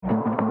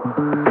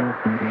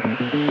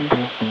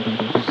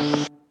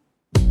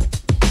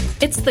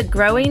It's the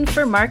Growing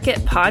for Market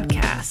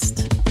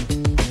podcast.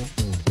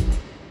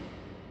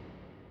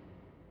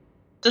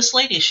 This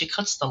lady, she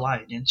cuts the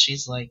line and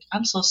she's like,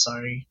 I'm so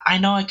sorry. I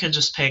know I could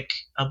just pick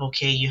a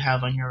bouquet you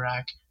have on your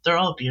rack. They're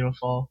all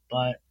beautiful,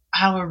 but I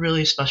have a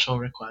really special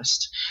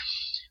request.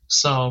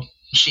 So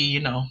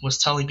she, was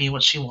telling me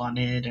what she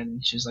wanted,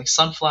 and she's like,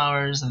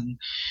 sunflowers and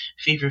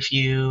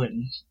feverfew.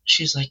 And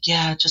she's like,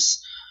 yeah,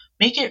 just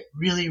make it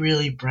really,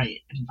 really bright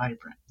and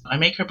vibrant. I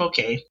make her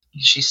bouquet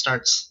and she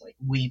starts like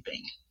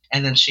weeping.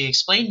 And then she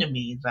explained to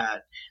me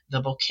that the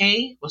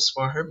bouquet was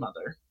for her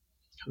mother,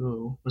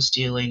 who was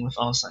dealing with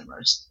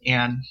Alzheimer's,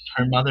 and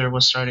her mother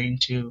was starting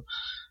to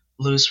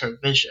lose her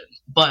vision.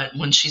 But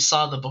when she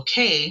saw the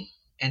bouquet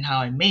and how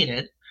I made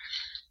it,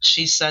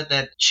 she said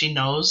that she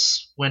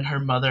knows when her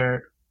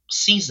mother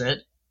sees it,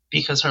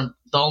 because the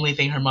only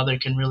thing her mother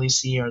can really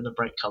see are the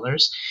bright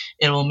colors,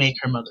 it will make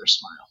her mother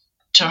smile.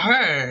 To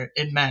her,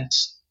 it meant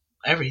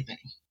everything.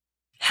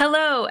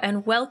 Hello,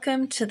 and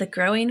welcome to the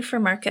Growing for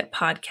Market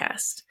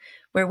podcast,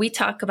 where we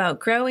talk about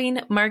growing,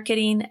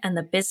 marketing, and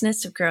the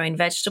business of growing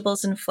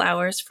vegetables and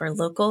flowers for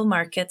local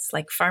markets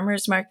like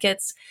farmers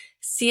markets,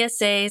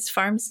 CSAs,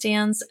 farm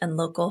stands, and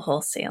local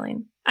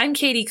wholesaling. I'm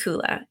Katie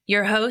Kula,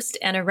 your host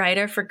and a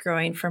writer for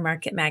Growing for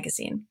Market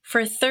magazine.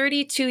 For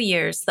 32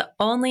 years, the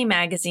only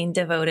magazine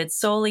devoted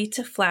solely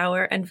to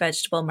flower and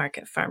vegetable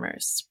market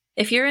farmers.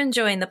 If you're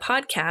enjoying the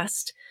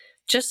podcast,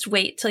 just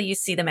wait till you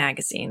see the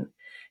magazine.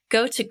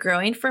 Go to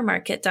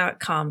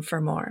growingformarket.com for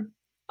more.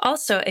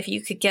 Also, if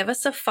you could give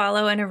us a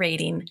follow and a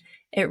rating,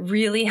 it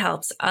really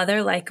helps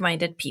other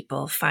like-minded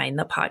people find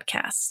the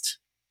podcast.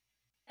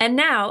 And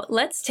now,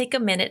 let's take a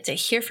minute to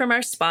hear from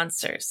our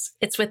sponsors.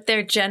 It's with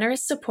their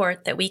generous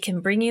support that we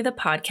can bring you the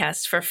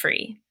podcast for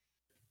free.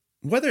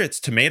 Whether it's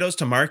tomatoes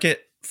to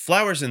market,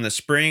 flowers in the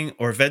spring,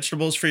 or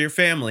vegetables for your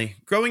family,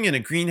 growing in a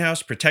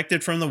greenhouse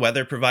protected from the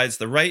weather provides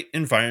the right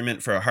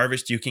environment for a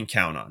harvest you can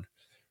count on.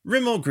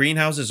 Rimmel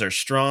greenhouses are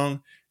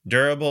strong,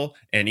 durable,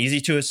 and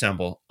easy to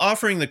assemble,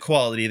 offering the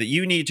quality that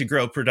you need to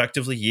grow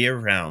productively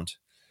year-round.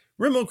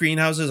 Rimmel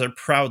greenhouses are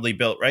proudly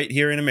built right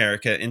here in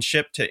America and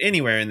shipped to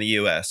anywhere in the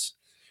U.S.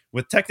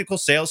 With technical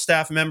sales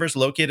staff members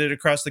located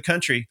across the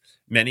country,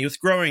 many with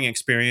growing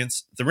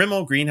experience, the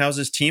Rimmel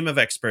Greenhouses team of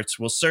experts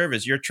will serve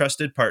as your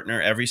trusted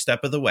partner every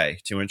step of the way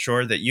to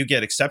ensure that you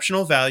get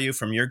exceptional value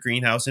from your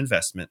greenhouse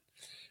investment.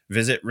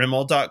 Visit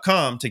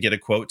Rimmel.com to get a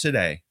quote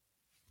today.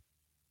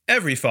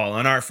 Every fall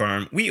on our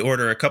farm, we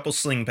order a couple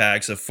sling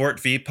bags of Fort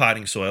V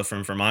potting soil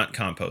from Vermont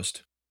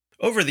Compost.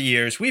 Over the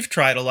years, we've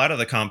tried a lot of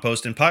the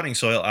compost and potting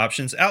soil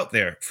options out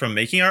there, from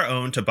making our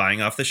own to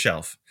buying off the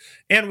shelf.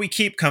 And we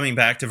keep coming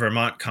back to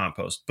Vermont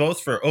Compost, both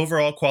for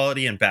overall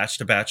quality and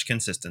batch-to-batch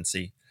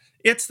consistency.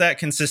 It's that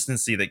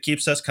consistency that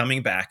keeps us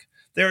coming back.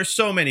 There are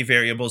so many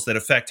variables that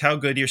affect how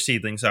good your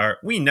seedlings are.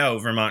 We know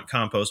Vermont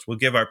Compost will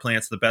give our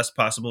plants the best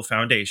possible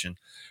foundation,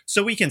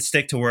 so we can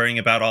stick to worrying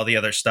about all the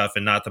other stuff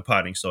and not the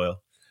potting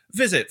soil.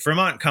 Visit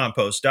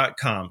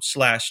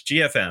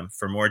vermontcompost.com/GFM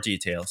for more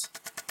details.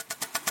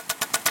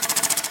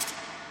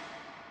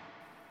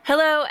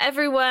 Hello,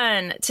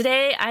 everyone.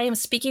 Today, I am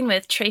speaking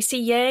with Tracy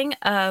Yang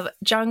of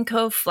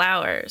Jonco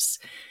Flowers.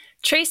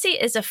 Tracy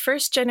is a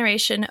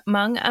first-generation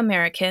Hmong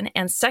American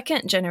and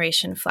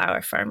second-generation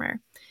flower farmer.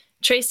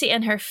 Tracy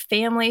and her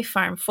family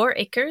farm 4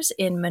 acres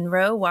in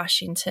Monroe,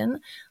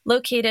 Washington,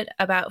 located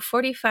about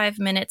 45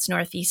 minutes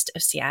northeast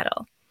of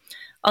Seattle.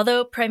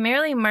 Although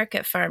primarily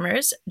market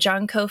farmers,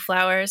 Jonco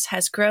Flowers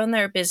has grown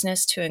their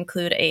business to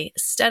include a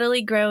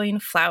steadily growing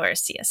flower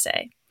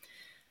CSA.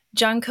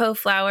 Jonco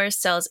Flowers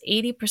sells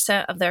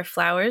 80% of their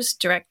flowers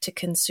direct to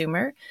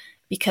consumer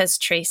because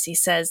Tracy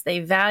says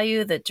they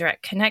value the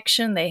direct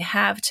connection they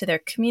have to their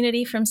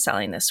community from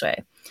selling this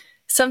way.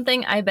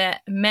 Something I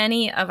bet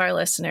many of our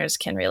listeners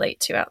can relate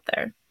to out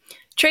there.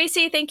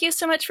 Tracy, thank you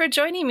so much for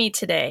joining me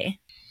today.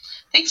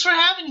 Thanks for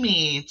having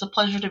me. It's a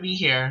pleasure to be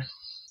here.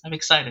 I'm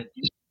excited.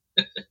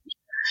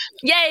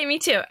 Yay, me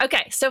too.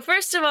 Okay, so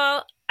first of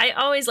all, I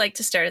always like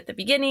to start at the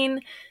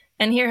beginning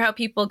and hear how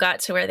people got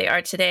to where they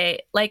are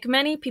today. Like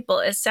many people,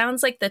 it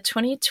sounds like the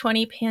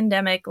 2020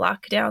 pandemic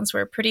lockdowns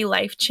were a pretty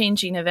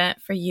life-changing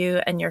event for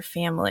you and your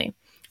family,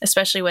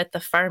 especially with the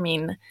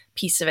farming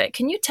piece of it.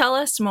 Can you tell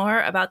us more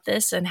about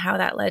this and how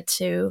that led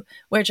to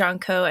where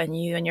Jonco and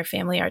you and your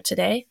family are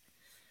today?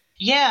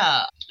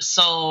 Yeah,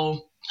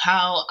 so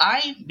how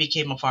I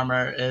became a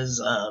farmer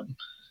is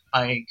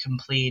by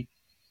complete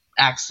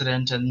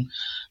accident. And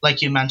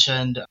like you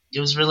mentioned, it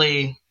was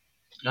really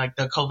like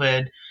the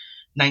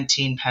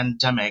COVID-19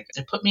 pandemic.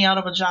 It put me out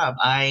of a job.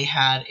 I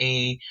had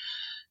a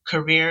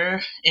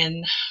career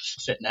in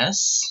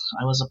fitness.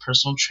 I was a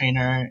personal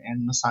trainer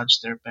and massage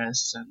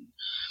therapist, and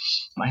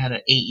I had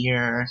an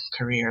 8-year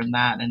career in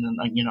that. And then,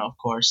 of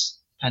course,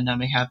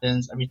 pandemic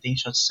happens, everything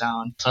shuts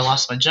down. So I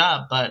lost my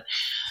job. But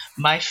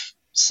my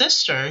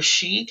sister,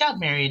 she got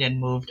married and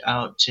moved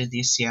out to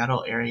the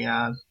Seattle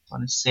area, I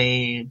want to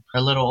say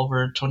a little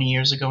over 20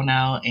 years ago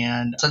now.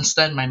 And since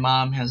then, my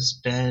mom has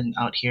been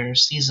out here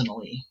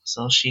seasonally.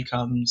 So she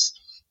comes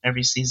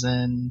every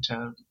season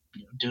to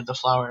do the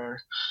flower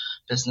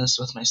business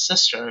with my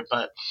sister.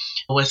 But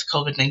with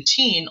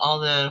COVID-19, all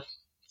the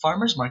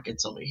farmers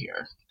markets over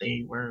here,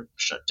 they were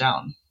shut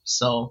down.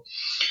 So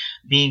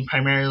being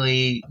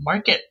primarily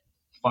market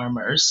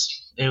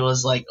farmers, it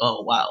was like,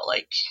 oh wow,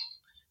 like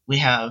we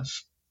have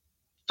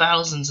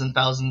thousands and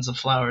thousands of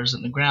flowers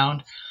in the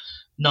ground,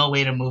 no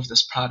way to move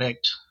this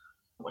product.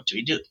 What do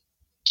we do?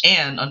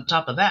 And on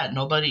top of that,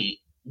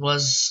 nobody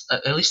was,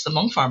 at least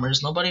among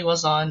farmers, nobody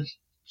was on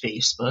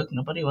Facebook,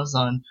 nobody was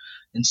on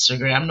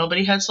Instagram,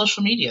 nobody had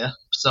social media.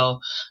 So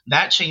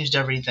that changed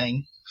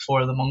everything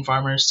for the Hmong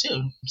farmers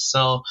too.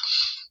 So,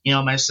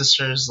 my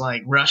sister's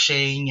like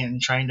rushing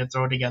and trying to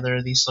throw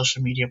together these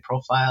social media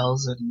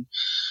profiles, and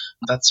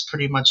that's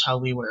pretty much how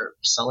we were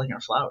selling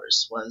our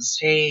flowers was,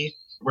 hey,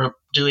 we're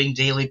doing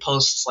daily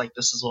posts like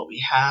this is what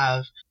we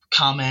have.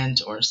 Comment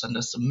or send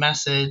us a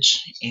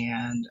message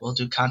and we'll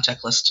do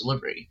contactless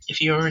delivery. If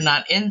you're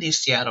not in the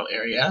Seattle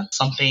area,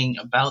 something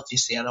about the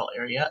Seattle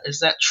area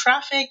is that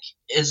traffic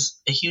is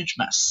a huge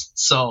mess.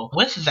 So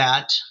with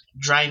that,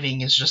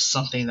 driving is just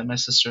something that my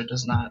sister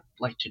does not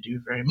like to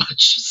do very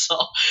much. So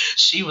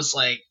she was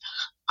like,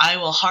 I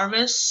will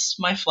harvest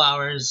my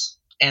flowers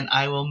and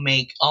I will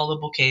make all the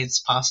bouquets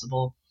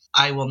possible.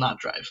 I will not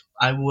drive.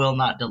 I will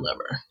not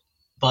deliver.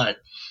 But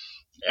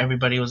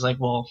everybody was like,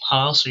 well,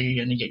 how else are you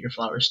going to get your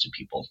flowers to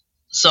people?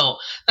 So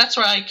that's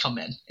where I come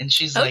in. And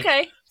she's like,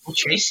 well,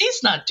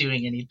 Tracy's not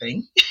doing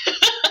anything.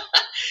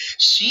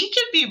 She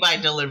could be my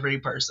delivery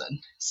person.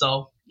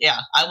 So yeah,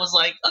 I was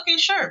like, okay,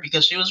 sure,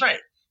 because she was right.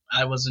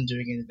 I wasn't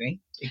doing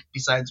anything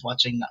besides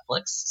watching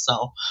Netflix.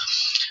 So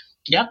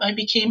yep, I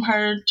became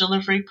her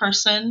delivery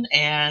person.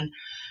 And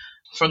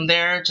from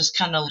there, just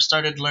kind of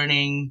started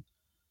learning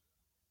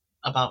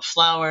about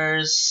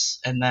flowers.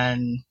 And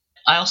then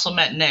I also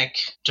met Nick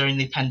during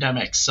the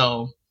pandemic.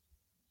 So,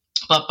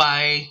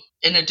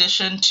 in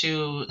addition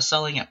to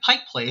selling at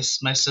Pike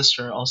Place, my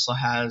sister also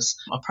has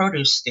a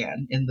produce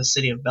stand in the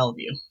city of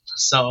Bellevue.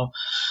 So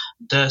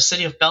the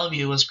city of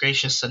Bellevue was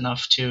gracious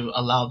enough to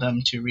allow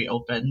them to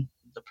reopen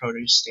the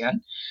produce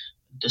stand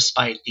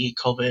despite the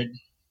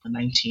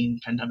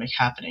COVID-19 pandemic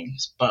happening.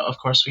 But of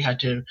course, we had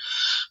to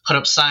put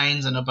up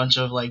signs and a bunch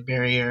of like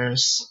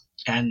barriers.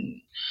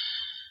 And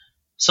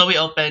so we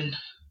opened.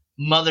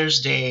 Mother's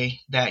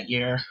Day that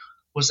year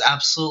was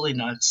absolutely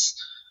nuts.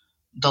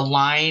 The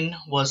line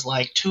was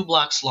like 2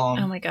 blocks long.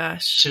 Oh my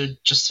gosh. To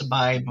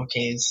buy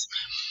bouquets.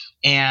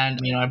 And,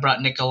 I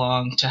brought Nick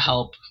along to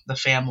help the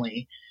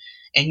family.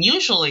 And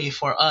usually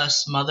for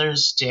us,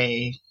 Mother's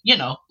Day,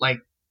 like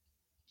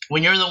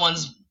when you're the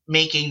ones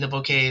making the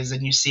bouquets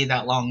and you see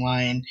that long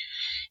line,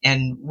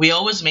 and we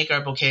always make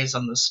our bouquets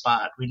on the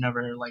spot. We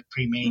never like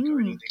pre-make or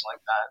anything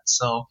like that.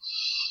 So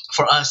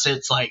for us,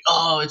 it's like,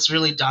 oh, it's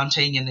really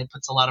daunting and it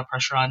puts a lot of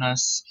pressure on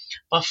us.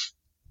 But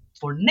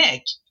for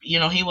Nick,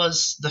 he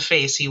was the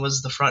face, he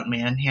was the front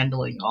man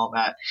handling all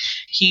that.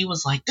 He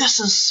was like, this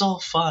is so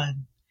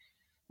fun.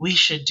 We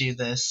should do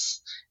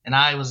this. And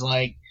I was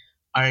like,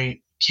 are you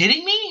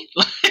kidding me?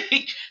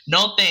 Like,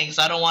 no thanks.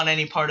 I don't want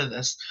any part of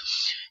this.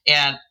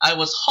 And I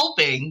was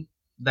hoping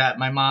that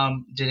my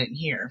mom didn't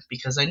hear,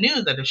 because I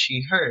knew that if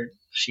she heard,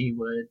 she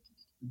would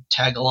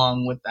tag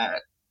along with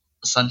that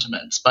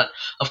sentiments. But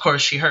of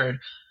course she heard.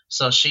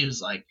 So she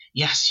was like,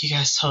 yes, you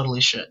guys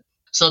totally should.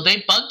 So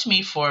they bugged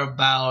me for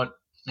about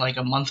like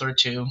a month or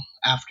two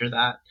after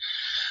that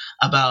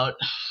about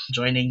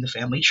joining the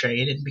family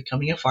trade and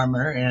becoming a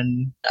farmer.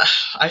 And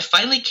I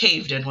finally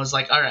caved and was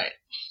like, all right,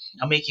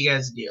 I'll make you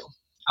guys a deal.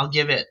 I'll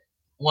give it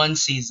 1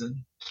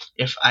 season.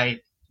 If I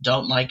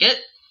don't like it,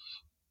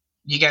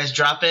 you guys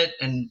drop it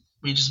and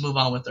we just move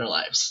on with their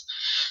lives.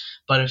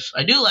 But if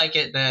I do like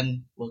it,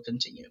 then we'll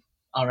continue.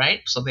 All right.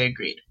 So they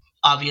agreed.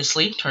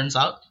 Obviously, turns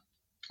out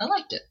I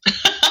liked it.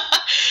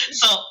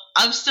 So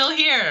I'm still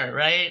here,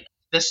 right?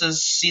 This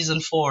is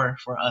season 4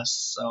 for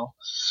us. So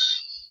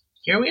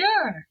here we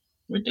are.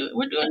 We're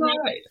doing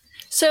all right.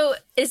 So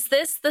is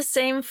this the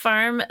same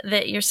farm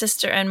that your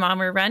sister and mom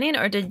were running,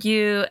 or did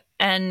you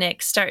and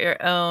Nick start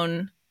your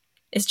own?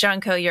 Is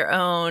JARN your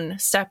own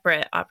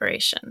separate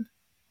operation?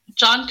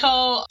 JARN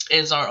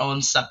is our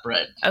own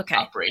separate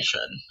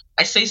operation.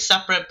 I say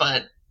separate,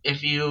 but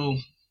if you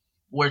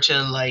were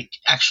to like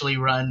actually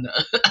run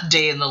a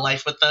day in the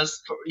life with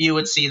us, you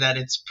would see that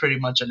it's pretty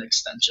much an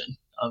extension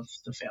of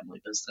the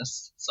family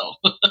business. So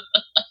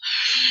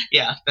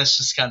yeah, that's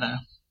just kind of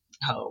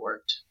how it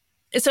worked.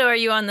 So are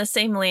you on the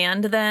same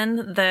land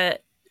then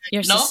that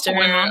your sister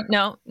and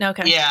mom? No?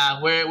 Okay.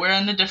 Yeah, we're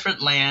on a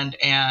different land.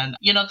 And,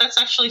 that's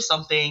actually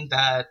something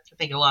that I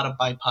think a lot of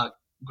BIPOC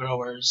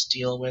growers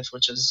deal with,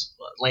 which is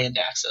land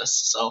access.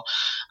 So,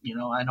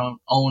 I don't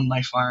own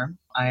my farm.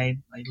 I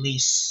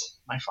lease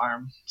my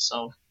farm.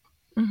 So,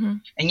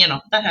 and,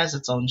 that has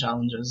its own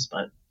challenges.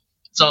 But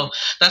so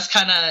that's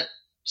kind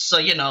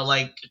of,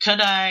 like,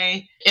 could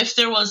I, if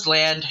there was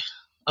land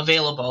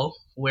available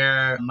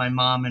where my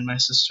mom and my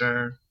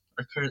sister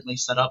are currently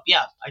set up,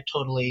 yeah, I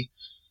totally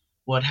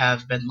would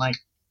have been like,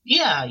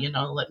 yeah,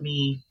 let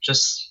me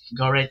just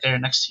go right there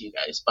next to you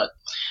guys. But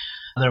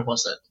there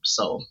wasn't.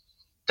 So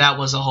that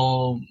was a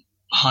whole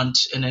hunt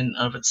in and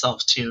of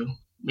itself too.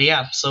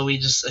 yeah, so we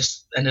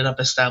just ended up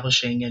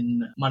establishing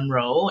in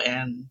Monroe,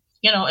 and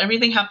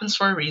everything happens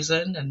for a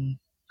reason. And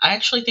I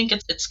actually think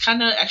it's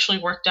kind of actually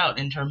worked out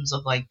in terms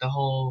of like the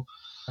whole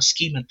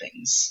scheme of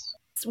things.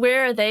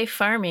 Where are they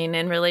farming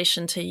in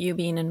relation to you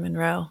being in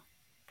Monroe?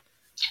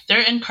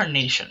 They're in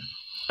Carnation.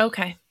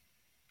 Okay.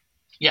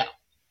 Yeah.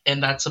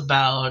 And that's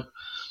about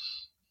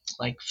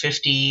like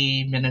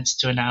 50 minutes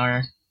to an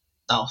hour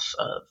south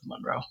of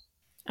Monroe.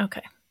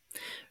 Okay.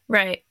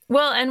 Right.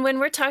 Well, and when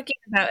we're talking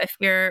about if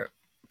your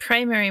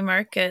primary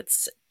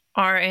markets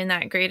are in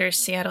that greater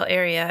Seattle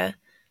area,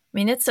 I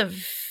mean, it's a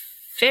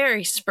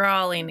very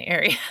sprawling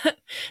area.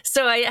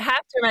 So I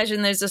have to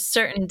imagine there's a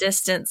certain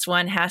distance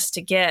one has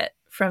to get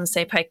from,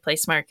 say, Pike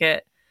Place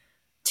Market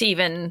to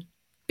even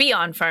be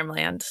on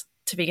farmland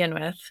to begin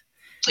with.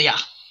 Yeah.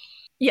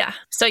 Yeah.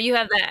 So you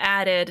have that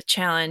added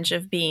challenge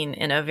of being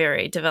in a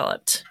very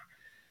developed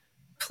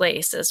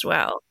place as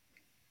well.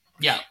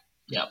 Yeah.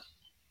 Yeah.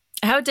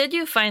 How did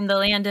you find the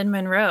land in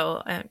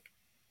Monroe? I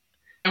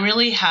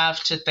really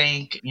have to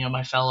thank,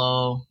 my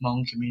fellow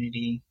Hmong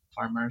community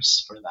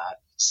farmers for that.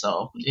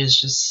 So it's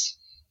just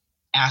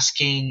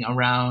asking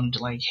around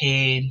like,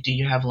 hey, do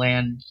you have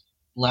land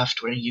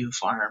left where you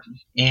farm?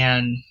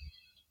 And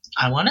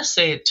I want to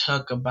say it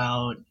took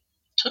about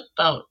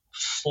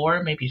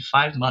 4, maybe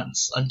 5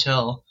 months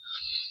until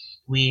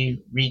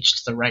we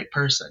reached the right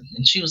person.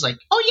 And she was like,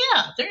 oh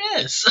yeah,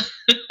 there is.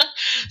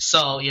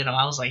 So,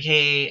 I was like,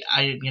 hey,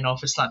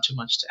 if it's not too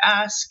much to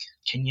ask,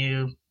 can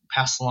you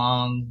pass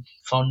along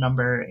phone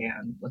number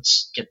and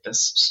let's get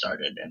this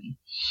started? And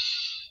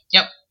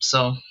yep.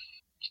 So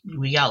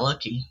we got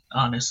lucky,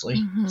 honestly.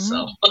 Mm-hmm.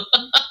 So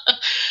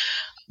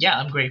yeah,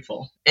 I'm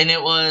grateful. And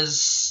it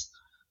was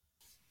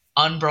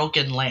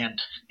unbroken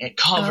land. It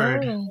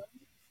covered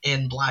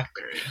in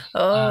blackberry.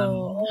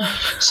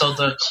 So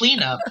the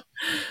cleanup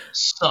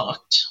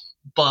sucked,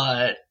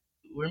 but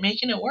we're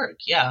making it work.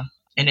 Yeah.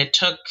 And it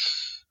took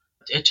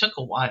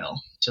a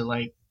while to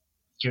like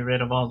get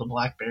rid of all the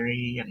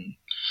blackberry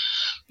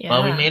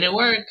but we made it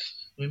work.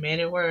 We made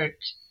it work.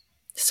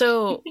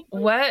 So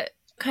what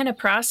kind of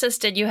process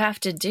did you have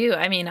to do?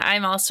 I mean,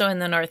 I'm also in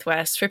the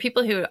Northwest. For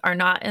people who are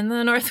not in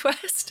the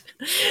Northwest,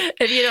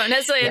 if you don't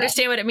necessarily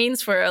understand what it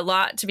means for a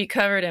lot to be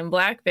covered in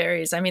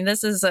blackberries, I mean,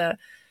 this is a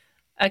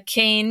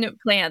cane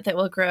plant that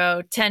will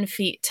grow 10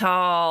 feet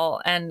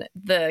tall, and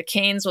the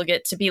canes will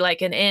get to be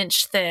like an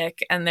inch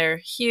thick, and they're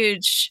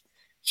huge,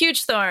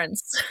 huge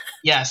thorns.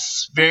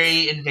 Yes,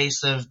 very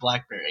invasive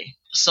blackberry.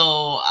 So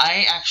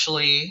I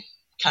actually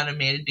kind of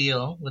made a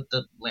deal with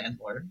the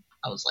landlord.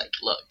 I was like,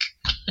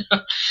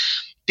 look,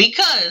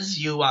 because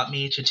you want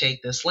me to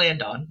take this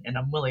land on, and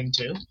I'm willing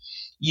to,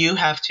 you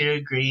have to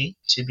agree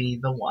to be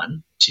the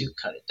one to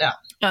cut it down.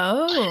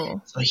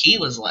 Oh. So he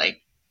was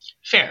like,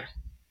 fair,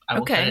 I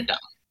will cut it down.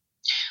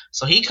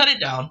 So he cut it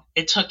down.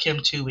 It took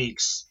him 2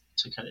 weeks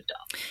to cut it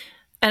down.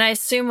 And I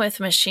assume with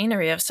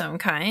machinery of some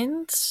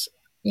kind.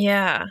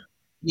 Yeah.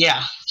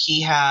 Yeah.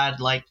 He had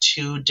like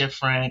 2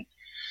 different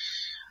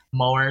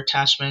mower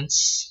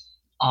attachments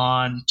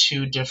on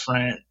 2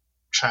 different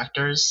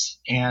tractors,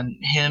 and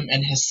him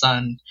and his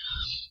son,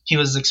 he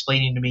was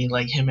explaining to me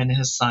like him and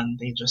his son,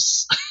 they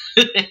just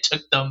it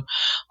took them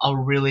a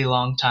really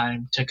long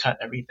time to cut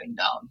everything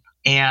down.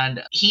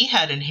 And he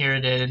had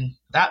inherited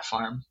that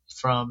farm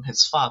from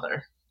his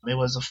father. It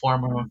was a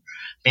former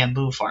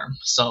bamboo farm.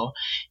 So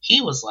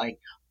he was like,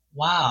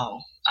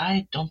 wow,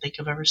 I don't think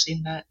I've ever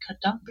seen that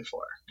cut down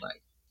before.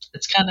 Like,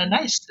 it's kind of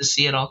nice to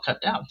see it all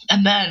cut down.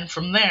 And then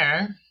from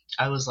there,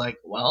 I was like,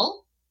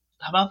 well,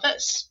 how about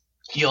this?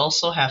 You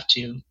also have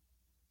to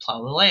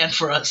plow the land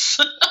for us.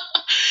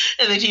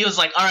 And then he was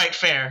like, all right,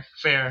 fair.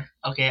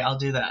 Okay, I'll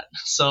do that.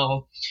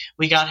 So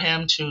we got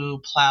him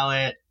to plow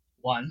it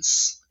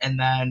once. And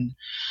then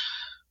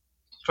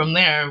from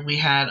there, we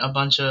had a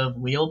bunch of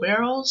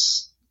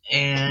wheelbarrows.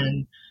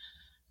 And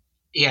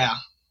yeah,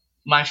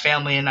 my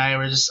family and I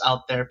were just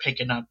out there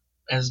picking up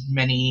as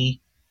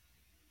many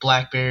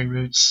blackberry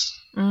roots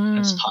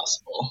as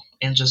possible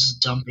and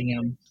just dumping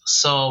them.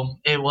 So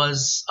it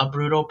was a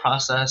brutal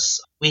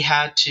process. We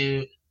had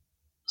to,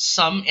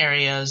 some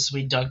areas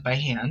we dug by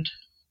hand,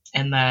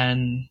 and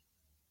then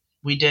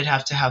we did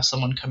have to have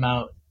someone come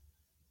out,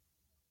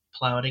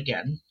 plow it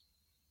again.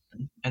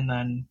 And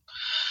then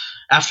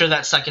after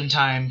that second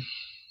time,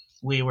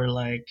 we were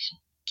like,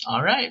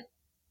 all right,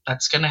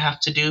 that's going to have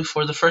to do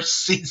for the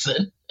first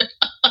season,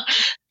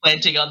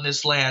 planting on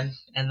this land.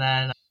 And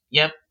then,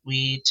 yep,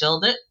 we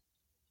tilled it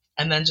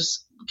and then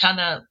just kind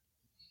of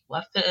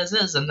left it as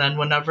is. And then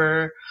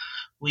whenever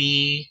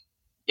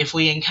if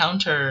we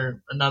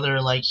encounter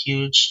another like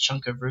huge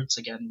chunk of roots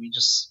again, we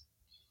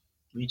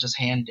just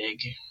hand dig.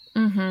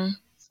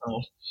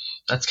 So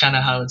that's kind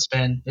of how it's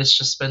been. It's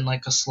just been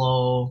like a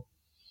slow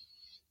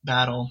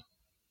battle,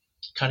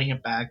 cutting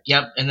it back.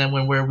 Yep. And then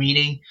when we're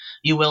weeding,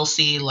 you will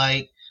see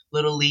like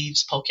little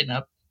leaves poking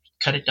up.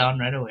 Cut it down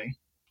right away.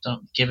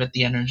 Don't give it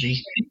the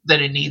energy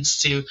that it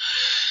needs to,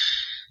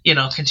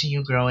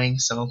 continue growing.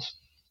 So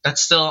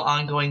That's still an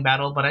ongoing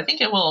battle, but I think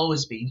it will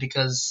always be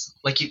because,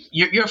 like,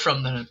 you're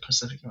from the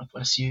Pacific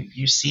Northwest.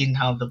 You've seen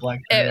how the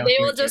blackberry out They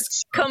here will just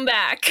gets. So. come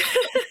back.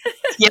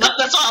 Yeah,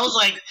 that's why I was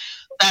like,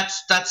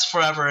 that's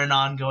forever an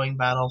ongoing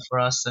battle for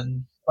us,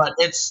 but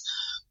it's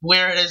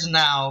where it is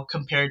now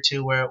compared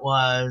to where it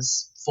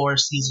was 4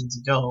 seasons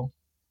ago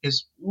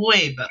is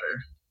way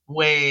better,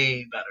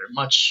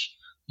 much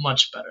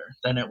better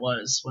than it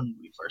was when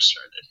we first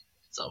started.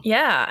 So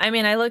Yeah, I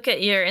mean, I look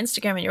at your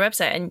Instagram and your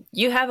website, and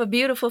you have a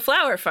beautiful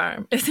flower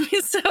farm.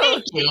 So,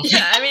 thank you.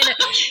 yeah, I mean,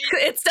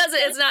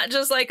 it's not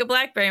just like a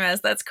blackberry mess.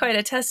 That's quite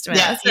a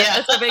testament. Yeah.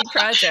 That's a big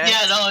project.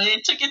 Yeah, no,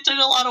 it took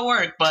a lot of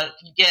work, but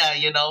yeah,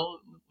 we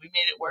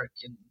made it work,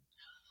 and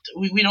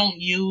we don't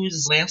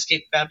use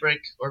landscape fabric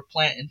or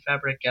plant in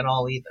fabric at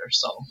all either.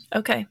 So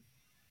Okay.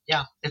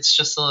 yeah, it's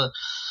just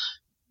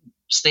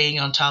staying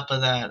on top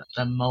of that,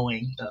 the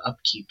mowing, the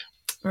upkeep,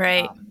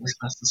 Right. as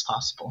best as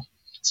possible.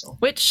 So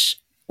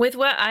Which, with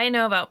what I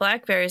know about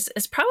blackberries,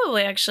 is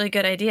probably actually a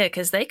good idea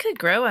because they could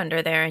grow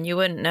under there and you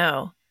wouldn't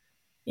know.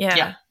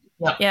 Yeah.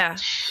 Yeah.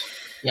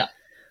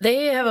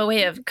 They have a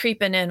way of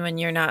creeping in when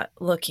you're not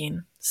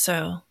looking.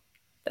 So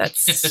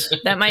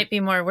that might be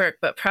more work,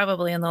 but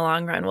probably in the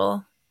long run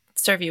will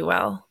serve you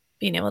well,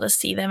 being able to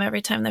see them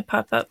every time they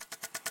pop up.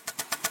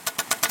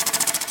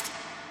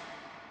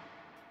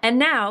 And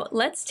now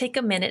let's take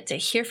a minute to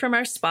hear from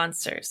our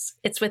sponsors.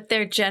 It's with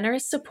their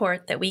generous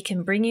support that we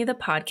can bring you the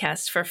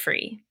podcast for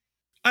free.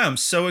 I am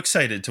so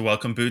excited to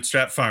welcome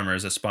Bootstrap Farmer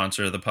as a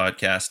sponsor of the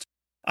podcast.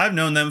 I've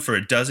known them for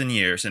a dozen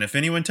years, and if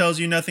anyone tells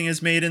you nothing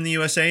is made in the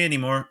USA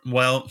anymore,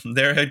 well,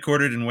 they're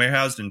headquartered and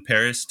warehoused in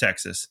Paris,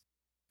 Texas.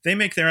 They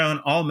make their own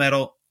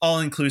all-metal,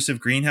 all-inclusive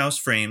greenhouse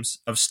frames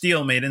of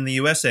steel made in the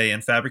USA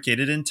and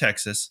fabricated in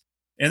Texas,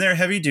 and their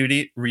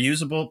heavy-duty,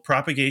 reusable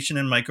propagation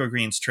and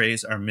microgreens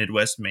trays are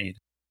Midwest-made.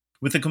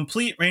 With a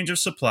complete range of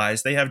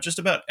supplies, they have just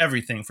about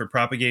everything for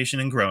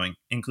propagation and growing,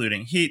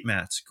 including heat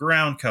mats,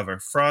 ground cover,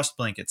 frost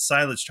blankets,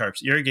 silage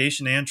tarps,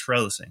 irrigation, and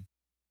trellising.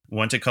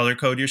 Want to color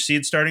code your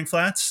seed starting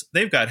flats?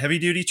 They've got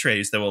heavy-duty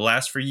trays that will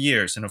last for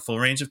years in a full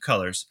range of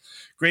colors,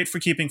 great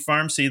for keeping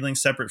farm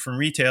seedlings separate from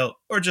retail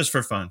or just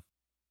for fun.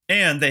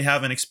 And they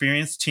have an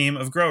experienced team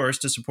of growers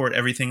to support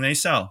everything they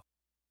sell.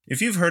 If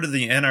you've heard of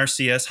the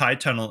NRCS High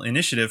Tunnel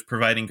Initiative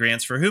providing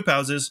grants for hoop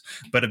houses,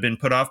 but have been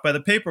put off by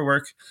the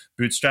paperwork,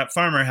 Bootstrap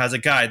Farmer has a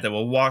guide that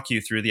will walk you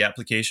through the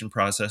application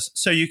process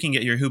so you can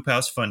get your hoop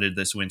house funded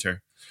this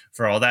winter.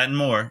 For all that and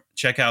more,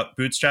 check out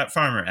Bootstrap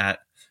Farmer at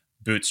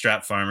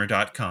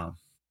bootstrapfarmer.com.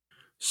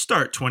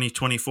 Start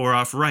 2024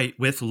 off right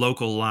with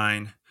Local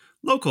Line.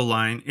 Local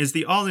Line is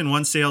the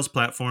all-in-one sales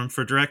platform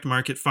for direct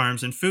market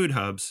farms and food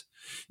hubs.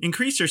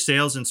 Increase your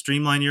sales and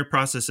streamline your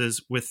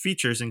processes with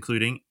features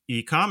including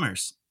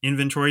e-commerce,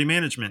 inventory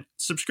management,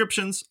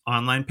 subscriptions,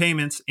 online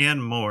payments,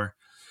 and more.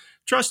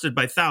 Trusted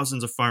by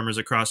thousands of farmers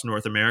across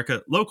North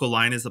America, Local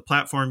Line is the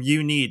platform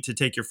you need to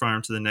take your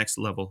farm to the next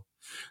level.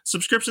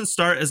 Subscriptions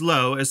start as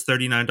low as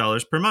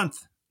 $39 per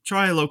month.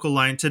 Try Local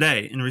Line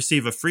today and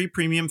receive a free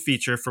premium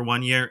feature for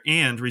 1 year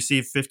and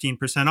receive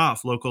 15%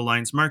 off Local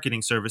Line's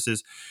marketing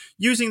services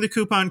using the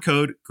coupon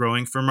code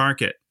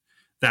GROWINGFORMARKET.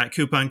 That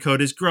coupon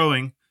code is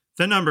GROWING,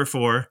 the number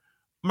 4,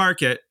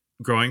 market,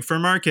 growing for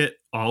market,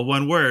 all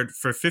one word,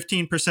 for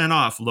 15%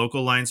 off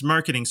Local Line's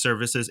marketing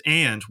services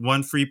and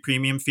 1 free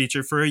premium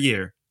feature for a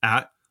year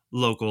at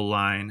Local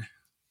Line.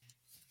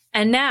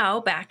 And now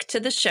back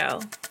to the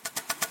show.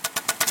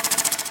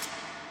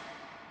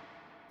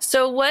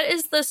 So what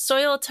is the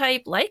soil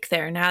type like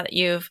there now that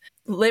you've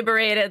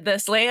liberated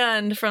this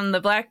land from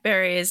the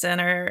blackberries and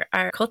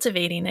are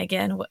cultivating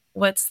again?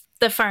 What's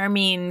the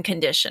farming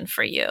condition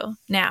for you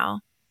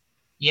now?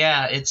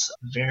 Yeah, it's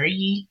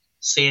very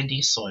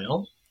sandy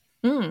soil.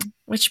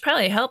 Which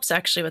probably helps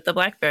actually with the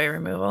blackberry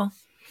removal.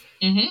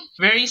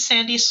 Very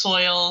sandy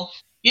soil.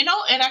 It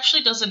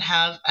actually doesn't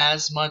have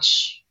as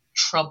much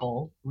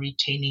trouble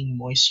retaining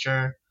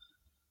moisture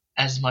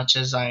as much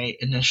as I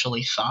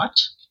initially thought.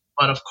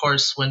 But of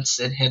course, once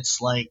it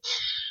hits like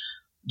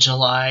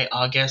July,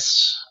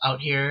 August out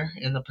here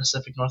in the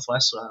Pacific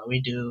Northwest, we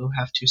do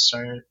have to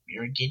start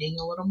irrigating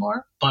a little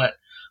more. But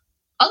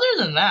other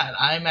than that,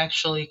 I'm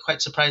actually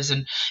quite surprised,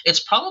 and it's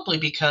probably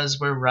because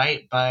we're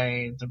right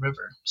by the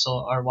river,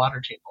 so our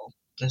water table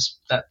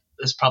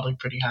is probably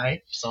pretty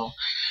high, so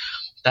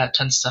that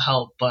tends to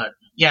help. But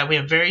yeah, we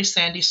have very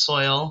sandy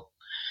soil,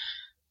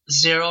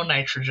 zero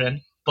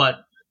nitrogen,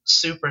 but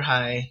super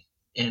high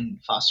in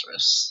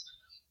phosphorus.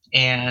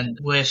 And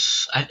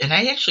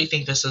I actually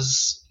think this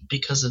is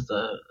because of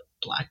the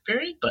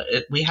blackberry, but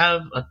we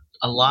have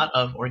a lot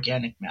of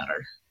organic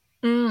matter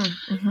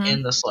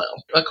in the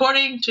soil,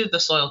 according to the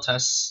soil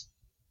tests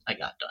I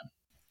got done.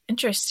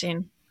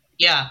 Interesting.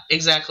 Yeah,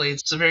 exactly.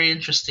 It's a very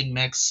interesting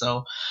mix.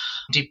 So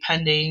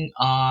depending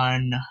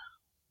on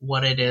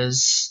what it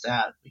is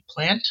that we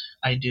plant,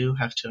 I do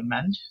have to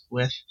amend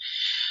with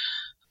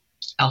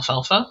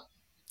alfalfa.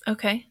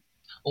 Okay.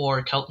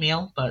 Or kelp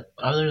meal. But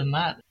other than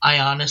that, I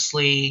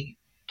honestly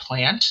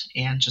plant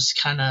and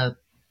just kind of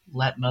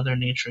let Mother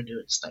Nature do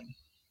its thing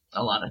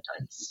a lot of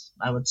times.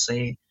 I would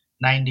say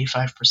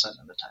 95%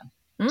 of the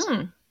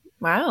time.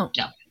 Wow.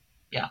 Yeah.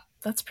 Yeah.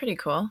 That's pretty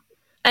cool.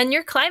 And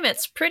your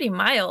climate's pretty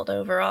mild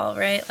overall,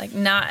 right? Like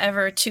not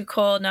ever too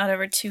cold, not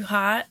ever too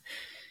hot.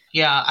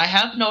 Yeah, I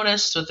have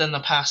noticed within the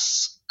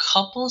past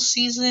couple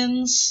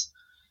seasons,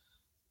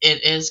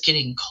 it is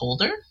getting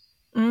colder,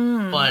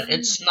 but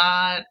it's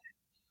not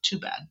too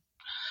bad.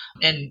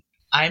 And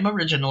I'm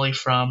originally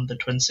from the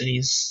Twin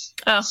Cities.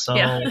 Oh, so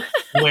yeah.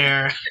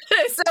 where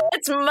So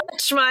it's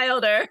much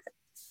milder.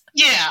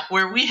 Yeah,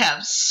 where we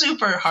have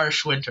super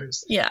harsh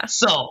winters. Yeah.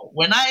 So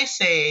when I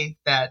say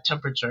that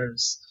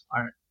temperatures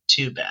aren't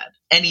too bad,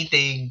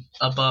 anything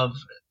above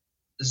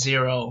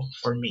 0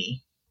 for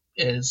me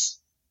is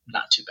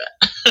not too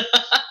bad.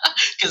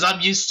 Because I'm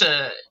used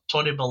to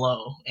 20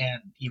 below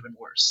and even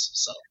worse.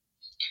 So,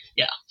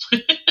 yeah.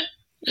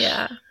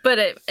 Yeah. But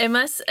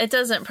it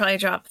doesn't probably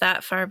drop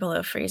that far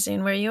below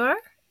freezing where you are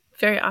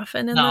very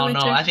often in the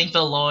winter. No, I think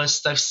the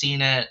lowest I've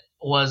seen it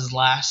was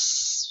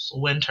last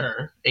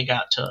winter. It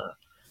got to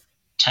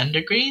 10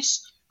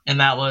 degrees, and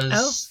that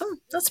was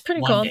that's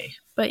pretty one cold. day.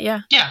 But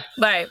yeah. Yeah.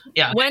 Right.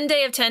 Yeah. One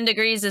day of 10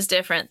 degrees is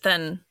different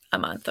than a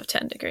month of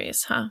 10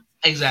 degrees, huh?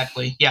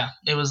 Exactly. Yeah.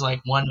 It was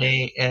like one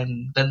day,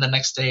 and then the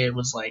next day it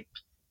was like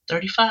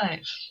 35.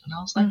 And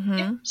I was like,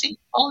 yeah, see,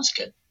 all is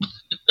good.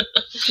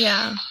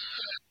 Yeah.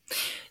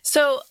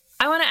 So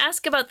I want to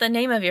ask about the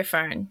name of your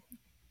farm,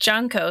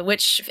 JARN,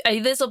 which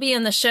this will be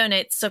in the show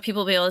notes so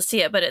people will be able to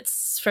see it, but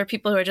it's for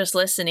people who are just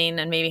listening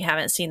and maybe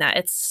haven't seen that.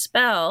 It's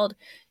spelled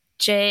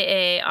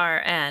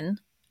JARN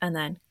and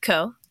then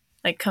co,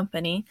 like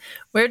company.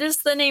 Where does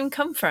the name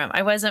come from?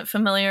 I wasn't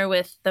familiar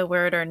with the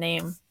word or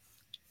name.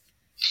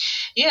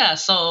 Yeah,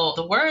 so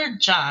the word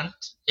jant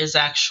is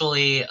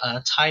actually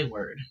a Thai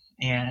word,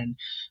 and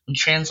when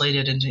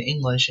translated into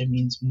English, it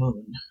means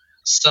moon.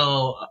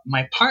 So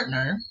my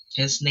partner,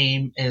 his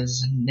name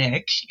is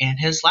Nick, and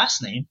his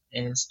last name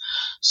is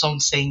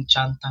Songseng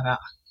Chantara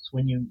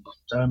when you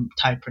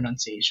Thai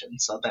pronunciation.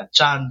 So that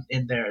Jan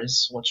in there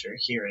is what you're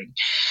hearing.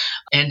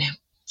 And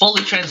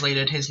fully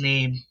translated, his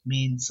name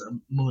means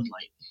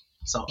moonlight.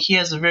 So he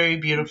has a very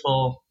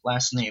beautiful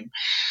last name.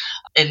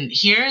 And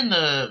here in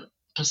the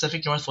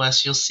Pacific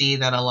Northwest, you'll see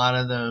that a lot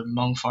of the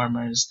Hmong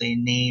farmers, they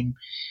name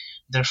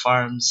their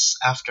farms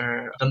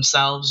after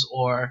themselves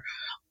or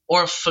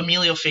a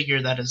familial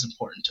figure that is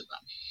important to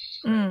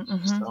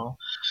them. So,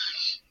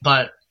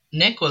 but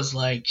Nick was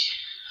like,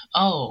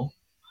 oh,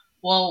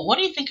 well, what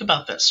do you think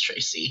about this,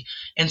 Tracy?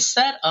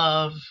 Instead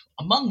of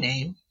a Hmong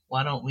name,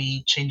 why don't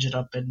we change it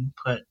up and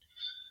put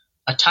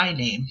a Thai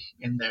name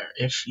in there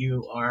if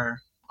you are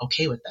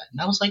okay with that? And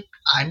I was like,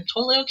 I'm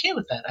totally okay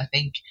with that. I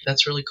think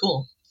that's really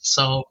cool.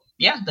 So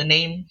yeah, the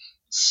name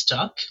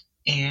stuck,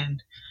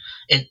 and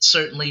it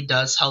certainly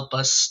does help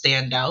us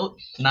stand out,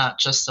 not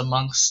just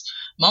amongst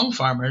Hmong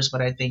farmers,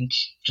 but I think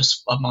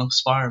just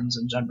amongst farms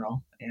in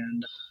general.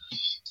 And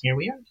here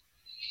we are.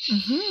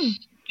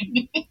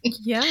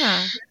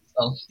 Yeah.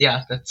 So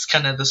yeah, that's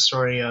kind of the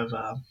story of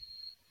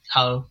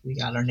how we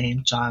got our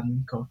name,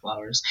 John Co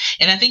Flowers.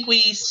 And I think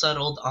we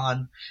settled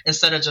on,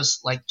 instead of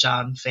just like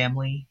John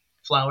Family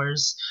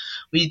Flowers,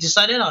 we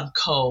decided on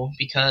Co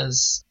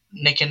because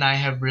Nick and I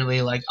have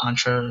really like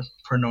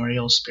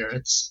entrepreneurial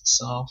spirits.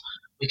 So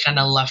we kind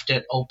of left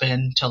it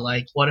open to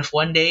like, what if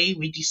one day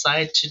we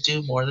decide to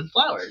do more than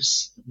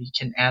flowers? We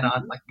can add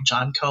on like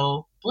John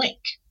Co blank.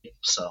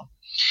 So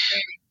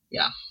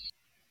yeah.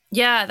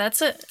 Yeah,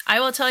 I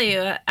will tell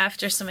you,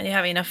 after somebody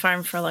having a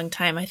farm for a long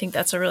time, I think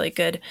that's a really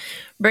good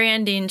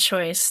branding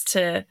choice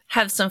to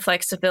have some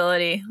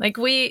flexibility. Like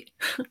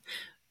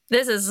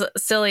this is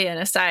silly and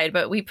aside,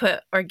 but we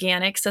put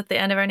organics at the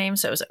end of our name.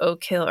 So it was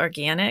Oak Hill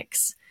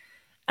Organics.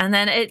 And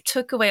then it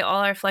took away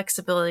all our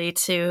flexibility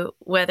to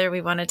whether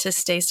we wanted to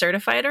stay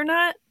certified or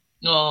not.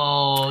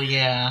 Oh,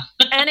 yeah.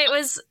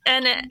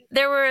 and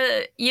there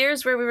were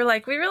years where we were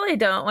like, we really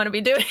don't want to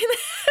be doing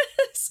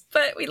this,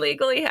 but we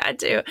legally had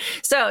to.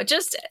 So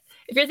just,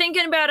 if you're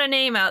thinking about a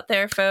name out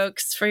there,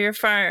 folks, for your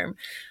farm,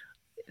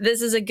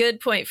 this is a good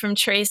point from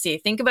Tracy.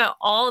 Think about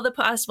all the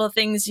possible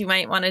things you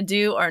might want to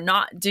do or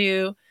not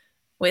do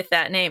with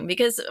that name,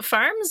 because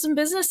farms and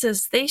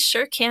businesses, they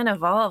sure can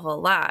evolve a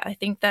lot. I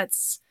think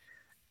that's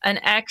an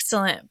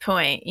excellent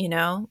point.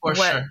 For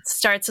sure.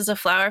 Starts as a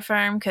flower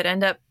farm could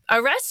end up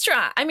a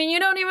restaurant. I mean, you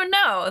don't even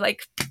know.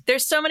 Like,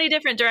 there's so many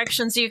different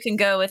directions you can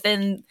go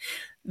within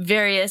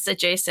various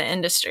adjacent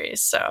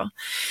industries. So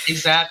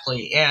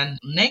exactly. And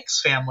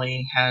Nick's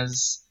family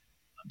has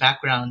a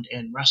background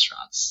in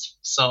restaurants.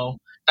 So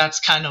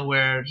that's kind of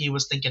where he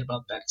was thinking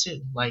about that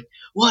too. Like,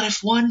 what if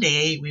one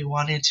day we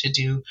wanted to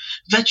do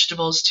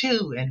vegetables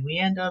too? And we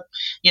end up,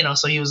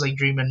 so he was like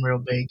dreaming real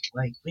big.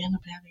 Like, we end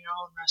up having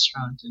our own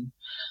restaurant. And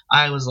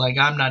I was like,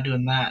 I'm not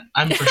doing that.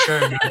 I'm for sure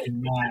not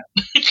doing that.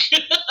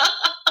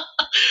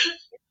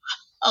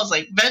 I was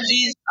like,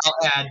 veggies I'll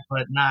add,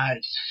 but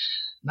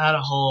not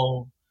a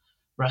whole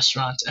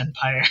restaurant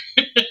empire.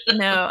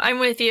 No, I'm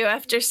with you.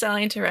 After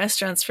selling to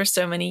restaurants for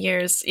so many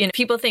years,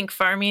 people think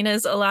farming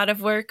is a lot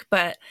of work,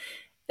 but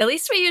at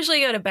least we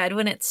usually go to bed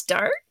when it's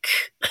dark.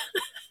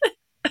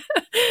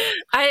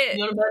 I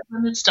You go to bed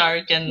when it's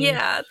dark and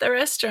Yeah, the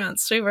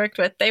restaurants we worked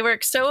with, they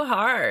work so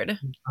hard.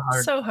 it's a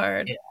hard So part.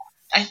 hard. Yeah.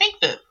 I think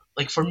that,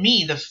 like, for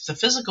me, the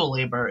physical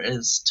labor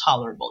is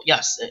tolerable.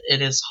 Yes,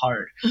 it is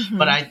hard,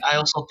 but Hmm. I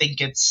also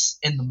think it's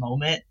in the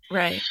moment.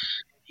 Right.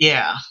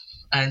 Yeah,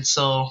 and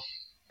so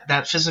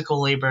that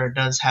physical labor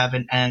does have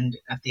an end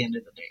at the end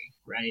of the day,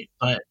 right?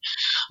 But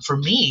for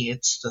me,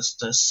 it's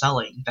the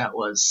selling that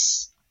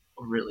was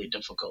really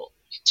difficult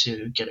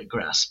to get a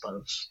grasp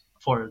of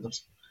for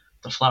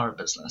the flower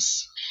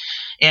business.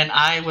 And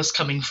I was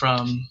coming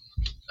from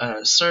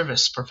a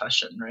service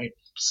profession, right?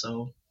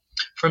 So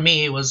for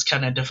me, it was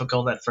kind of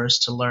difficult at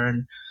first to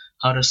learn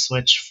how to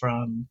switch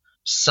from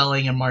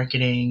selling and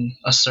marketing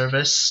a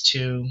service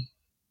to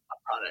a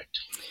product.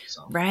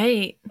 So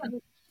Right.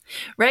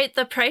 Right.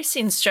 The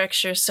pricing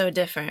structure is so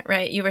different,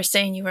 right? You were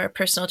saying you were a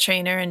personal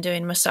trainer and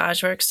doing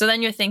massage work. So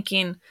then you're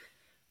thinking,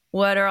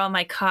 what are all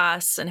my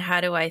costs and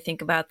how do I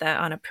think about that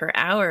on a per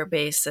hour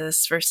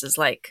basis versus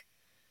like,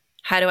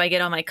 how do I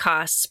get all my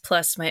costs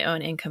plus my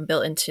own income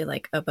built into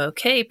like a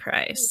bouquet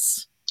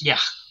price? yeah,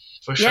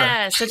 for sure.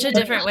 Yeah, such a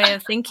different way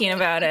of thinking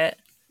about it.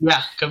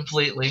 Yeah,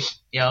 completely.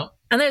 Yep.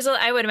 And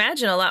I would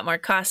imagine, a lot more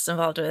costs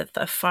involved with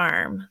a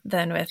farm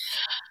than with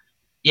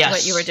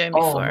what you were Yes. doing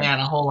Oh before. man,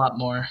 a whole lot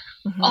more.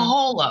 A Hmm.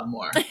 whole lot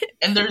more.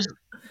 And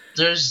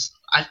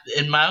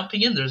in my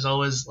opinion, there's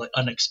always like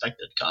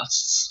unexpected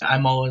costs.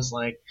 I'm always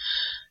like,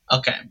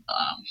 okay,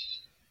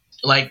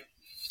 like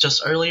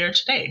just earlier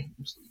today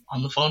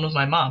on the phone with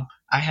my mom,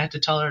 I had to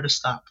tell her to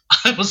stop.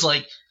 I was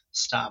like,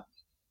 stop.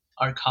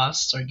 Our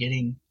costs are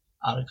getting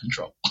out of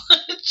control.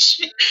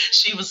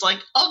 she was like,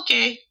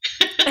 okay.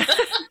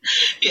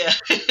 Yeah.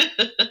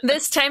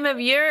 This time of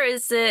year,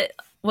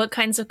 what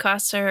kinds of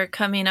costs are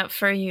coming up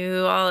for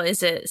you all?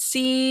 Is it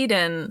seed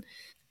and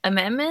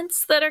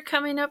amendments that are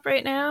coming up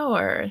right now,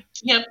 or?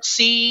 Yep.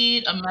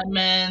 Seed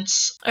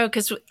amendments. Oh,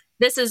 because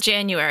this is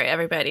January,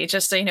 everybody,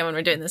 just so you know when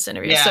we're doing this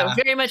interview. So Yeah.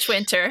 very much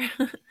winter.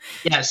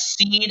 Yes.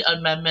 Seed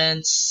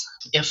amendments.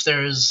 If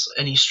there's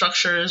any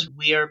structures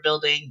we are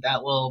building,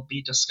 that will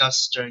be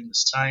discussed during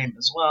this time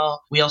as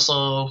well. We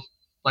also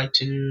like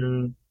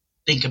to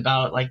think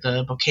about like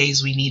the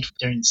bouquets we need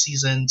during the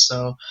season.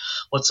 So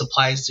what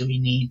supplies do we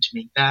need to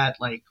make that?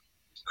 Like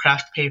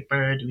craft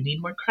paper. Do we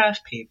need more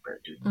craft paper?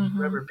 Do we need Hmm.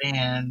 rubber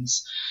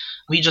bands?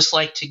 We just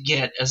like to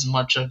get as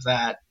much of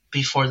that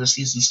before the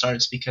season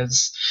starts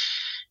because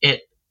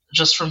it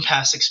just from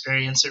past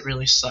experience, it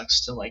really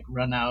sucks to like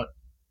run out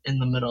in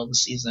the middle of the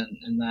season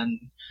and then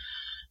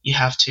you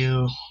have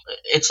to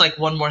it's like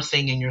one more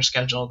thing in your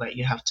schedule that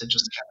you have to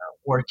just kind of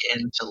work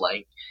into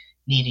like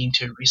needing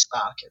to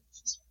restock it.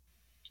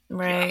 Yeah.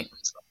 Right.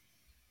 So,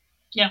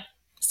 yeah.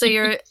 So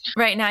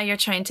right now you're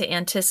trying to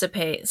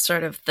anticipate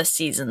sort of the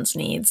season's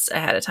needs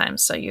ahead of time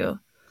so you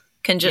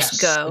can just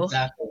Yes, go.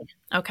 exactly.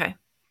 Okay.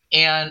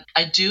 And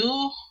I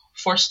do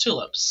force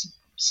tulips.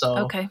 So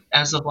Okay.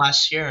 as of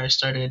last year, I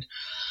started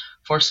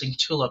forcing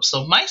tulips.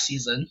 So my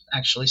season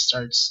actually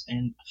starts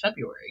in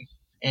February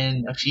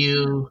in a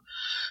few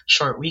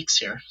short weeks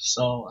here.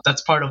 So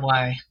that's part of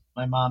why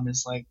my mom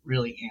is like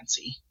really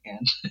antsy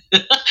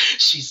and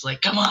she's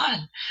like, come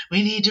on,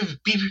 we need to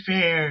be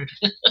prepared.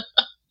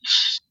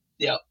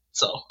 Yeah.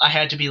 So I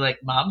had to be like,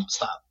 Mom,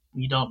 stop.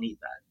 We don't need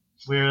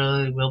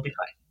that. We'll be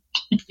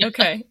fine.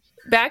 Okay.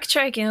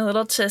 Backtracking a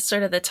little to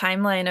sort of the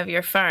timeline of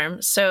your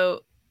farm.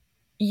 So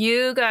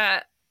you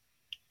got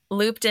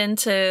looped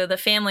into the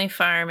family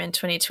farm in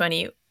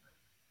 2020.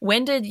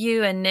 When did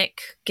you and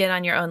Nick get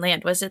on your own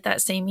land? Was it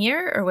that same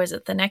year or was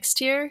it the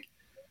next year?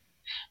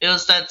 It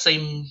was that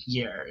same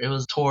year. It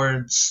was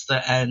towards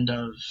the end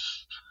of,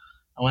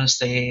 I want to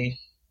say,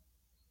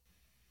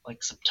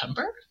 like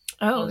September.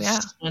 Oh, yeah.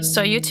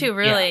 So you two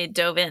really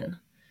dove in.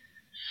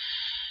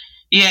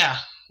 Yeah,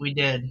 we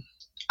did.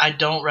 I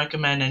don't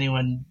recommend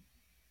anyone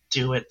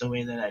do it the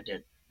way that I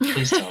did.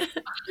 Please don't.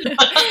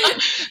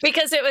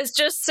 Because it was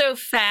just so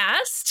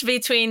fast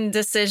between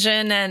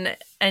decision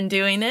and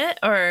doing it,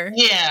 or?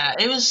 Yeah,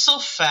 it was so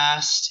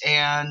fast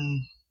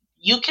and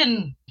you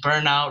can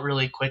burn out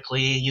really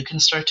quickly. You can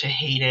start to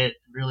hate it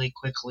really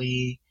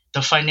quickly.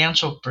 The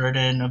financial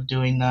burden of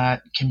doing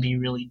that can be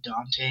really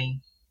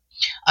daunting.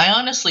 I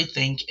honestly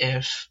think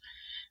if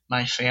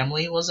my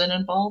family wasn't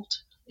involved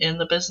in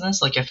the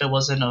business, like if it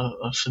wasn't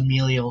a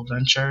familial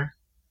venture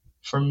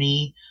for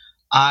me,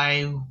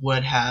 I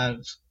would have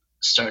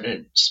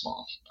started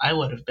small. I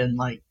would have been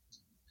like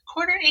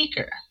quarter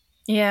acre,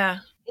 Yeah.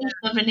 eighth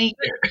of an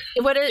acre.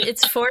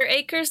 It's 4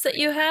 acres that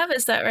you have,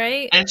 is that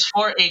right? It's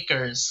 4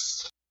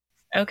 acres.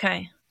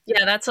 Okay.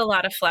 Yeah, that's a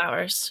lot of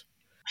flowers.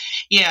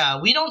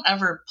 Yeah, we don't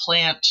ever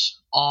plant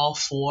all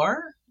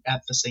four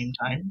at the same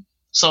time.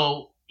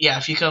 So yeah,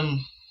 if you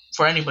come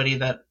for anybody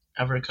that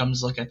ever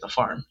comes look at the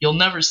farm, you'll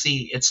never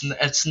see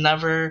it's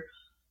never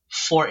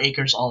 4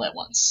 acres all at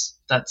once.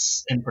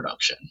 That's in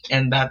production,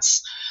 and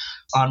that's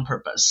on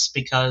purpose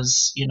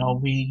because you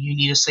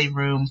need to save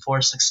room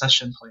for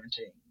succession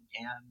planting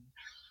and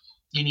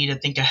you need to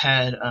think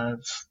ahead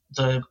of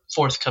the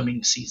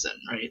forthcoming season,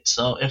 right?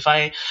 So if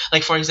I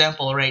like for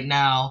example right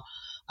now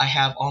I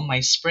have all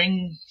my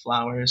spring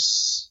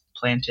flowers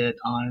planted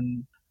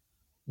on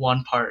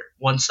one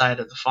side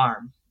of the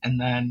farm. And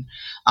then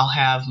I'll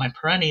have my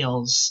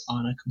perennials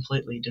on a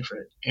completely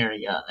different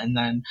area. And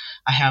then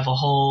I have a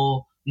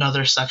whole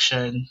another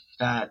section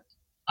that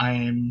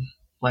I'm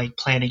like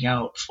planning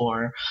out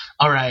for,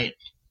 all right,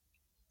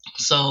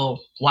 so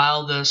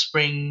while the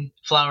spring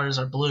flowers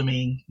are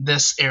blooming,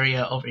 this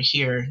area over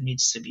here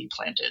needs to be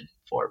planted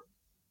for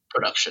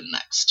production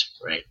next,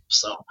 right?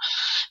 So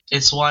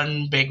it's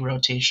one big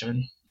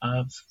rotation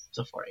of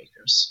the 4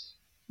 acres.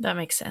 That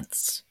makes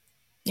sense.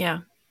 Yeah.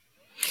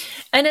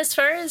 And as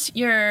far as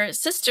your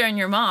sister and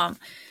your mom,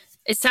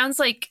 it sounds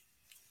like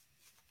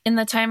in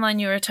the timeline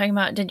you were talking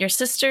about, did your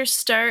sister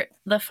start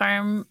the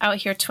farm out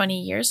here 20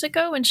 years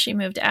ago when she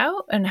moved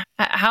out? And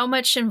how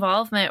much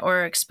involvement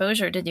or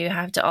exposure did you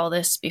have to all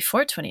this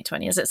before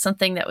 2020? Is it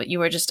something that you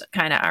were just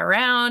kind of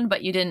around,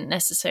 but you didn't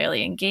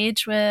necessarily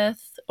engage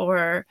with?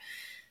 Or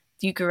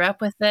you grew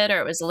up with it, or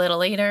it was a little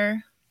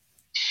later?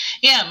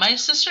 Yeah, my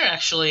sister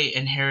actually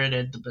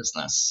inherited the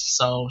business.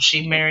 So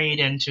she married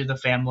into the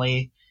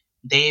family.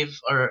 They've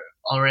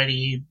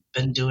already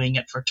been doing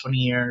it for 20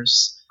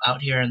 years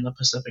out here in the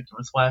Pacific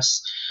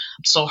Northwest.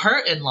 So her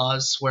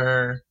in-laws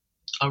were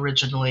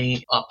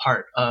originally a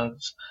part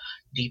of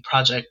the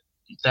project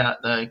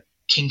that the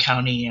King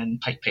County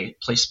and Pike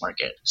Place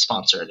Market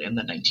sponsored in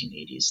the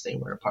 1980s. They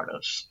were a part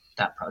of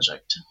that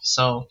project.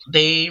 So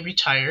they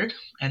retired,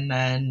 and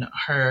then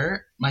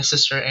my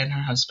sister and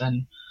her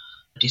husband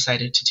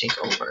decided to take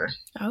over.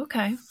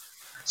 Okay.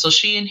 So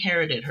she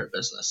inherited her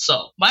business.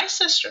 So my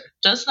sister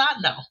does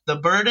not know the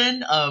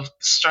burden of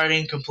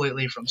starting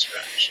completely from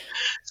scratch.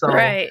 So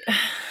right.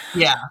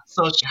 Yeah.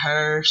 So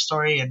her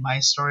story and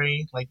my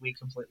story, like, we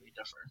completely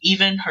differ.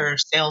 Even her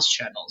sales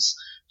channels,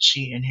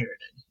 she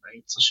inherited,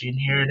 right? So she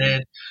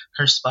inherited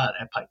her spot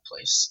at Pike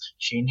Place.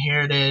 She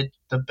inherited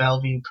the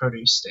Bellevue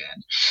produce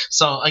stand.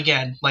 So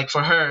again, like,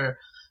 for her,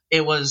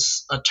 it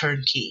was a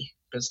turnkey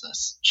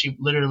business. She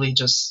literally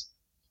just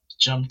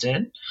jumped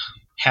in,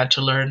 had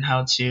to learn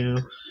how to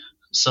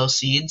sow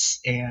seeds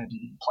and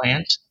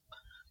plant.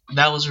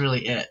 That was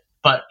really it.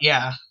 But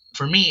yeah,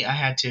 for me, I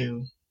had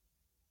to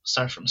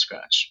start from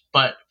scratch.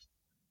 But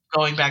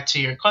going back to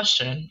your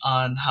question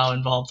on how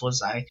involved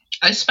was I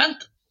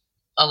spent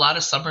a lot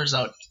of summers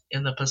out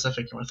in the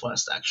Pacific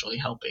Northwest actually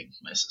helping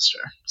my sister.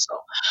 So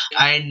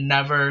I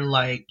never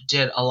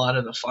did a lot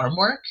of the farm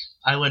work.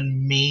 I would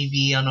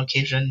maybe on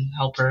occasion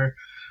help her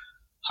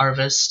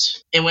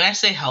harvest. And when I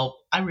say help,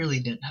 I really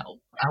didn't help.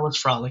 I was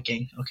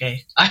frolicking,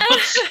 okay? I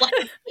was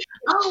like,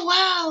 oh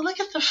wow, look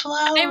at the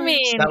flowers. I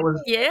mean,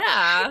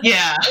 yeah.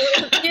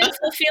 A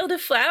beautiful field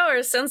of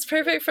flowers sounds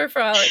perfect for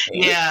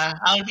frolicking. Yeah,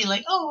 I would be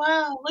like, oh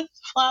wow, look at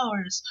the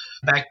flowers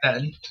back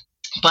then.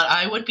 But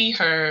I would be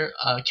her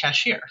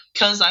cashier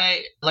because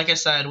like I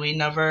said, we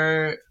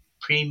never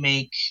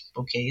pre-make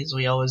bouquets.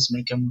 We always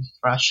make them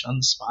fresh on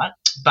the spot.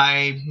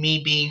 By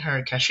me being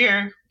her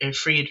cashier, it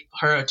freed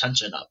her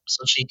attention up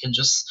so she can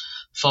just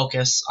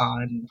focus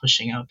on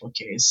pushing out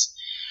bouquets.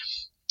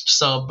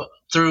 So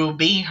through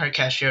being her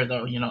cashier,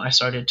 though, I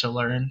started to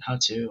learn how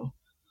to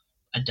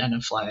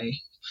identify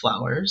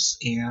flowers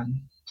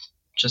and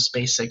just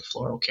basic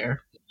floral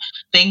care.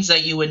 Things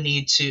that you would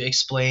need to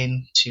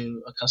explain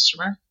to a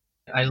customer.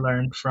 I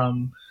learned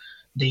from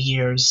the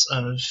years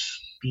of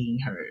being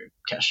her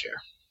cashier.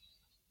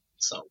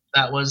 So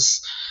that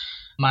was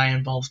my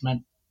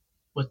involvement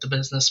with the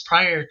business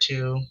prior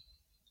to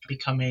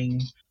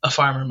becoming a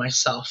farmer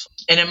myself.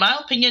 And in my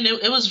opinion,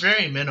 it was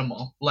very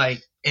minimal.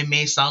 Like, it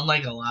may sound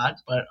like a lot,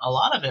 but a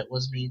lot of it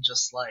was me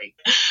just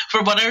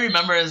for what I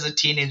remember as a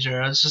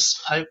teenager, I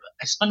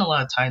spent a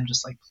lot of time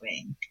just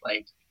playing,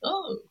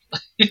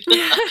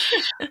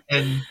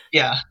 and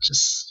yeah,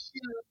 just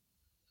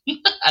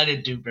I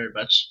didn't do very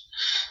much.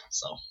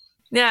 So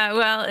yeah,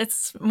 well,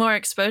 it's more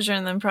exposure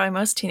than probably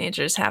most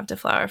teenagers have to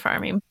flower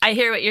farming. I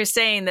hear what you're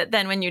saying, that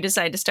then when you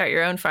decide to start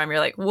your own farm, you're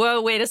like, whoa,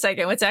 wait a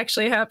second, what's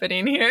actually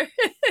happening here?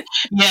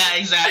 Yeah,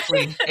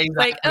 exactly.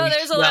 Like, oh,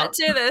 there's a lot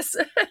to this.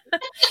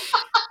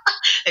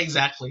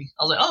 Exactly.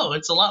 I was like, oh,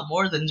 it's a lot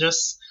more than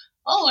just,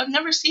 oh, I've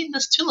never seen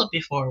this tulip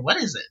before. What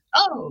is it?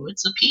 Oh,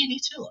 it's a peony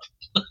tulip.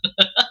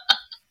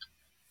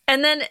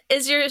 And then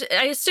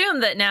I assume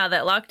that now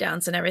that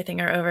lockdowns and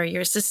everything are over,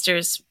 your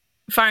sister's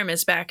farm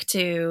is back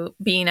to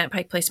being at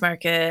Pike Place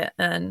Market,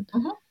 and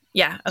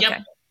yeah, okay.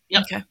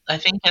 Yep. Okay. I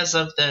think in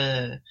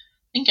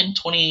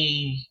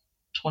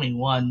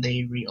 2021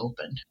 they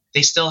reopened.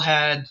 They still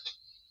had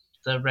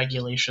the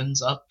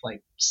regulations up,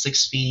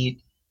 6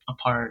 feet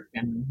apart,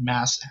 and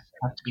masks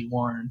have to be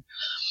worn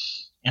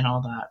and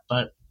all that.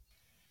 But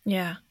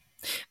yeah,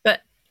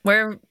 but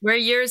we're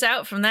years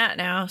out from that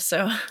now,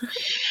 so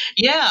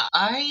yeah,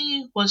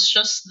 I was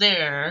just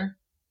there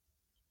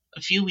a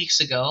few weeks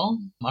ago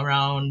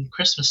around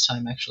Christmas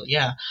time, actually.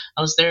 Yeah,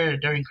 I was there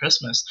during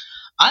Christmas.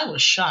 I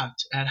was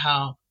shocked at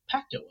how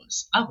packed it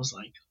was. I was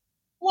like,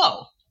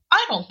 whoa,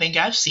 I don't think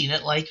I've seen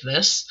it like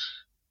this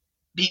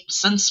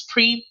since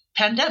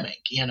pre-pandemic,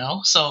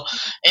 So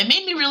it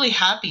made me really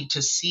happy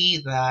to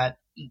see that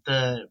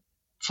the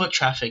foot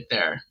traffic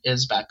there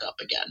is back up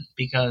again,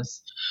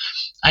 because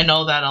I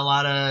know that a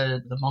lot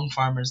of the Hmong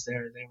farmers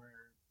there, they were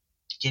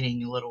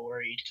getting a little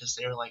worried because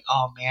they were like,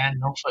 oh man,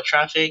 no foot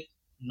traffic,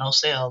 no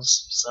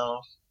sales.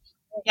 So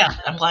yeah,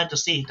 I'm glad to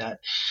see that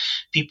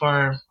people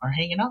are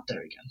hanging out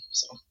there again.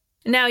 So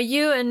Now,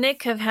 you and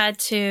Nick have had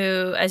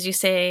to, as you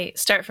say,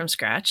 start from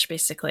scratch,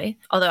 basically.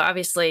 Although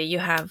obviously you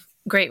have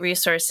great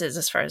resources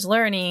as far as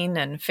learning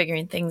and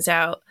figuring things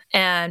out.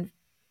 And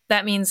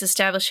that means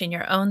establishing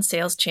your own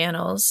sales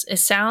channels. It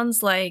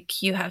sounds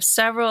like you have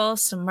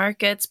some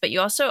markets, but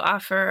you also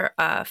offer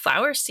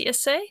flower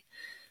CSA.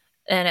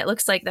 And it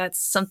looks like that's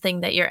something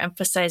that you're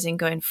emphasizing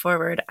going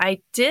forward.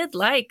 I did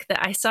like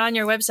that I saw on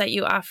your website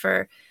you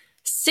offer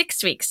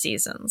 6-week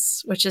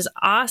seasons, which is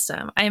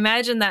awesome. I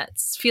imagine that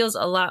feels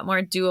a lot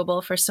more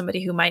doable for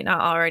somebody who might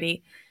not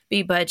already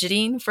be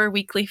budgeting for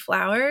weekly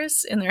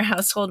flowers in their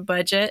household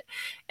budget.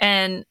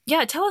 And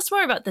yeah, tell us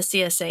more about the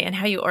CSA and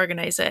how you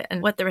organize it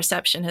and what the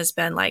reception has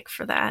been like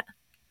for that.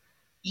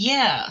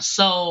 yeah,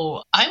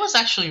 so I was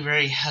actually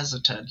very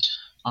hesitant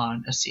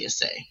on a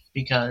CSA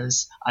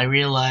because I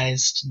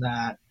realized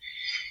that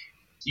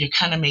you're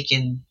kind of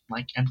making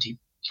like empty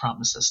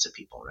promises to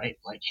people, right?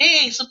 Like,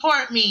 hey,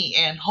 support me,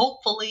 and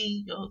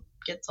hopefully you'll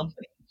get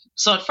something.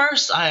 So at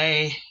first,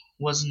 I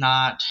was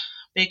not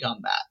big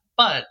on that.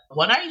 But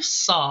what I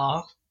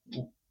saw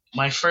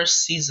my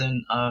first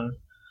season of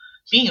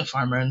being a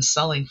farmer and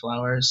selling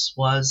flowers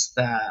was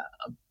that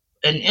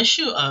an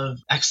issue of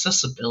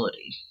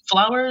accessibility.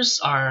 Flowers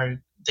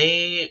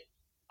they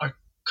are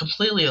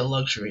completely a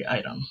luxury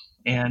item.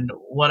 And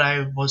what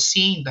I was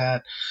seeing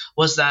that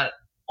was that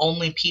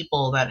only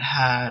people that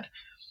had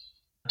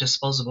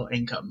disposable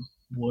income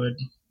would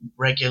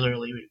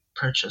regularly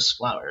purchase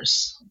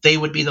flowers. They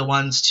would be the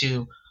ones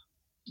to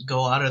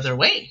go out of their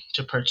way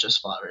to purchase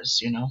flowers,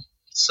 you know?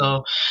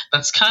 So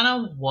that's kind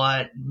of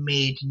what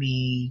made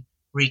me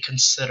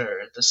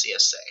reconsider the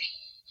CSA.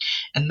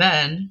 And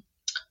then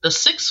the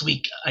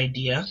 6-week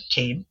idea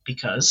came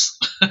because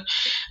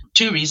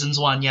two reasons.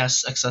 One,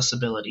 yes,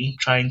 accessibility,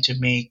 trying to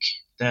make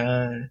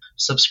the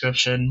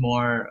subscription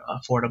more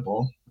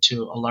affordable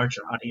to a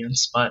larger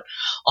audience. But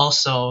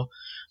also,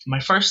 my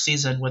first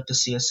season with the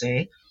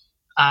CSA,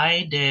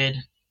 I did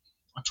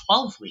a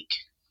 12-week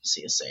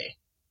CSA.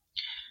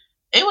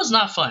 It was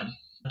not fun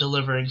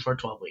delivering for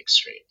 12 weeks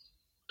straight.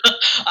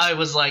 I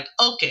was like,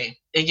 okay,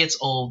 it gets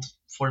old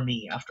for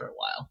me after a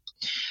while.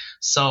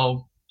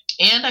 So,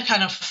 and I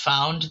kind of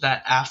found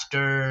that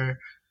after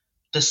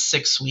the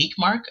 6-week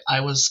mark,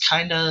 I was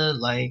kind of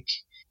like,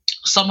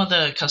 some of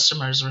the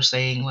customers were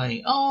saying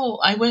like, oh,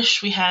 I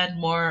wish we had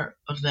more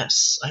of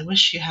this, I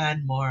wish you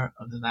had more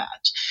of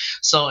that.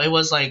 So it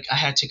was like I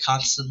had to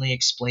constantly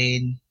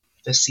explain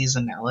the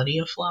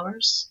seasonality of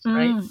flowers,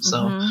 right?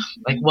 So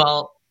like,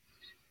 well,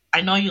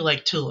 I know you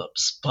like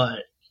tulips, but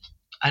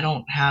I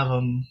don't have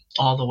them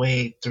all the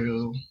way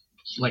through,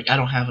 like I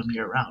don't have them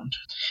year round,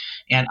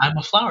 and I'm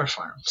a flower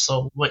farm.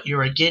 So what you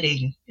are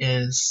getting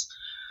is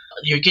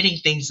you're getting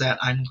things that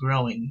I'm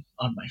growing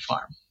on my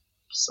farm.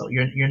 So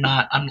you're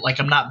not,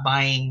 I'm not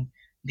buying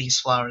these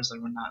flowers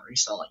and we're not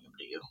reselling them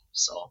to you.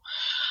 So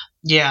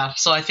yeah,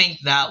 so I think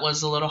that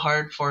was a little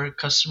hard for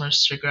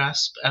customers to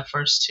grasp at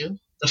first too.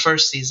 The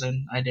first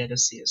season I did a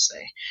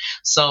CSA.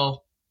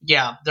 So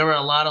yeah, there were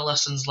a lot of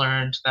lessons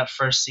learned that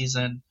first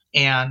season,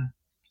 and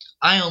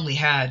I only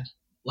had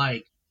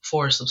like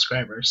 4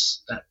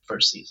 subscribers that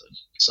first season.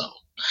 So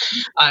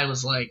I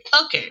was like,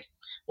 okay,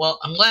 well,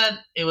 I'm glad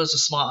it was a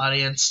small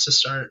audience to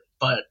start,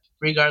 but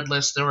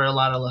regardless, there were a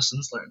lot of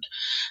lessons learned.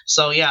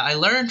 So yeah, I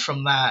learned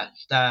from that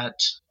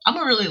I'm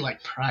a really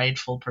like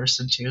prideful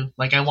person too.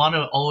 Like I want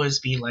to always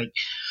be like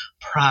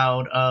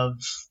proud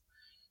of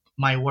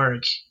my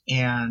work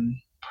and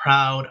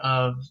proud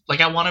of,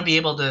 like I want to be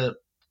able to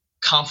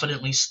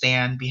confidently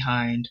stand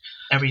behind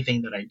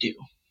everything that I do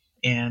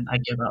and I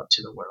give out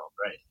to the world,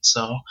 right?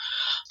 So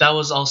that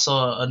was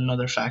also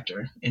another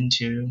factor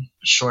into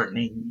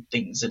shortening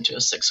things into a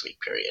 6-week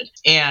period.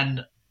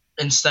 And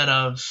instead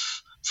of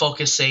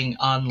focusing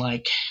on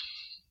like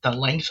the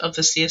length of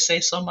the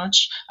CSA so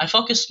much, I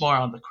focused more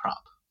on the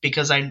crop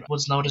because I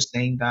was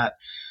noticing that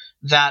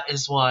that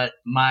is what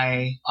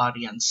my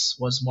audience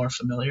was more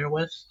familiar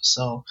with.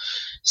 So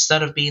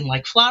instead of being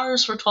like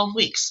flowers for 12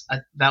 weeks,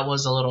 that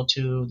was a little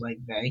too like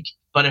vague.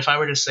 But if I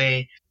were to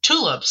say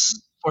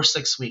tulips for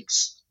 6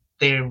 weeks,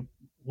 they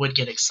would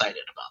get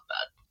excited about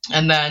that.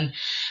 And then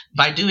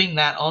by doing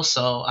that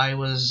also, I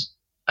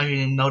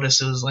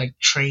noticed it was like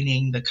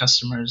training the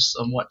customers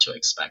on what to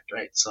expect,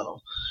 right? So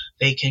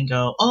they can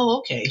go, oh,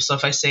 okay. So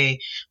if I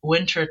say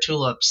winter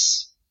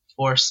tulips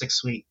for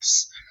 6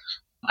 weeks,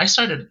 I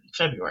started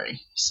February.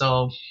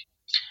 So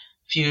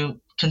if you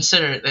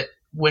consider that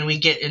when we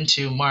get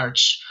into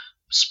March,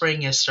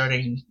 spring is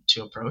starting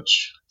to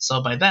approach.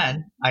 So by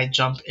then, I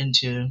jump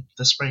into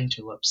the spring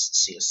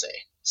tulips CSA.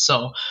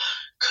 So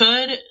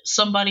could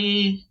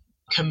somebody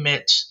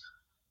commit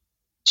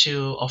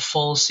to a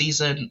full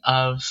season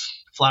of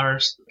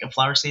flowers, a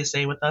flower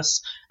CSA with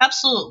us?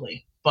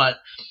 Absolutely. But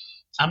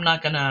I'm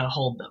not going to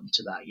hold them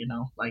to that, you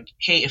know? Like,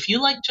 hey, if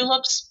you like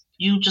tulips,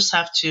 You just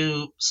have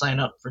to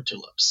sign up for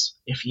tulips.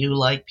 If you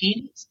like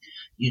peonies,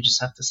 you just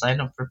have to sign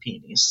up for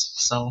peonies.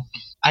 So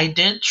I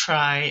did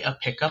try a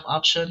pickup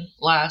option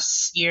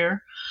last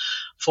year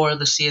for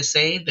the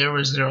CSA. There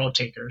were zero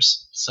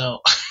takers.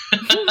 So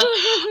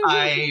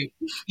I,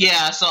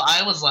 yeah, so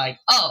I was like,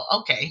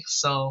 oh, okay.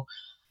 So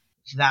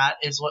that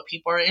is what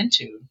people are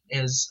into,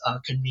 is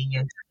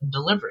convenience and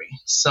delivery.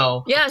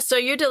 So Yeah, so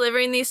you're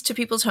delivering these to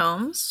people's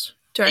homes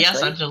yes,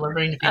 directly? I'm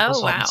delivering to Oh,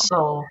 people's wow. homes.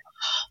 So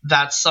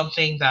that's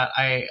something that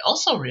I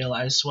also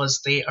realized,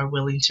 was they are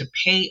willing to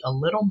pay a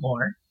little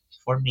more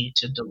for me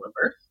to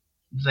deliver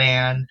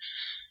than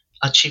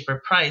a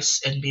cheaper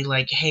price and be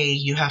like, hey,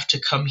 you have to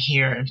come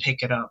here and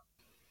pick it up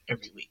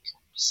every week.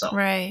 So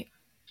Right.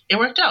 it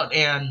worked out.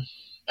 And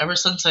ever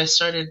since I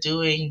started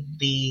doing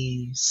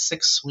the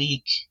 6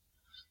 week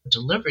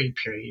delivery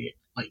period,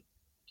 like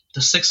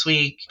the 6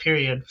 week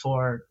period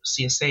for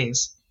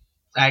CSAs,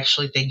 I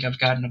actually think I've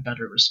gotten a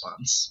better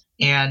response.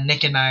 And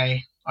Nick and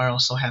I are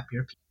also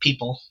happier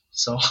people.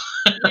 So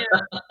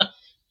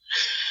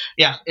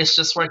yeah, it's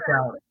just worked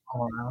out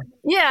all around.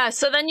 Yeah,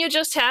 so then you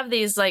just have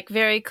these like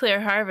very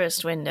clear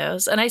harvest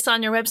windows. And I saw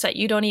on your website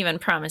you don't even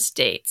promise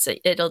dates.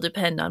 It'll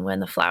depend on when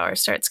the flower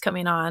starts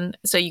coming on.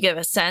 So you give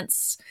a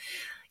sense.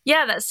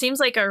 Yeah, that seems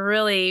like a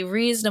really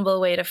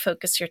reasonable way to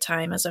focus your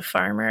time as a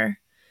farmer.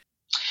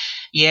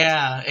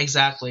 Yeah,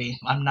 exactly.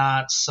 I'm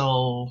not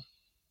so,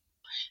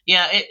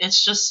 yeah,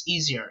 it's just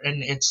easier.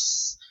 And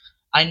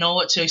I know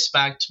what to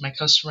expect. My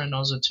customer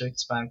knows what to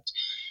expect.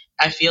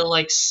 I feel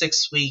like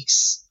 6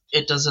 weeks,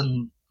 it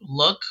doesn't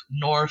look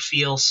nor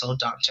feel so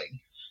daunting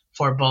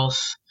for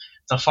both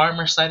the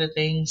farmer side of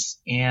things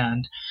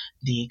and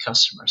the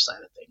customer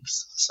side of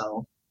things.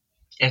 So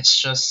it's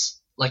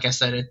just, like I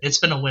said, it's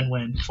been a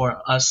win-win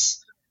for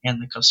us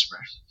and the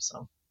customer.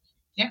 So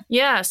yeah.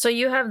 Yeah, so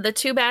you have the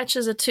 2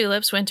 batches of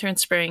tulips, winter and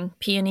spring,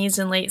 peonies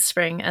in late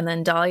spring, and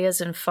then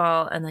dahlias in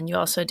fall. And then you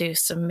also do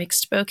some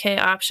mixed bouquet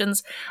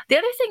options. The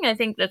other thing I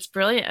think that's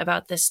brilliant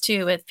about this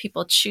too, with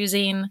people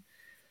choosing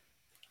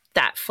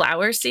that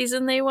flower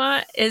season they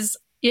want, is,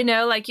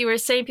 like you were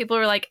saying, people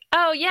were like,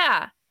 oh,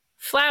 yeah,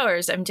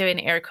 flowers. I'm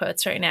doing air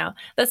quotes right now.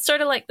 That's sort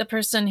of like the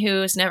person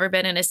who's never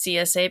been in a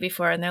CSA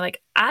before and they're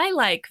like, I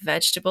like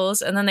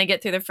vegetables. And then they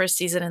get through their first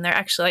season and they're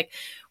actually like,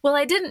 well,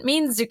 I didn't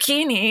mean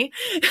zucchini.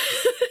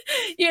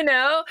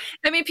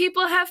 I mean,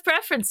 people have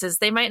preferences.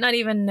 They might not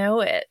even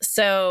know it.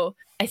 So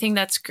I think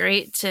that's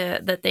great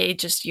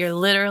you're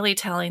literally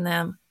telling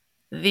them,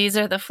 these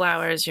are the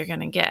flowers you're going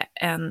to get,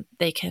 and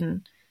they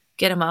can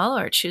get them all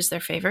or choose their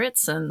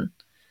favorites, and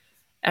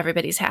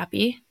everybody's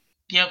happy.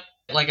 Yep.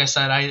 Like I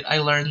said, I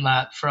learned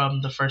that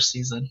from the first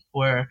season,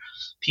 where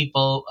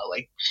people,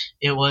 like,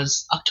 it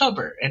was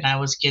October and I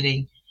was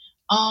getting,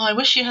 oh, I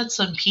wish you had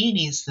some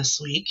peonies this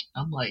week.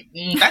 I'm like,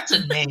 that's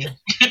in May.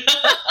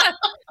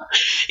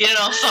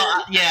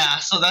 So yeah,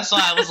 so that's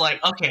why I was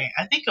like, okay,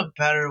 I think a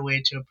better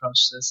way to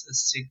approach this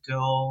is to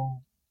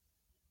go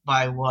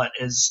by what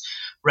is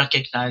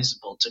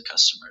recognizable to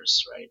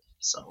customers, right?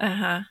 So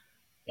Uh-huh.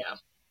 yeah.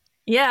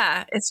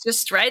 Yeah, it's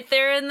just right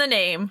there in the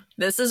name.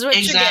 This is what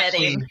Exactly.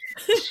 you're getting.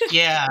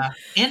 Yeah.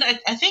 And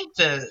I think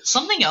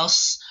something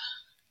else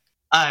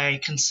I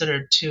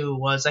considered too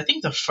was, I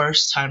think the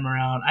first time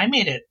around I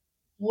made it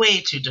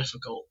way too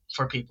difficult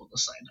for people to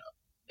sign up.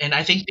 And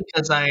I think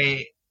because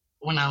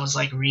when I was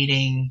like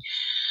reading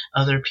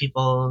other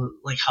people,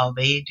 like how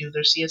they do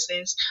their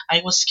CSAs,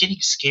 I was getting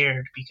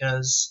scared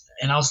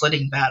and I was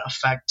letting that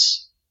affect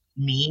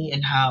me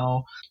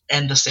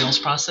and the sales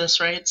process,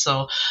 right?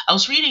 So I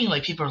was reading,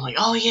 like, people are like,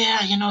 oh yeah,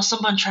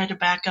 someone tried to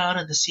back out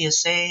of the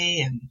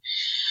CSA, and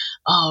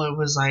oh, it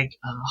was like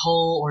a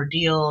whole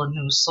ordeal, and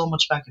it was so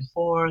much back and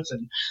forth,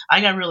 and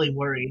I got really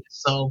worried.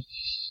 So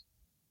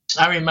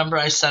I remember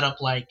I set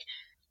up like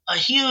a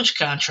huge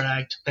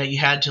contract that you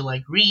had to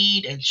like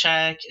read and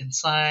check and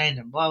sign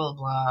and blah blah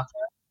blah.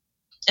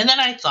 And then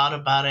I thought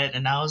about it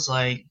and I was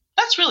like,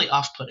 that's really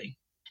off-putting.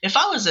 If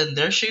I was in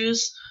their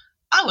shoes,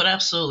 I would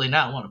absolutely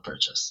not want to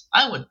purchase.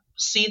 I would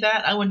see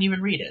that, I wouldn't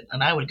even read it,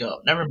 and I would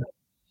go, never mind.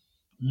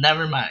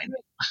 Never mind.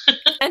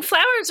 And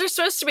flowers are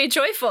supposed to be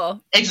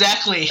joyful.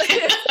 Exactly.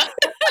 I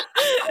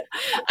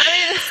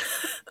mean,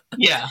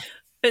 Yeah.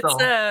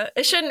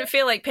 it shouldn't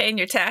feel like paying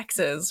your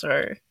taxes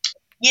or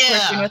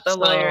Yeah. working with a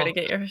lawyer to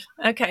get your.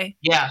 Okay.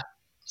 Yeah.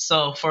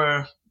 So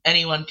for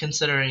anyone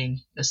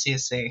considering a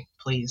CSA,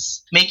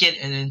 please make it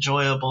an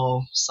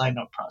enjoyable sign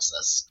up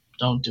process.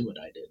 Don't do what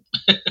I did.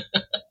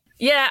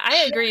 Yeah,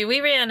 I agree. We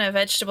ran a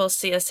vegetable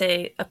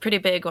CSA, a pretty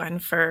big one,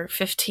 for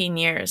 15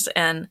 years.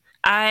 And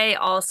I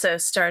also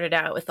started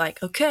out with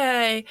like,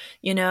 okay,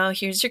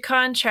 here's your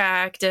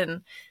contract.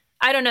 And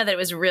I don't know that it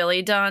was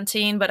really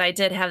daunting, but I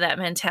did have that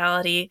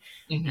mentality.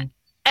 Mm-hmm.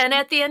 And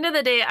at the end of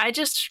the day, I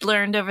just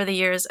learned over the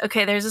years,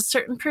 okay, there's a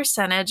certain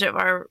percentage of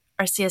our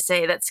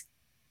CSA that's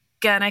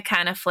gonna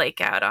kind of flake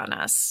out on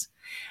us.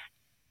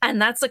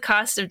 And that's the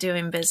cost of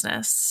doing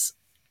business.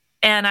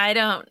 And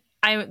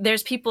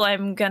there's people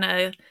I'm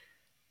gonna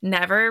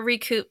never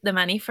recoup the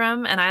money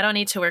from, and I don't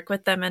need to work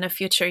with them in a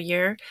future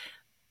year.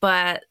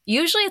 but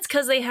usually it's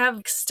because they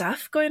have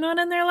stuff going on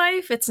in their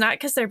life. It's not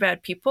because they're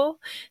bad people.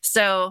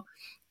 So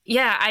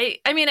yeah,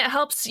 I mean, it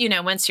helps,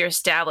 once you're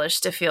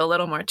established to feel a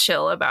little more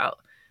chill about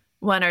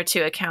one or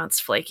two accounts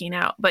flaking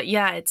out. But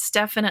yeah, it's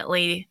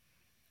definitely,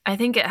 I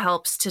think it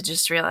helps to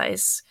just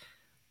realize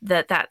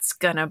that that's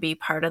going to be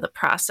part of the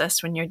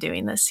process when you're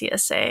doing the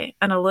CSA,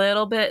 and a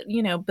little bit,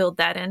 build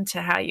that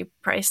into how you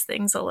price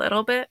things a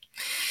little bit.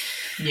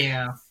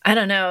 Yeah. I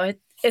don't know.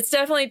 It's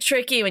definitely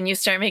tricky when you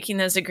start making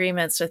those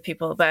agreements with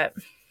people, but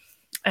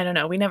I don't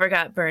know. We never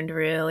got burned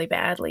really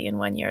badly in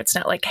 1 year. It's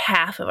not like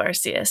half of our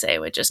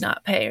CSA would just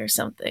not pay or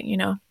something,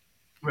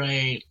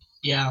 Right.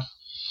 Yeah.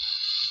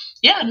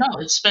 Yeah, no,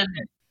 it's been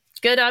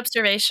Good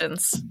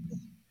observations.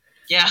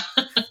 Yeah.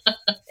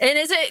 And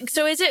is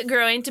it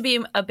growing to be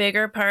a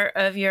bigger part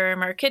of your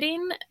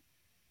marketing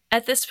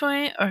at this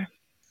point, or?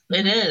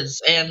 It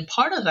is. And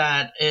part of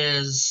that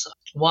is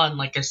one,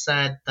 like I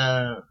said,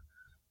 the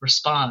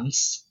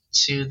response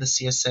to the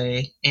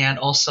CSA, and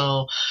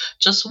also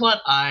just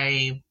what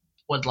I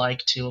would like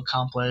to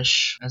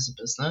accomplish as a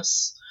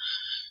business.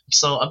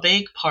 So a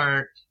big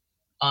part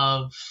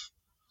of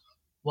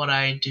what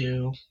I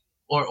do,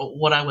 or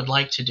what I would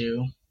like to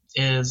do,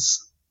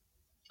 is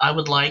I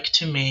would like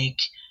to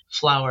make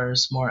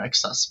flowers more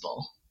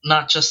accessible,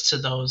 not just to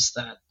those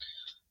that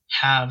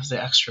have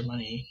the extra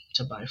money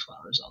to buy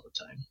flowers all the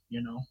time,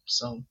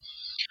 So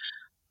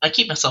I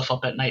keep myself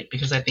up at night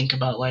because I think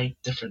about like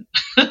different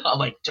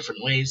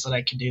different ways that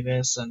I can do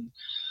this and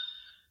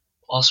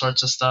all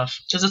sorts of stuff,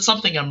 because it's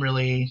something I'm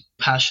really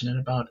passionate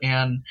about.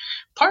 And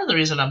part of the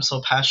reason I'm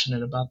so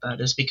passionate about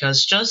that is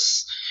because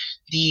just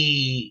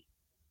the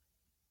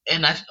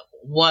and I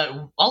what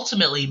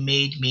ultimately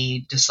made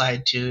me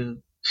decide to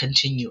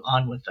continue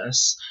on with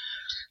this,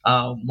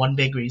 one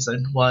big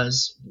reason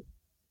was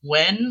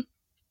when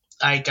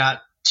I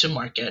got to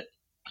market,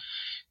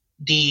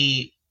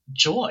 the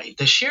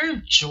the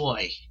sheer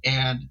joy,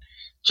 and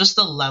just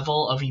the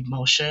level of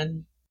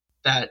emotion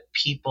that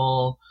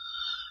people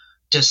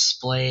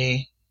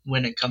display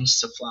when it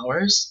comes to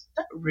flowers,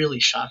 that really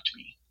shocked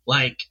me.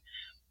 Like,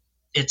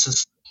 it's a,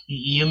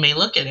 you may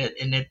look at it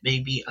and it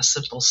may be a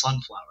simple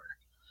sunflower,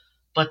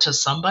 but to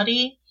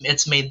somebody,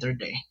 it's made their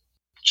day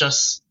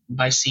just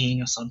by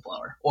seeing a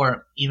sunflower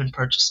or even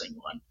purchasing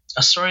one.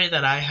 A story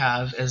that I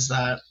have is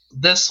that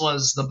this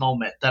was the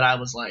moment that I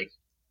was like,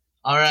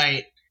 all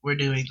right, we're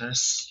doing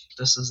this.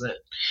 This is it.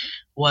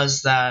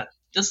 Was that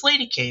this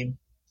lady came,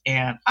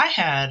 and I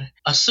had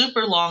a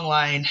super long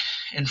line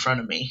in front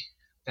of me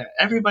that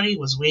everybody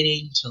was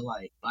waiting to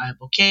like buy a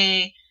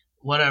bouquet,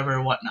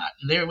 whatever, whatnot.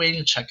 And they were waiting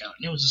to check out.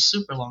 And it was a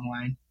super long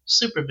line,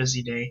 super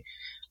busy day.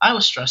 I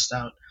was stressed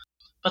out.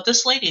 But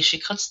this lady, she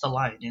cuts the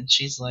line and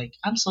she's like,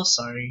 I'm so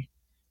sorry.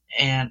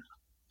 And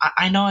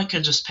I know I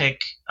could just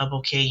pick a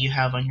bouquet you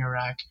have on your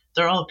rack.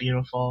 They're all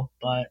beautiful,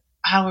 but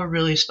I have a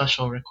really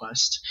special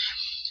request.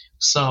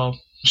 So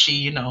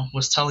she,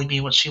 was telling me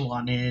what she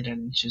wanted,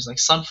 and she was like,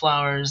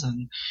 sunflowers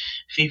and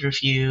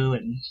feverfew,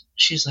 and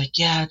she's like,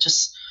 yeah,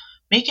 just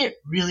make it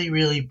really,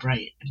 really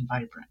bright and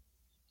vibrant.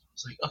 I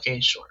was like, okay,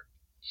 sure.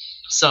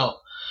 So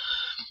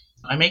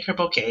I make her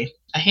bouquet,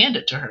 I hand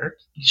it to her,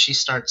 and she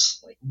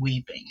starts like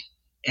weeping.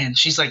 And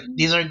she's like,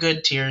 these are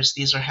good tears,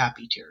 these are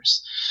happy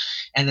tears.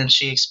 And then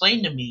she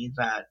explained to me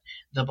that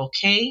the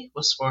bouquet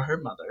was for her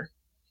mother,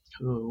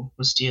 who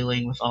was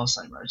dealing with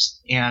Alzheimer's,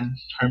 and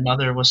her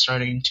mother was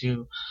starting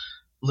to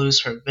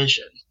lose her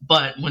vision.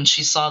 But when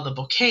she saw the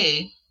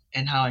bouquet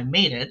and how I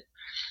made it,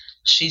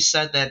 she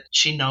said that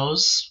she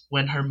knows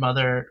when her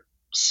mother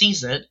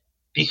sees it,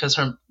 because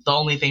the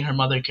only thing her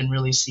mother can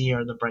really see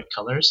are the bright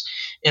colors,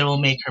 it will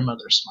make her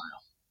mother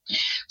smile.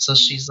 So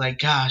she's like,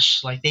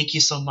 gosh, like, thank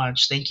you so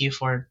much. Thank you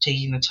for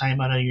taking the time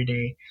out of your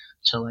day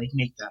to like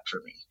make that for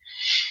me.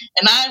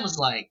 And I was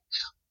like,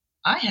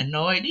 I had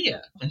no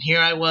idea. And here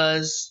I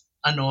was,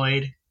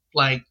 annoyed,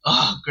 like,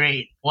 oh,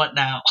 great, what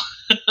now?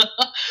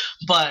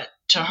 But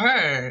to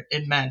her,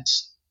 it meant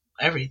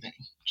everything,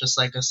 just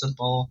like a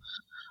simple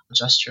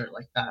gesture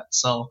like that.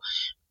 So,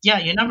 yeah,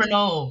 you never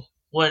know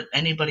what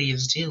anybody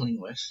is dealing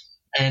with.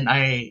 And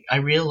I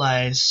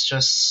realized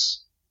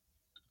just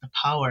the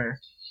power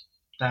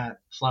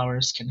that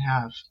flowers can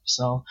have.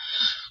 So,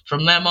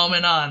 from that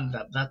moment on,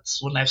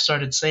 that's when I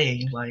started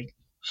saying, like,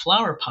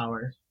 flower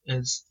power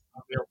is a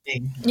real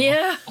thing.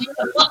 Yeah.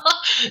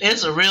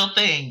 It's a real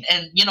thing.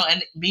 And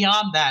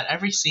beyond that,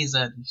 every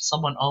season,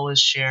 someone always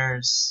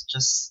shares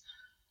just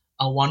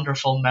a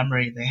wonderful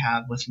memory they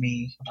have with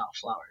me about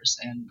flowers.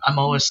 And I'm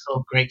always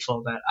so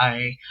grateful that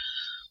I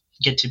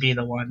get to be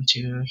the one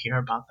to hear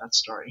about that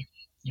story.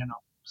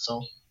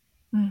 So,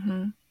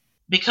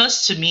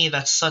 because to me,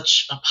 that's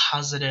such a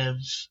positive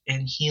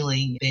and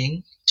healing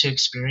thing to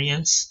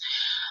experience,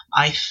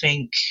 I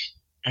think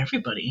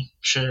everybody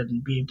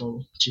should be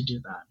able to do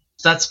that.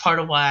 That's part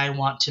of why I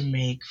want to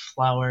make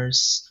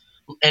flowers.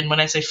 And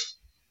when I say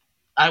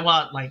I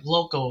want like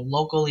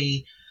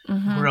locally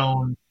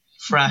grown,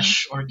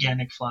 fresh,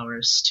 organic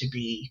flowers to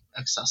be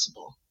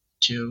accessible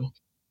to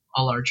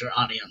a larger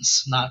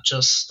audience, not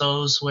just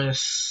those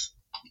with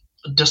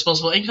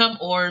disposable income,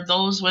 or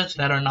those with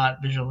that are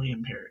not visually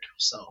impaired.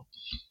 So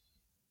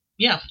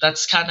yeah,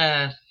 that's kind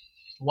of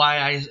why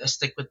I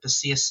stick with the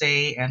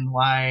CSA, and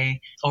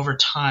why over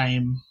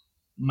time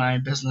my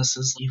business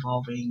is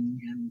evolving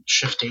and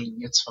shifting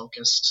its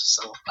focus.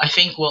 So I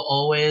think we'll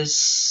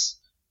always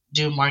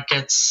do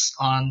markets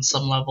on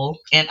some level.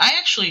 And I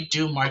actually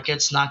do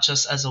markets not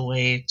just as a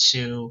way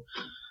to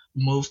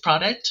move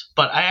product,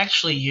 but I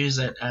actually use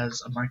it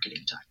as a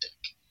marketing tactic.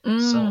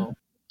 So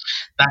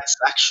that's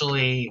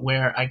actually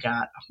where I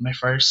got my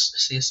first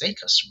CSA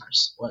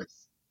customers, was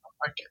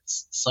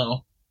markets.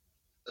 So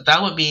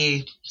that would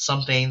be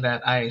something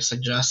that I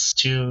suggest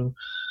to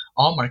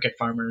all market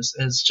farmers,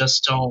 is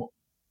just don't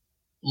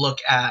look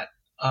at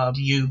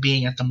you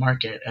being at the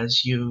market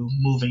as you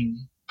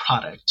moving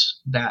product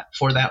that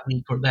for that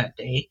week or that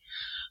day,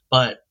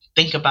 but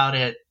think about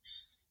it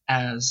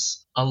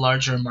as a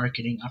larger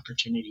marketing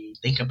opportunity.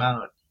 Think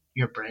about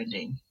your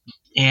branding,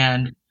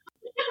 and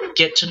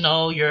get to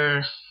know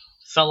your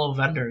fellow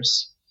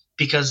vendors,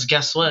 because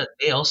guess what?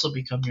 They also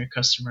become your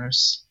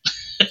customers.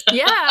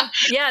 Yeah.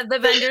 Yeah. The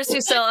vendors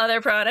who sell other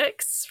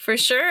products, for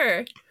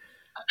sure.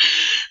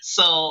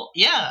 So,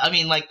 yeah, I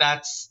mean, like,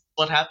 that's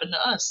what happened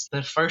to us.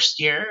 The first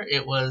year,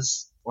 it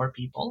was 4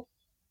 people,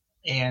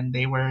 and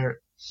they were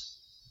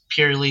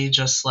purely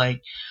just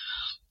like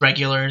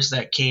regulars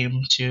that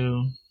came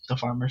to the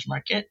farmers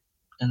market.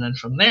 And then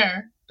from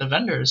there, the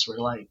vendors were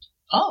like,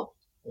 oh,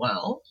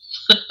 well,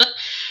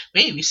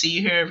 hey, we see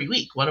you here every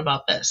week. What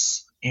about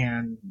this?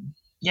 And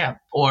yeah,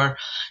 or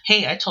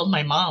hey, I told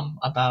my mom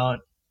about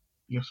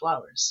your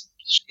flowers.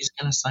 She's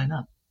going to sign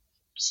up.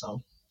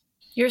 So,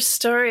 Your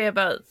story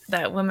about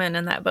that woman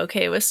and that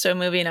bouquet was so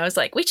moving. I was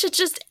like, we should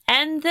just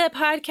end the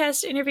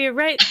podcast interview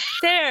right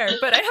there.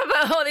 But I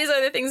have all these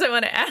other things I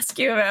want to ask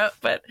you about.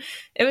 But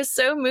it was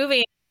so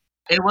moving.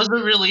 it was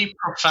a really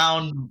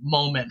profound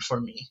moment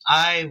for me.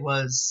 I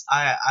was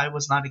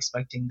not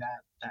expecting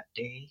that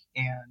day,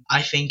 and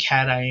I think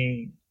had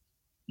I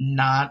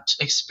not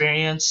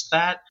experienced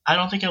that, I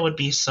don't think I would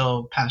be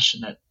so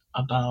passionate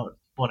about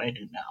what I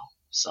do now.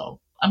 So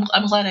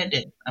I'm glad I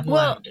did. I'm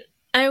glad I did.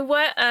 And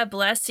what a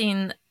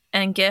blessing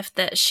and gift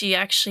that she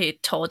actually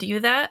told you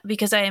that,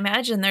 because I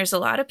imagine there's a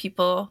lot of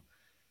people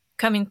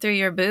coming through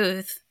your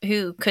booth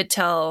who could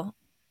tell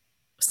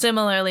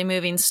similarly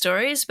moving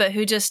stories, but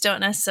who just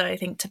don't necessarily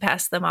think to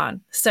pass them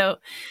on. So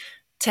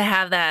to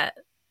have that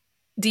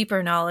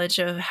deeper knowledge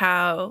of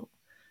how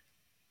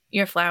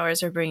your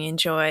flowers are bringing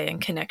joy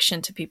and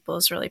connection to people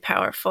is really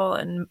powerful,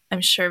 and I'm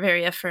sure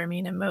very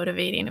affirming and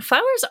motivating.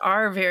 Flowers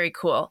are very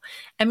cool.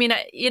 I mean,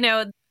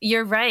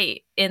 you're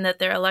right in that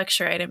they're a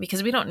luxury item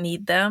because we don't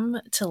need them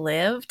to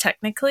live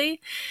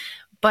technically,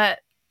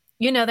 but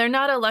they're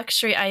not a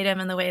luxury item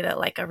in the way that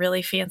like a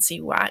really fancy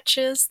watch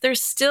is.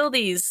 There's still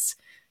these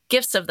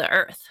gifts of the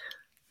earth,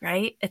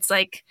 right? It's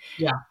like,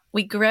 yeah,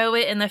 we grow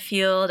it in the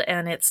field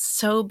and it's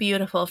so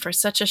beautiful for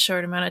such a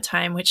short amount of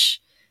time, which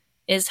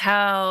is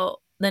how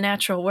the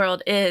natural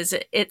world is.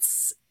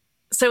 It's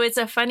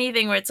a funny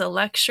thing where it's a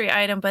luxury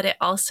item, but it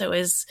also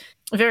is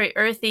very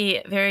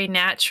earthy, very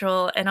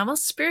natural, and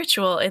almost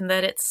spiritual in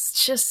that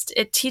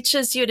it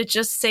teaches you to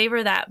just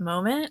savor that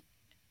moment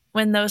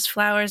when those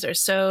flowers are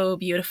so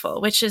beautiful,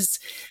 which is,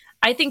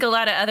 I think a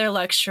lot of other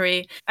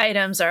luxury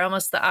items are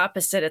almost the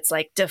opposite. It's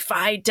like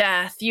defy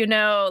death,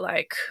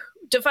 like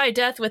defy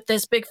death with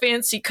this big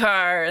fancy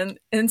car. And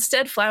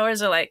instead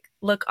flowers are like,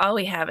 look, all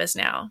we have is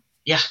now.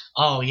 Yeah.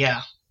 Oh,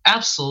 yeah.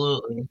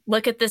 Absolutely.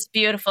 Look at this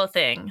beautiful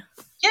thing.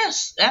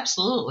 Yes,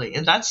 absolutely.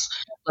 And that's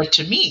like,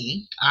 to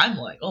me, I'm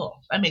like, oh,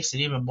 that makes it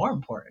even more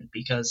important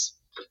because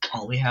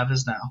all we have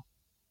is now,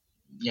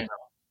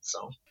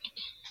 so.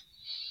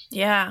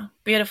 Yeah,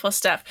 beautiful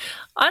stuff.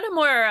 On a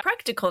more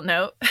practical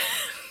note,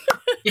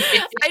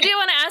 I do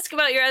want to ask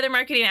about your other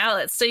marketing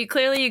outlets. So you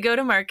go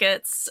to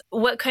markets.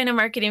 What kind of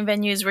marketing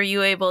venues were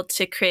you able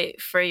to create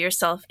for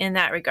yourself in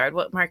that regard?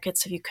 What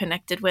markets have you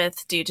connected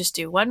with? Do you just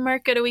do one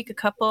market a week, a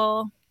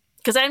couple?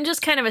 Because I'm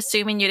just kind of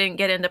assuming you didn't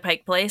get into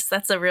Pike Place.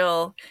 That's a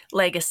real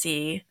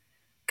legacy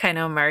kind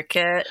of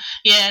market.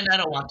 Yeah, and I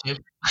don't want to.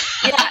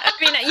 Yeah, I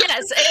mean,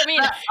 yes. I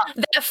mean,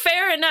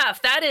 fair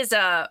enough. That is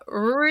a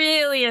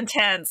really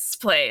intense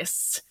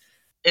place.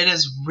 It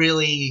is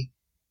really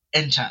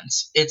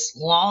intense. It's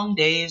long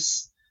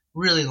days,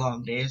 really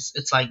long days.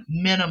 It's like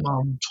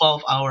minimum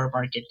 12-hour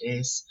market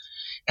days.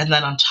 And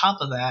then on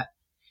top of that,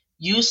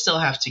 you still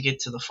have to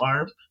get to the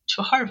farm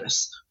to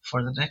harvest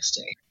for the next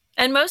day.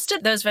 And most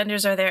of those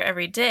vendors are there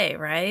every day,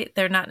 right?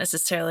 They're not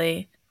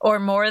necessarily, or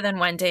more than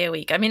one day a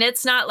week. I mean,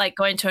 it's not like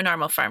going to a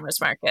normal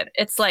farmer's market.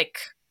 It's like...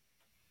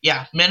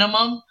 Yeah,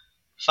 minimum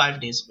 5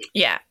 days a week.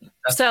 Yeah.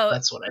 That's what I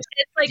said.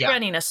 It's like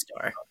running a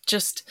store.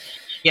 Just...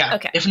 Yeah.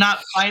 Okay. If not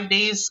 5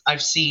 days,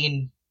 I've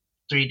seen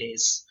 3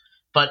 days.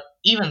 But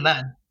even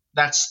then,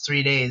 that's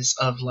 3 days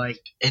of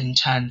like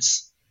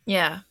intense...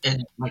 Yeah.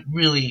 And like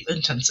really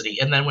intensity.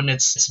 And then when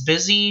it's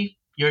busy,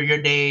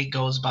 your day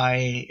goes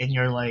by and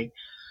you're like,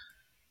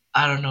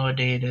 I don't know what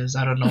day it is.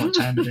 I don't know what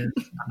time it is.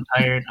 I'm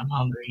tired. I'm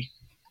hungry.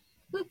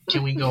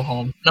 Can we go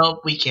home?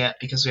 Nope, we can't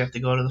because we have to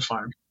go to the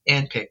farm.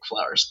 and pick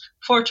flowers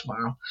for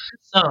tomorrow.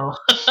 So,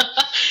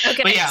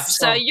 Okay, but yeah,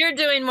 so you're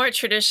doing more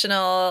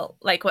traditional,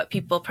 like what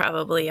people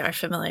probably are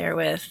familiar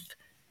with,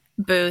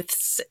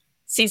 booths,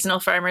 seasonal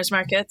farmers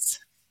markets.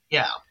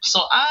 yeah.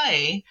 So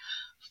I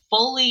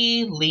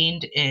fully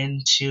leaned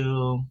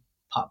into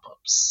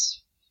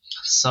pop-ups.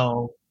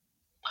 So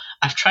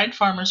I've tried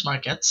farmers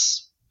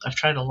markets. I've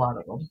tried a lot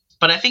of them.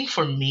 But I think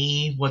for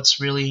me, what's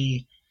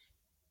really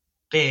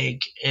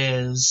big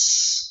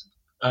is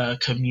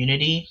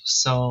community.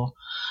 So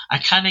I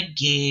kind of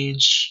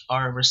gauge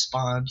our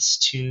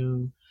response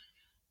to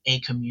a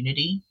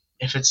community.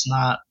 If it's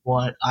not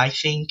what I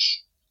think,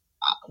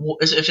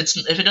 if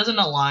it doesn't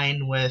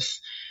align with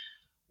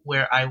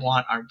where I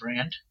want our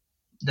brand,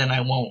 then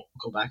I won't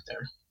go back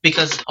there.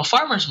 Because a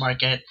farmer's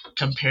market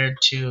compared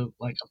to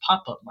like a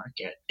pop-up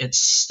market, it's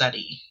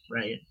steady,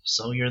 right?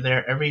 So you're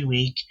there every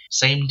week,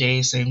 same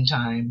day, same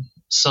time.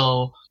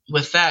 So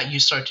with that, you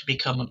start to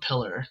become a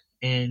pillar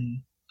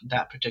in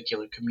that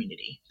particular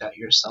community that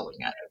you're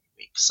selling at every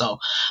week. So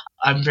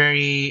I'm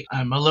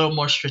a little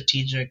more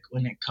strategic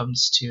when it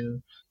comes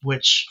to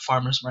which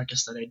farmers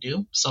markets that I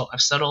do. So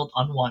I've settled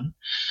on one,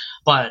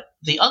 but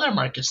the other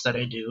markets that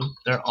I do,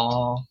 they're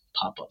all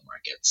pop-up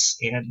markets.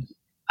 And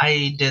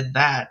I did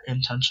that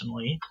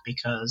intentionally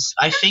because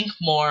I think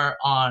more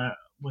on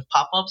with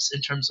pop-ups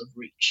in terms of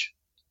reach,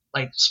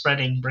 like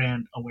spreading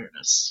brand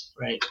awareness,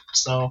 right?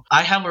 So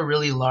I have a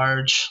really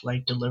large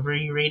like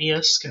delivery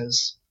radius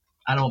because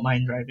I don't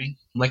mind driving.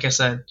 Like I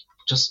said,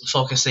 just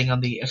focusing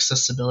on the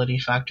accessibility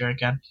factor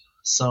again.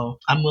 So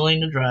I'm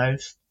willing to drive,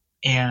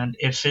 and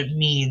if it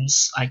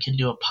means I can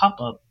do a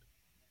pop-up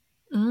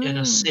in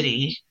a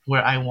city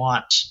where I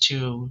want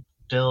to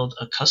build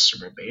a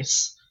customer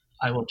base,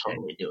 I will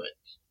totally do it.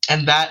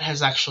 And that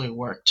has actually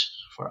worked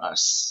for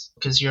us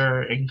because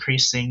you're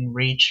increasing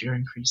reach, you're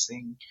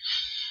increasing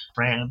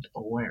brand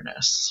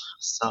awareness.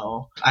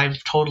 So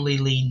I've totally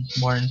leaned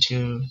more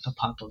into the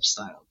pop up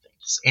style of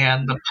things.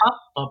 And the pop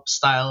up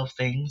style of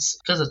things,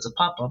 because it's a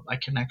pop up, I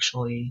can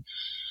actually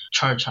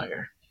charge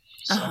higher.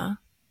 So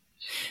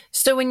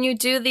So when you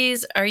do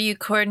these, are you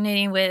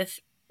coordinating with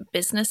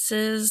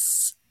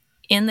businesses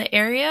in the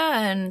area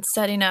and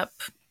setting up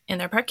in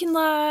their parking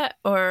lot,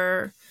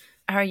 or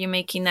how are you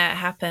making that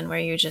happen where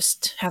you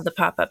just have the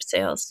pop-up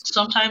sales?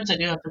 sometimes I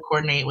do have to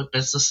coordinate with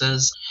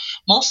businesses.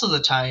 Most of the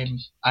time,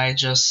 I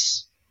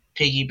just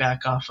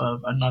piggyback off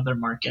of another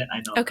market. I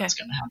know Okay. that's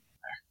going to happen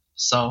there.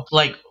 So,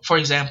 like, for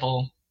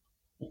example,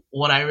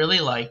 what I really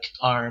like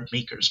are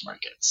makers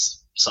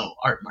markets. So,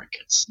 art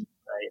markets,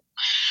 right?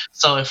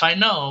 So, if I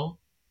know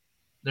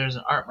there's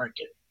an art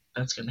market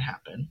that's going to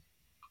happen,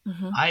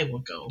 Mm-hmm. I will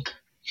go,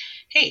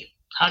 hey,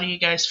 how do you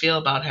guys feel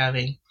about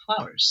having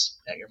flowers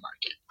at your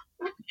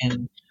market?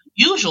 And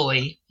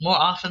usually, more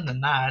often than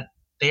not,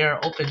 they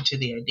are open to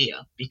the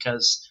idea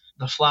because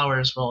the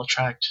flowers will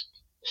attract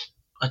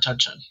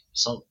attention.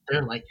 So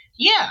they're like,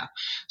 yeah.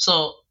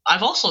 So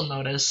I've also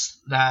noticed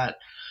that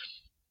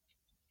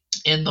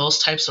in those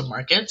types of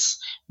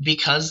markets,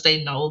 because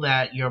they know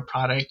that your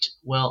product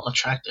will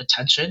attract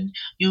attention,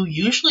 you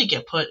usually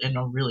get put in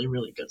a really,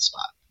 really good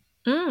spot.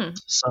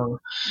 So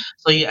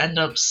you end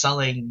up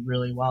selling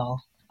really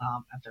well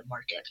at the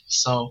market.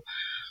 So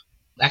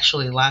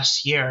actually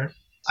last year,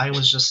 I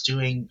was just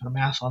doing the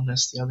math on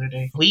this the other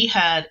day. We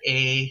had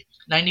a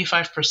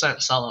 95%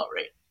 sellout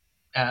rate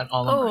at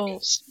all the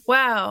markets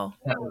Wow.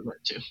 that we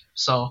went to.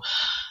 So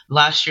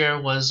last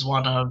year was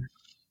one of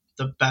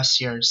the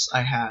best years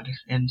I had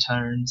in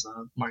terms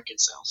of market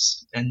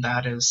sales. And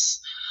that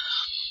is,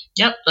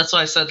 yep, that's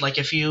why I said, like,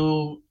 if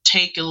you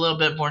take a little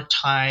bit more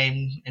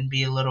time and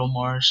be a little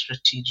more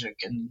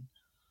strategic in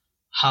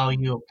how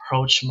you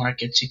approach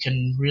markets, you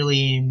can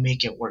really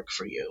make it work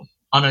for you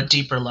on a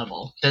deeper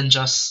level than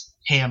just,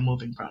 hey, I'm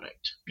moving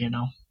product, you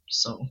know?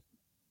 So,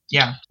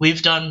 yeah,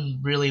 we've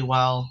done really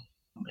well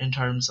in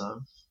terms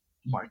of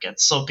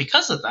markets. So,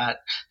 because of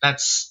that,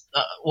 it's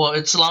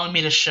allowing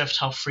me to shift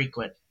how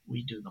frequent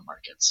we do the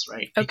markets,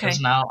 right? Okay. Because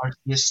now our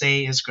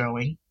CSA is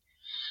growing.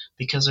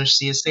 Because our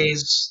CSA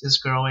is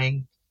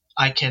growing,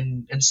 I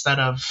can, instead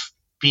of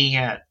being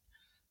at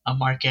a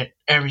market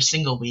every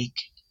single week,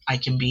 I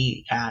can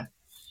be at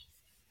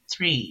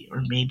 3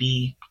 or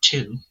maybe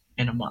 2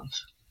 in a month,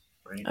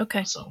 right?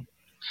 Okay. So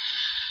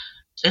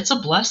it's a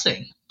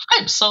blessing.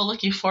 I'm so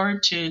looking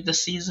forward to the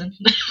season.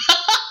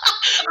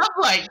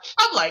 I'm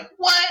like,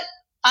 what?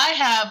 I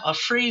have a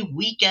free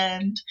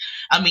weekend.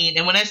 I mean,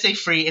 and when I say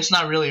free, it's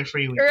not really a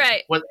free weekend.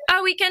 Right.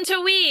 A weekend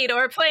to weed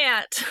or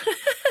plant.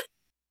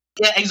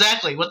 Yeah,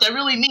 exactly. What that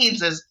really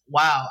means is,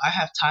 wow, I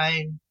have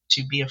time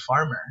to be a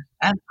farmer.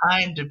 I have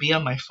time to be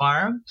on my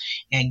farm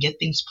and get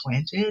things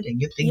planted and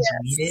get things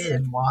weeded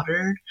and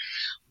watered.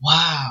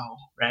 Wow,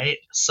 right?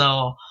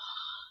 So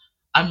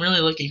I'm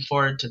really looking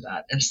forward to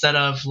that instead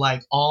of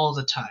like all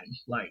the time,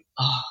 like,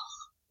 oh,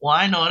 well,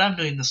 I know what I'm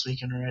doing this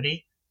weekend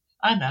already.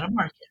 I'm at a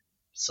market.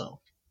 So,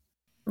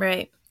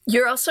 Right.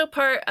 You're also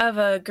part of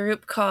a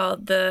group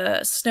called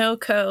the Snow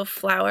Co.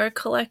 Flower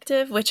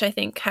Collective, which I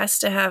think has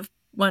to have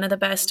one of the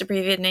best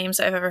abbreviated names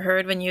I've ever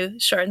heard when you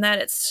shorten that.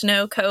 It's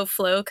Snow Co.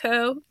 Flow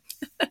Co.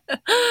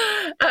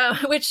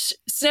 Which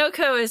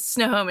Snoco is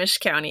Snohomish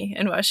County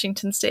in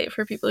Washington State,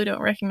 for people who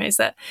don't recognize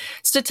that.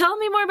 So tell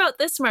me more about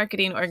this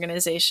marketing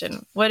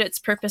organization, what its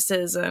purpose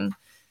is, and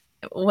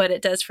what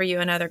it does for you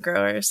and other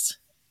growers.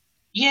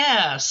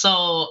 Yeah,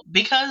 so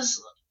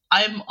because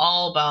I'm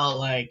all about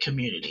like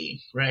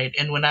community, right?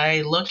 And when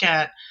I look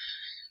at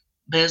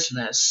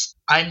business,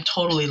 I'm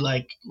totally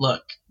like,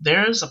 look,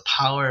 there's a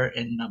power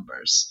in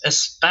numbers,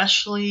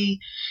 especially,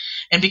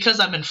 and because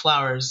I'm in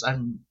flowers,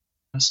 I'm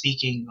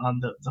speaking on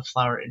the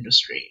flower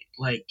industry.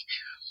 Like,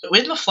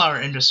 in the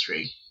flower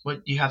industry,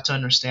 what you have to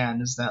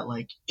understand is that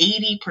like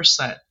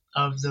 80%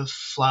 of the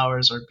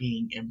flowers are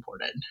being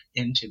imported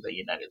into the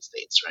United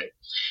States, right?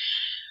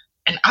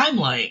 And I'm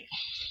like,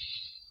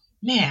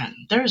 man,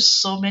 there's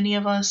so many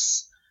of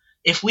us.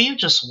 If we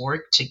just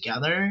work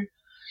together,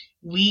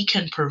 we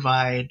can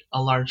provide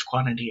a large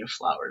quantity of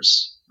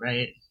flowers,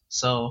 right?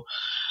 So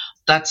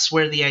that's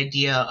where the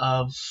idea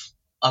of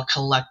a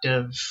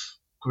collective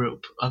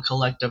group, a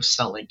collective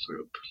selling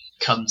group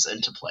comes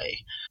into play.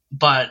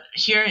 But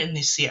here in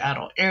the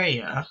Seattle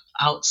area,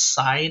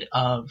 outside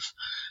of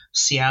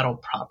Seattle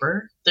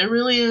proper, there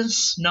really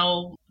is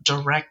no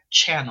direct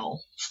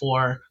channel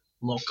for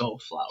local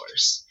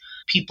flowers.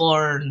 People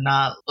are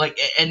not like,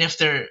 and if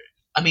they're,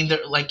 I mean,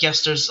 they're like,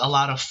 yes, there's a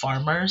lot of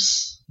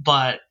farmers,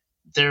 but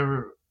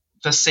they're,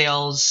 the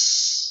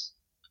sales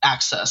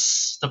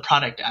access, the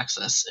product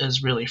access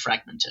is really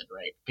fragmented,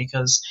 right?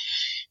 Because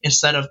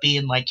instead of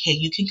being like, hey,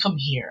 you can come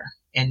here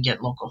and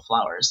get local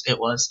flowers, it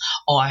was,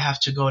 oh, I have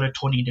to go to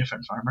 20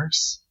 different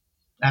farmers.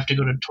 I have to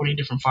go to 20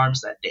 different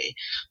farms that day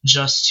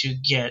just to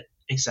get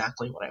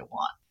exactly what I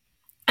want.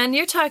 And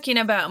you're talking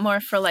about more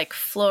for like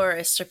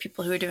florists or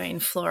people who are doing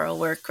floral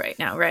work right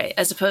now, right?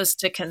 As opposed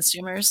to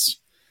consumers?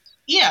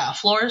 Yeah,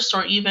 florists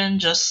or even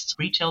just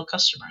retail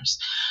customers.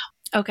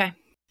 Okay.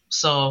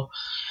 So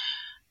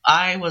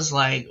I was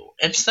like,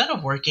 instead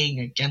of working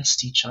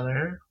against each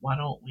other, why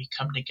don't we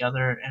come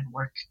together and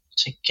work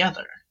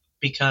together?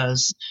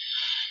 Because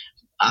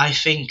I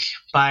think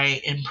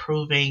by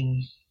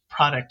improving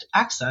product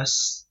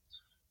access,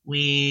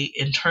 we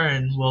in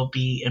turn will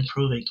be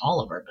improving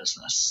all of our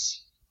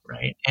business,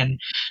 right? And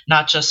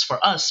not just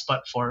for us,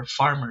 but for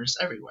farmers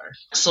everywhere.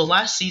 So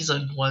last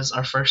season was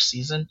our first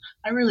season.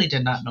 I really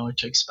did not know what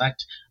to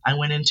expect. I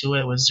went into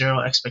it with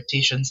zero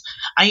expectations.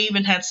 I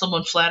even had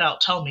someone flat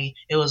out tell me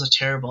it was a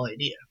terrible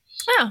idea.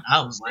 Oh,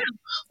 I was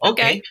like,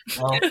 okay,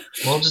 well,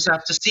 we'll just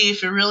have to see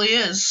if it really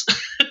is.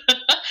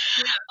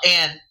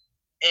 And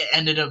it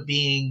ended up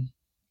being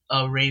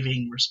a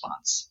raving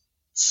response.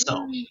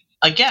 So,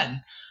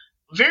 again,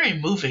 very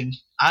moving.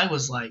 I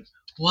was like,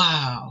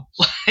 wow.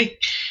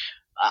 Like,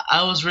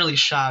 I was really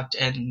shocked.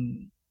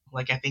 And,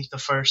 like, I think the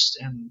first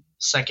and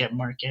second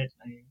market,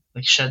 I,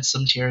 like, shed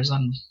some tears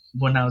on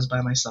when I was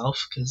by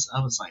myself because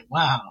I was like,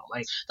 wow,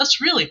 like,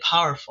 that's really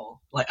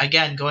powerful. Like,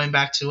 again, going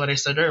back to what I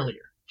said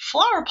earlier,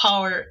 flower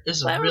power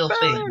is a real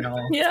thing,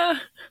 y'all. Yeah.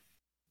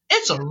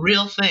 It's a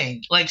real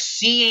thing. Like,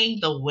 seeing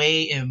the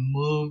way it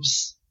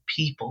moves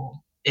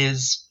people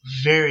is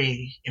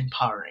very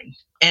empowering.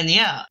 And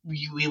yeah,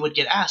 we would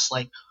get asked,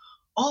 like,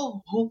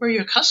 oh, who were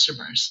your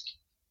customers?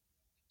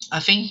 I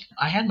think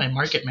I had my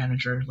market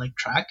manager like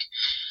track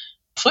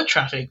foot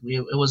traffic.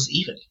 It was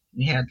even.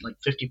 We had like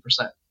 50%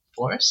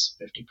 florists,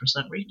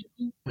 50%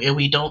 retail.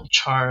 We don't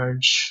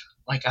charge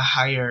like a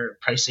higher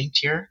pricing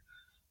tier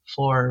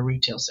for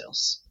retail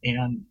sales.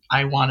 And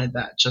I wanted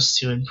that just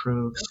to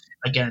improve,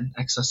 again,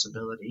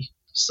 accessibility.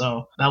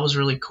 So that was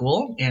really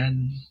cool.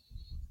 And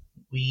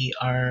we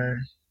are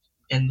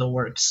in the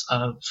works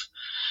of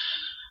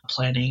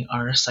planning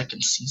our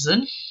second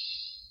season.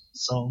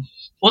 So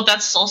what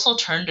that's also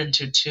turned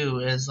into too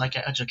is like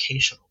an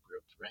educational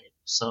group, right?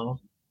 So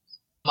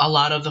a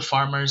lot of the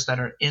farmers that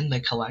are in the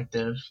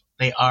collective,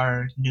 they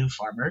are new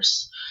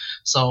farmers.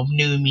 So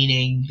new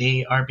meaning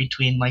they are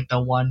between like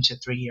the 1 to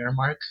 3 year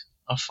mark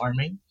of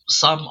farming.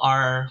 Some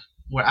are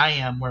where I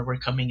am, where we're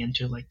coming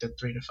into like the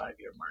 3 to 5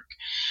 year mark.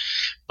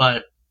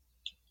 But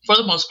for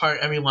the most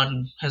part,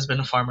 everyone has been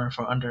a farmer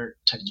for under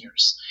 10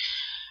 years.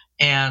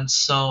 And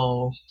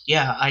so,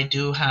 yeah, I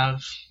do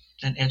have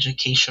an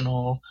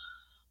educational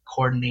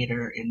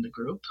coordinator in the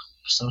group.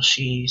 So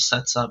she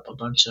sets up a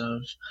bunch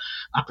of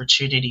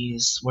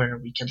opportunities where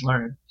we can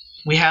learn.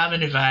 We have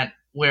an event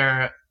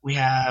where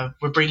we're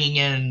bringing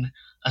in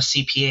a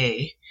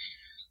CPA,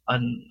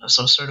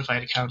 so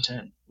certified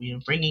accountant. We are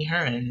bringing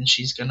her in, and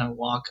she's gonna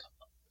walk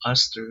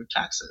us through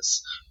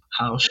taxes.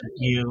 How should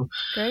you?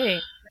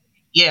 Great.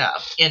 Yeah,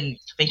 and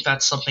I think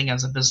that's something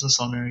as a business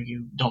owner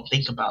you don't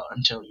think about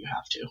until you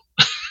have to.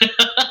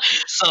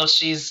 So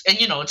she's, and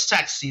it's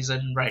tax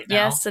season right now.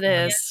 Yes, it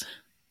is.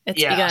 It's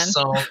Yeah, begun.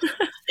 so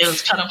it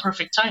was kind of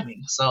perfect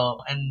timing. So,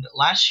 and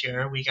last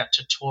year we got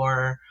to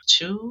tour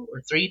 2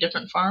 or 3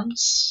 different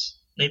farms,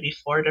 maybe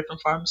 4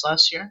 different farms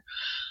last year.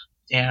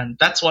 And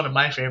that's one of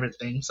my favorite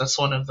things. That's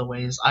one of the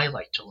ways I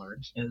like to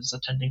learn is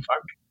attending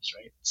farm tours,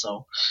 right?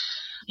 So,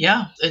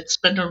 yeah, it's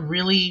been a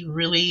really,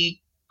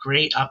 really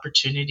great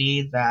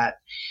opportunity that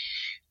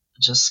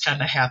just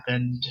kind of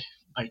happened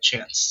by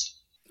chance.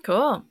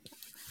 Cool.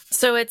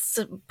 So it's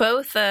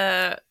both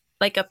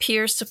like a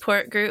peer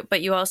support group,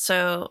 but you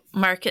also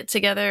market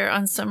together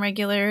on some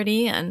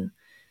regularity and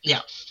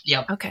Yep,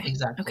 okay.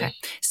 exactly.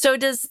 So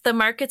does the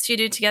markets you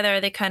do together, are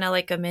they kind of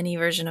like a mini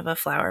version of a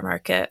flower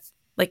market?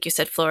 Like you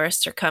said,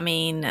 florists are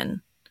coming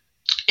and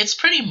It's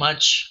pretty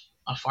much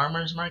a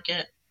farmer's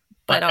market,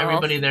 but but all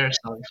everybody there is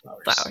selling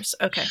flowers. flowers.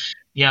 Okay.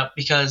 Yeah,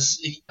 because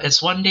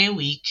it's 1 day a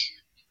week.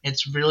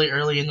 It's really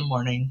early in the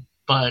morning,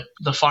 but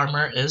the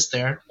farmer is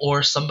there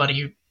or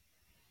somebody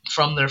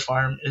from their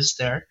farm is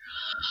there.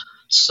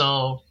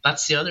 So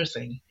that's the other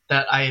thing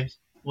that I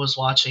was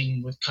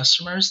watching with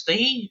customers.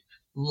 They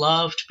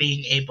loved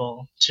being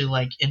able to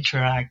like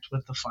interact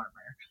with the farmer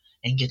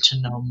and get to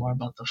know more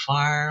about the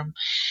farm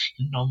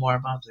and know more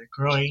about their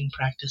growing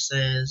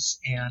practices.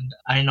 And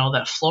I know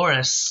that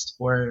florists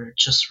were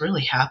just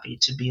really happy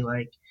to be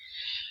like,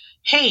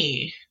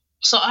 hey,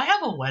 so I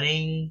have a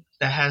wedding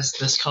that has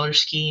this color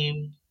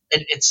scheme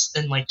and it's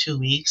in like 2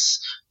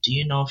 weeks. Do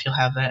you know if you'll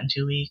have that in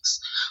 2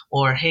 weeks?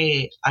 Or,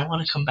 hey, I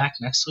want to come back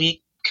next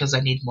week because I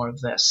need more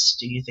of this.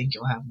 Do you think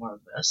you'll have more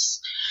of this?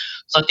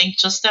 So I think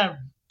just that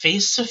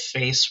face to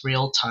face,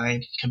 real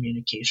time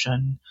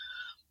communication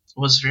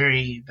was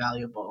very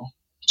valuable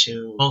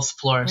to both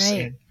florists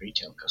Right. and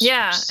retail customers.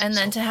 Yeah. And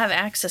then So, to have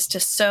access to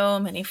so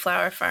many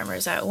flower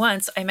farmers at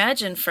once, I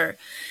imagine for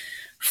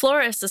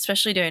florists,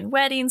 especially doing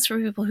weddings, for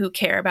people who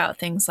care about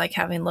things like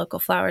having local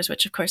flowers,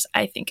 which of course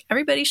I think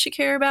everybody should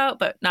care about,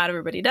 but not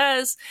everybody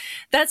does.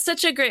 That's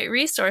such a great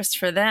resource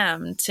for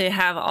them to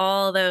have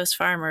all those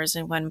farmers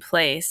in one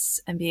place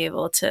and be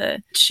able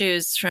to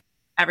choose from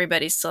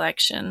everybody's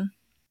selection.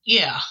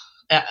 yeah,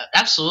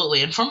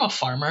 absolutely. And from a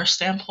farmer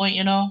standpoint,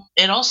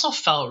 it also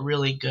felt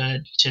really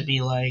good to be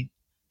like,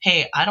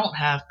 hey, I don't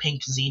have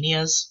pink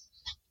zinnias,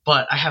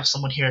 but I have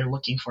someone here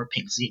looking for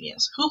pink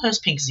zinnias. Who has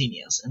pink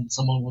zinnias? And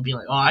someone will be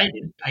like, oh, I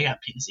do. I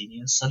got pink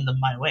zinnias. Send them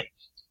my way.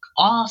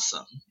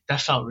 Awesome.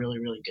 That felt really,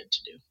 really good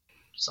to do.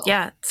 So,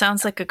 Yeah,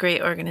 sounds like a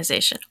great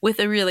organization with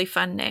a really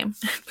fun name.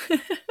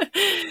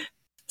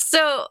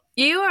 So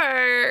you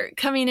are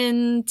coming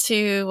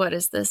into, what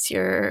is this,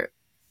 your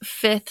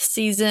fifth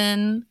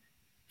season,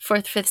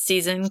 fifth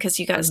season, because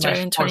you got this is my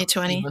started in fourth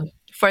 2020. season.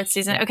 Fourth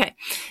season. Yeah. Okay.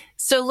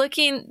 So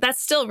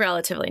that's still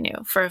relatively new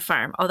for a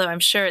farm, although I'm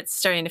sure it's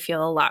starting to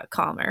feel a lot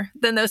calmer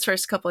than those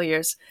first couple of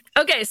years.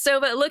 Okay. So,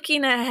 but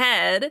looking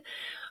ahead,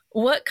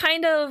 what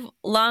kind of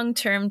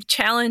long-term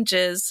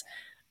challenges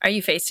are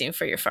you facing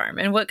for your farm?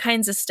 And what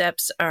kinds of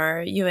steps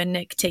are you and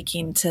Nick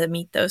taking to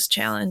meet those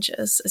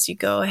challenges as you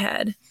go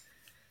ahead?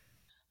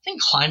 I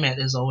think climate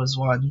is always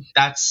one.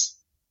 That's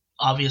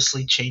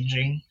obviously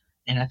changing.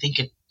 And I think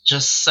it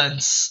just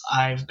since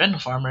I've been a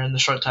farmer in the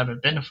short time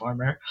I've been a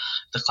farmer,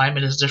 the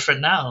climate is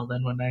different now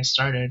than when I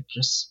started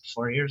just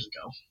 4 years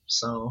ago.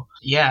 So,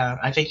 yeah,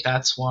 I think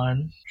that's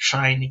one.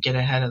 Trying to get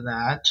ahead of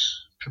that,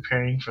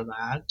 preparing for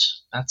that.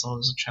 That's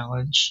always a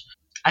challenge.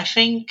 I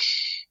think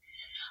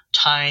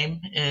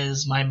time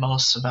is my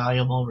most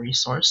valuable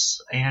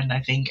resource. And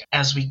I think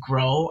as we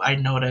grow, I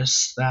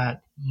notice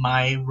that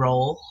my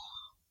role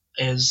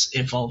is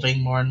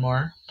evolving more and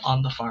more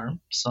on the farm.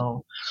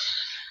 So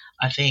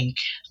I think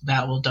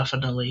that will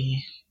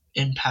definitely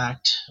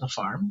impact the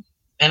farm.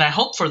 And I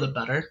hope for the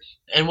better.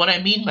 And what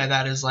I mean by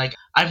that is like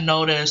I've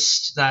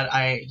noticed that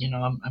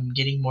I'm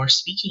getting more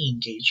speaking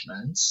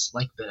engagements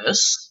like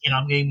this.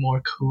 I'm getting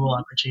more cool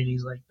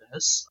opportunities like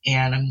this,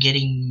 and I'm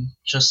getting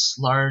just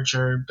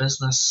larger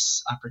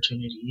business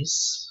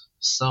opportunities.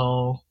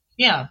 So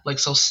yeah, like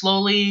so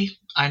slowly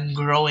I'm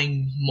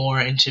growing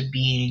more into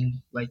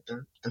being like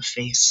the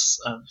face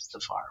of the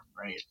farm,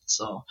 right?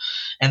 So,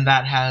 and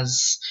that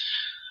has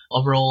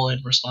a role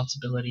and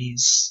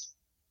responsibilities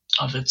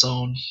of its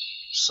own.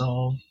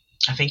 So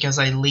I think as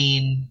I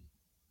lean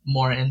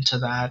more into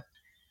that,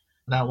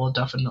 that will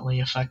definitely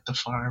affect the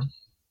farm.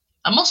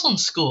 I'm also in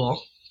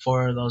school,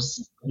 for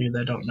those of you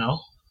that don't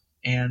know,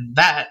 and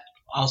that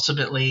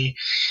ultimately,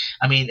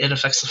 I mean, it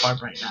affects the farm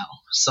right now.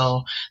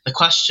 So the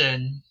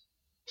question,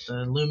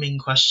 the looming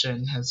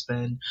question has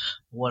been,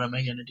 what am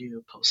I going to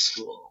do post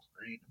school?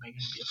 Right? Am I going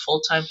to be a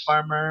full time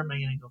farmer? Am I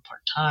going to go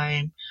part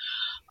time?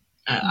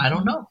 I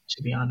don't know,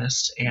 to be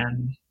honest.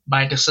 And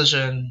my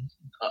decision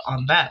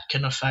on that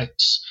can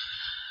affect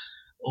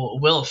or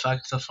will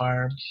affect the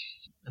farm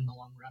in the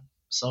long run.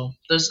 So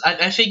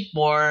I think,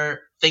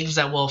 more things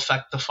that will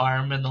affect the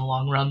farm in the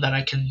long run that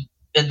I can,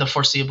 in the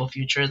foreseeable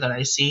future, that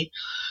I see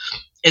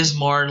is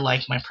more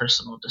like my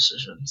personal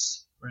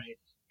decisions, right?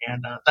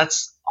 And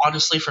that's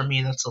honestly for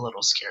me, that's a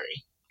little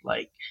scary.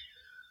 Like,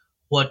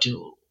 what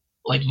do,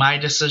 like my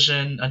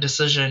decision, a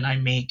decision I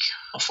make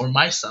for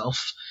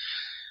myself,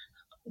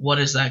 what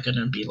is that going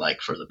to be like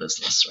for the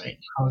business, right?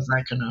 How is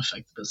that going to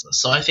affect the business?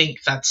 So I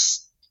think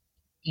that's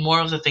more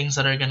of the things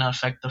that are going to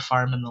affect the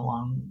farm in the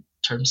long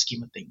term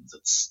scheme of things.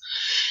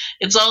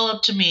 It's all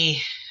up to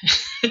me.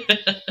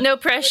 No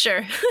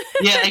pressure.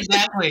 Yeah,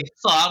 exactly.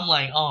 So I'm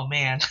like, oh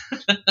man.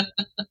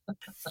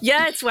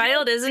 Yeah, it's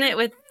wild, isn't it,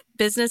 with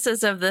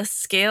businesses of this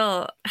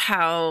scale,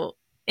 how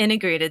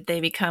integrated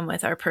they become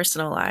with our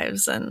personal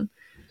lives and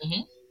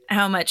Hmm.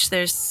 how much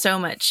there's so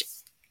much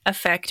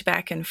affect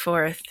back and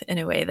forth in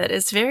a way that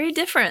is very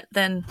different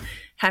than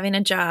having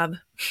a job.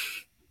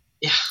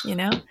 Yeah. You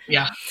know?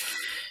 Yeah.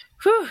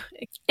 Whew,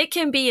 it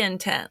can be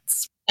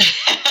intense.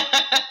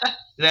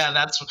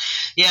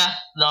 Yeah,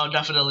 no,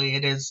 definitely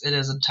it is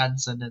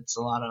intense, and it's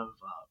a lot of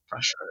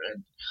pressure,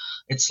 and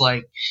it's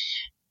like,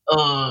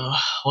 uh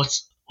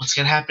what's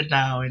gonna happen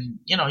now? And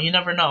you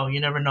never know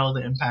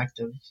the impact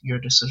of your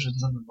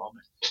decisions in the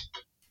moment.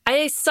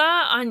 I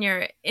saw on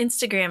your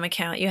Instagram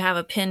account you have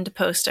a pinned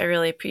post I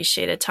really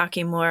appreciated,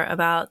 talking more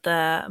about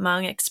the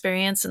Hmong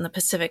experience in the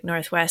Pacific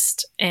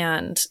Northwest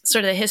and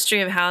sort of the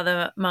history of how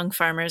the Hmong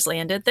farmers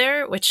landed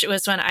there, which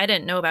was one I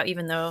didn't know about,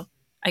 even though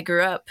I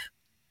grew up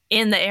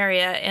in the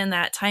area in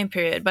that time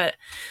period. But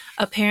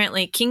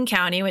apparently King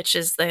County, which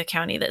is the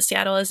county that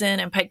Seattle is in,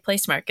 and Pike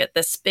Place Market,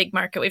 this big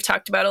market we've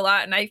talked about a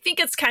lot, and I think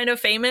it's kind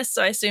of famous,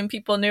 so I assume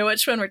people knew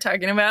which one we're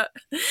talking about.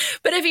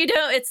 But if you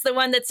don't, it's the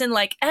one that's in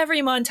like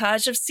every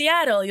montage of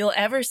Seattle you'll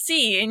ever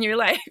see in your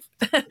life.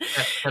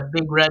 The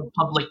big red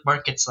public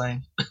market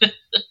sign.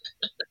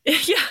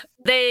 Yeah.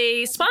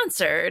 They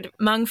sponsored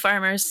Hmong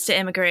farmers to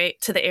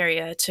immigrate to the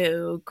area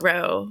to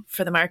grow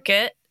for the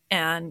market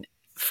and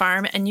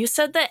farm. And you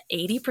said that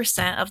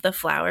 80% of the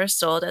flowers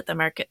sold at the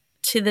market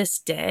to this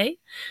day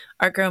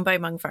are grown by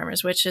Hmong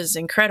farmers, which is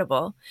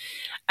incredible.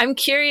 I'm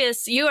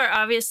curious, you are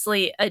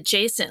obviously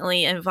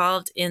adjacently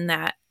involved in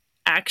that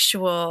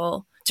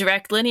actual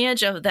direct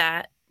lineage of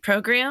that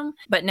program,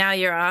 but now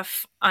you're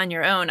off on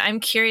your own. I'm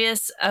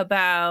curious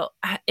about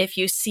if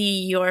you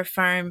see your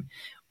farm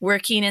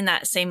working in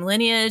that same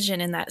lineage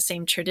and in that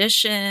same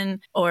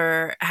tradition,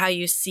 or how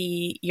you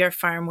see your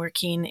farm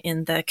working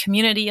in the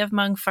community of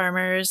Hmong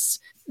farmers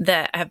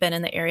that have been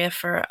in the area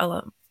for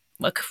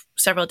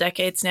several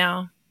decades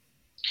now.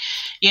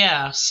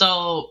 Yeah,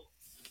 so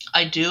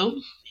I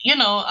do.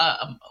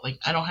 Like,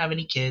 I don't have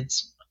any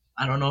kids.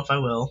 I don't know if I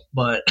will,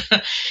 but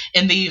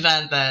in the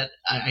event that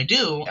I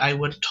do, I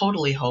would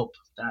totally hope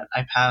that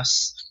I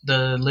pass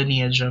the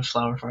lineage of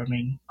flower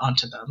farming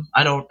onto them.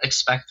 I don't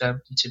expect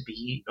them to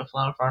be a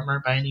flower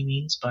farmer by any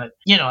means, but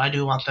I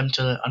do want them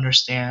to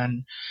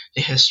understand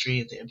the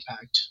history and the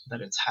impact that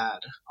it's had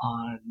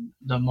on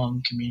the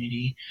Hmong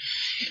community.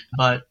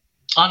 But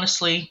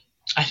honestly,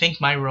 I think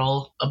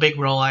a big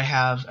role I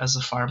have as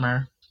a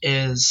farmer,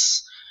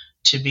 is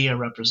to be a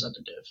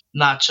representative,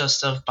 not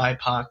just of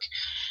BIPOC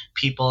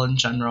people in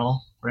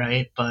general,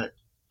 right? But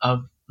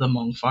of the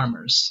Hmong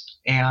farmers.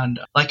 And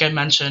like I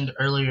mentioned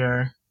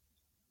earlier,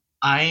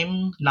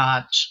 I'm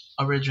not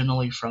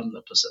originally from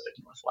the Pacific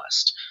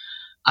Northwest.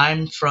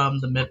 I'm from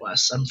the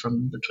Midwest. I'm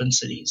from the Twin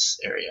Cities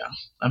area.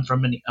 I'm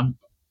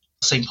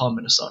St. Paul,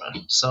 Minnesota.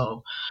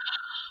 So,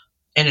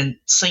 and in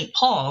St.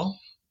 Paul,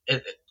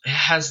 it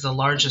has the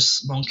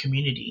largest Hmong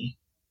community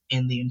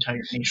in the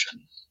entire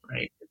nation,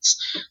 right? It's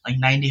like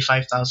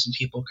 95,000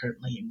 people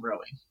currently and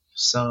growing.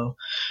 So,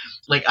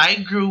 like, I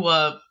grew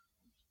up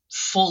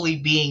fully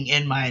being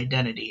in my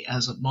identity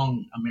as a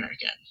Hmong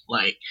American.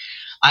 Like,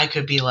 I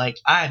could be like,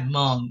 I'm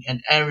Hmong,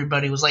 and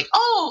everybody was like,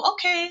 oh,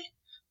 okay,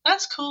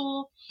 that's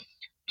cool.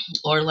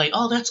 Or like,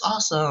 oh, that's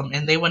awesome.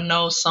 And they would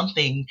know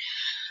something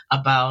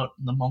about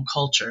the Hmong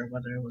culture,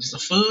 whether it was the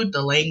food,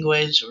 the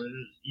language, or,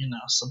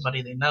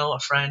 somebody they know, a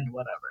friend,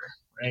 whatever,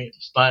 right?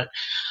 But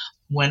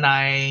when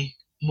I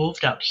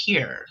moved out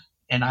here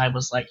and I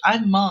was like,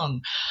 I'm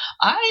Hmong,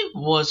 I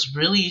was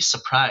really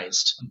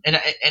surprised. And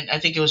I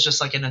think it was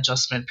just like an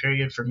adjustment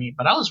period for me,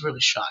 but I was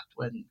really shocked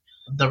when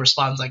the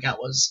response I got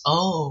was,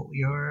 oh,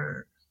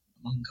 you're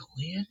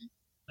Mongolian?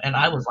 And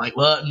I was like,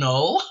 well,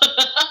 no,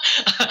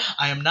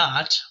 I am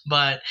not.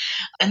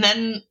 And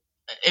then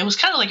it was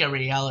kind of like a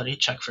reality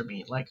check for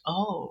me, like,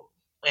 oh.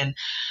 And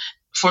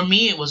for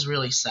me, it was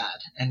really sad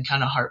and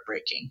kind of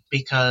heartbreaking,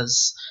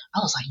 because I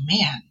was like,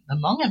 man, the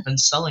Hmong have been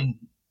selling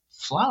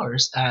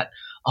flowers at,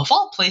 of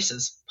all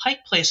places,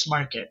 Pike Place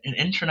Market, an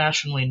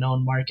internationally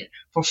known market,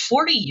 for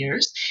 40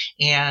 years.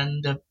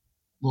 And the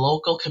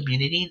local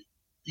community,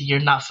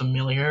 you're not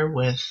familiar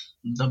with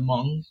the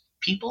Hmong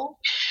people.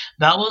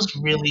 That was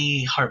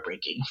really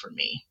heartbreaking for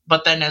me.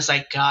 But then as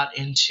I got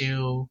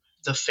into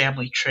the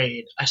family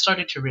trade, I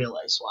started to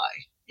realize why.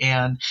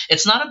 And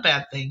it's not a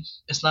bad thing.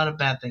 It's not a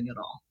bad thing at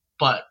all.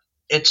 But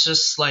it's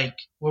just like,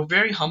 we're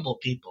very humble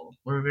people.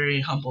 We're a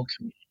very humble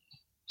community.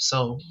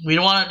 So we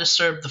don't want to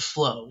disturb the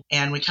flow.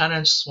 And we kind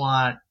of just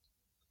want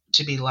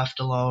to be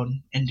left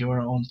alone and do our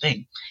own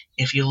thing.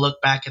 If you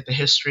look back at the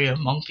history of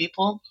Hmong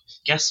people,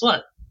 guess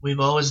what? We've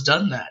always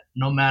done that,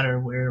 no matter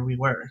where we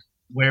were,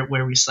 where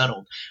we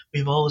settled.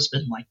 We've always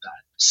been like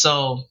that.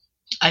 So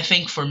I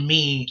think for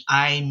me,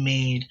 I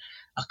made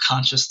a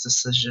conscious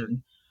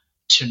decision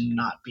to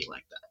not be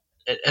like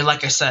that. And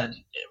like I said,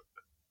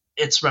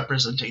 it's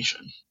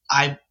representation.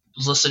 I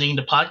was listening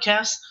to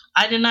podcasts.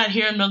 I did not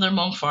hear another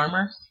Hmong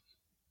farmer.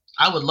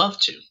 I would love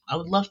to. I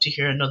would love to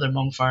hear another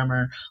Hmong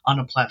farmer on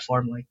a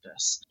platform like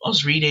this. I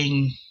was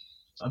reading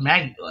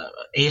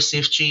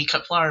ASCFG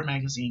Cut Flower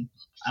magazine.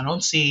 I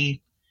don't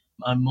see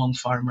a Hmong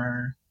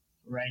farmer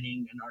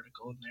writing an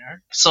article in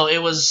there. So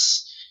it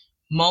was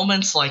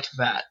moments like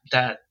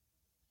that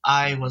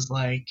I was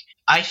like,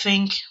 I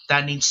think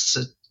that needs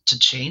to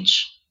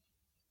change.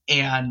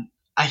 And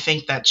I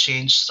think that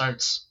change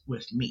starts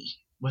with me,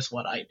 with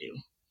what I do,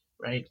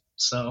 right?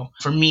 So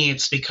for me,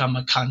 it's become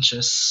a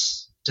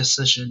conscious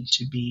decision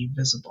to be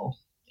visible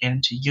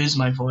and to use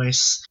my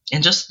voice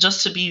and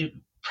just to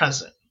be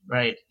present,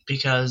 right?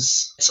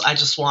 Because I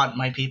just want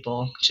my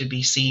people to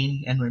be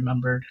seen and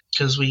remembered.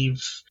 Because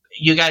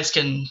you guys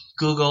can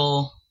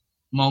Google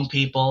Hmong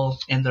people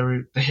and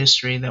the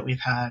history that we've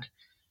had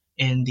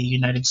in the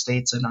United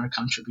States and our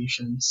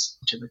contributions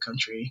to the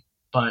country.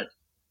 But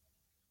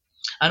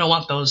I don't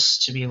want those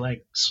to be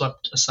like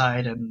swept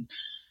aside and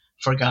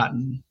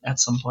forgotten at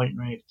some point,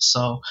 right?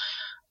 So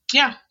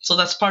yeah, so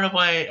that's part of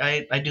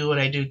why I do what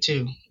I do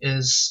too,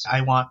 is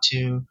I want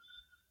to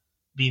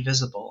be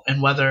visible.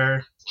 And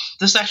whether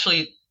this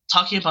actually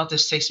talking about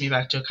this takes me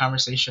back to a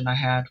conversation I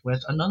had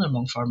with another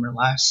Hmong farmer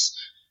last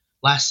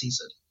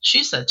season.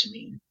 She said to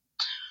me,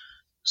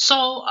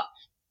 "So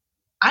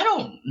I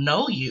don't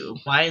know you.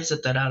 Why is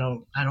it that I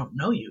don't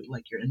know you?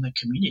 Like you're in the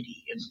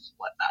community and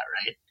whatnot,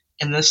 right?"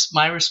 And this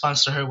my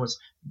response to her was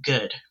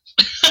good.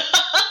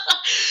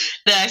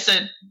 Then I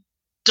said,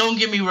 "Don't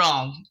get me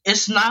wrong.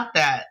 It's not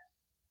that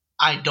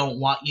I don't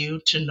want you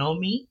to know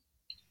me.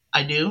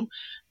 I do.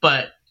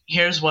 But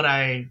here's what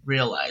I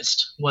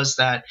realized was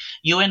that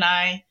you and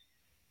I,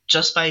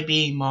 just by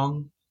being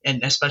Hmong,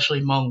 and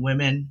especially Hmong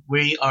women,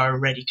 we are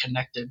already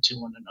connected to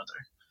one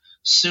another.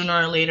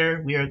 Sooner or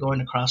later, we are going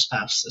to cross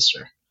paths,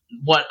 sister.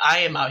 What I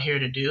am out here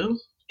to do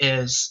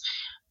is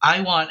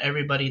I want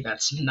everybody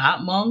that's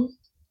not Hmong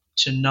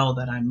to know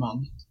that I'm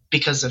Hmong.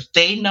 Because if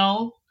they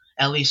know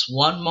at least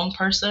one Hmong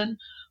person,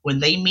 when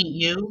they meet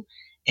you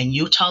and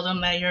you tell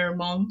them that you're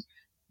Hmong,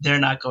 they're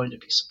not going to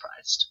be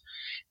surprised.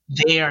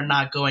 They are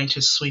not going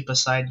to sweep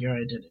aside your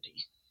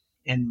identity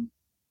and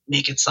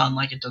make it sound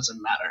like it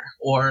doesn't matter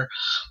or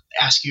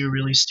ask you a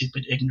really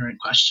stupid, ignorant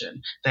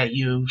question that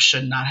you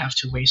should not have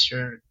to waste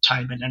your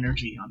time and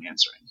energy on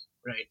answering,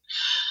 right?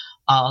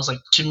 I was like,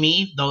 to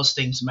me, those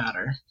things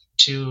matter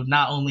to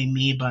not only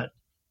me, but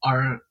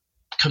our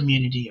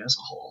community as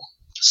a whole.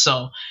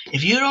 So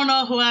if you don't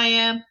know who I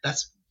am,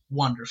 that's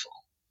wonderful.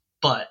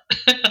 But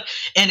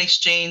in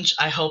exchange,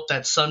 I hope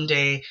that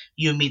someday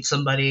you meet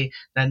somebody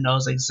that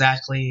knows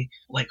exactly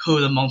like who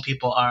the Hmong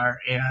people are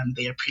and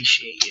they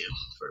appreciate you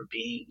for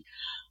being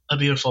a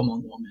beautiful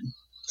Hmong woman.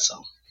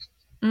 So,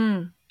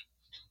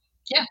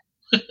 yeah.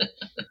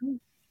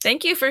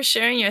 Thank you for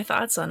sharing your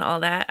thoughts on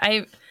all that.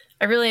 I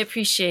really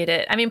appreciate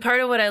it. I mean, part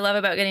of what I love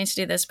about getting to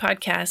do this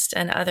podcast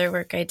and other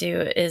work I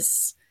do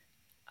is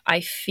I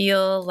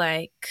feel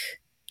like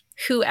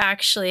who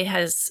actually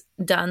has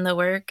done the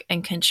work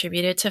and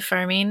contributed to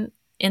farming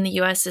in the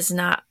US is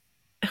not,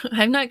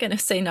 I'm not going to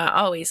say not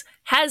always,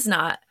 has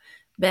not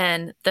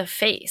been the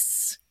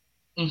face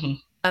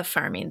of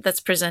farming that's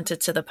presented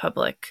to the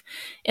public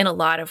in a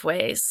lot of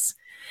ways.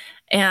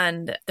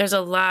 And there's a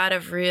lot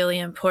of really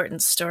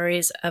important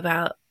stories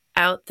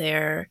out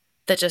there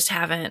that just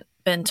haven't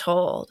been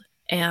told.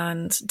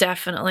 And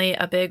definitely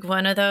a big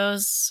one of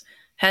those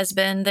has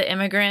been the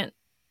immigrant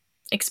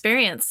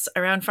experience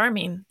around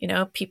farming. You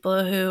know,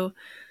 people who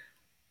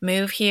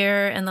move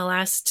here in the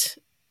last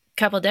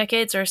couple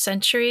decades or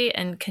century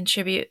and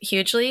contribute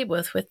hugely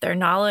both with their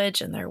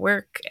knowledge and their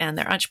work and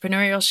their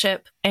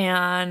entrepreneurship.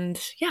 And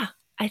yeah,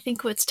 I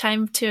think it's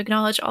time to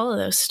acknowledge all of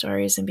those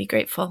stories and be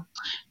grateful.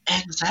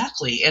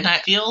 Exactly. And I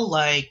feel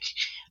like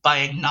by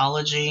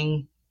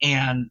acknowledging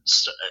and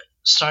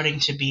starting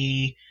to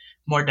be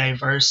more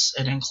diverse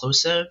and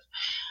inclusive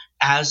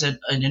as an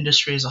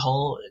industry as a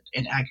whole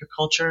in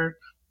agriculture,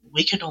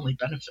 we can only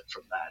benefit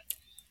from that.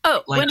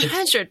 Oh, like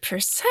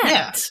 100%.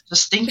 Yeah.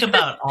 Just think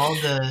about all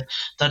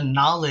the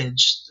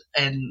knowledge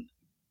and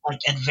like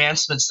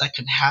advancements that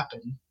can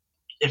happen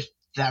if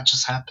that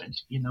just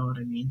happened. You know what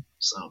I mean?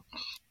 So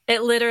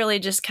it literally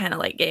just kind of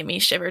like gave me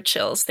shiver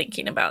chills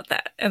thinking about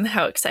that and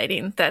how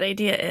exciting that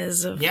idea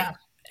is of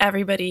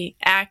everybody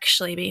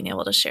actually being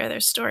able to share their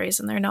stories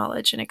and their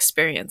knowledge and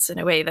experience in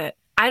a way that,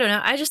 I don't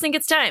know, I just think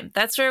it's time.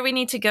 That's where we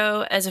need to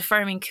go as a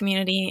farming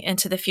community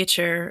into the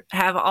future.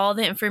 Have all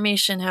the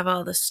information, have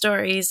all the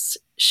stories,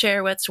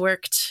 share what's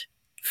worked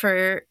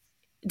for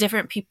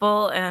different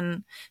people.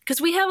 And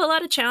because we have a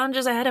lot of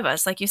challenges ahead of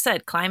us, like you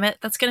said, climate,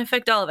 that's going to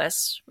affect all of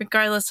us,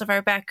 regardless of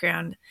our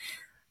background.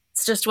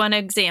 It's just one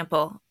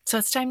example. So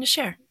it's time to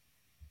share.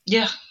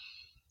 Yeah,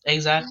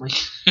 exactly.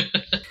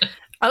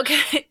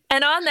 Okay.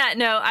 And on that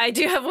note, I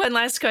do have one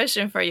last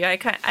question for you.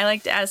 I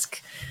like to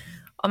ask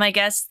all my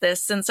guests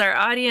this, since our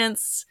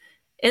audience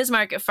is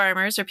market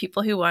farmers or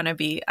people who want to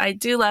be. I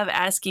do love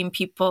asking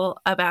people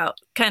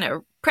about kind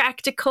of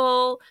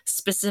practical,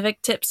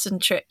 specific tips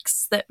and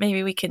tricks that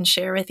maybe we can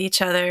share with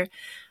each other.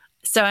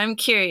 So I'm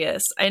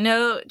curious. I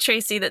know,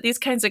 Tracy, that these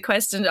kinds of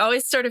questions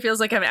always sort of feels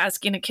like I'm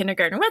asking a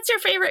kindergarten, what's your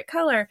favorite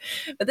color?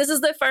 But this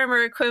is the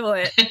farmer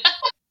equivalent.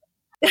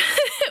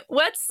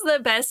 What's the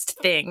best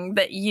thing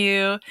that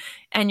you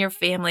and your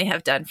family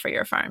have done for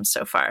your farm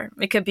so far?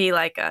 It could be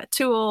like a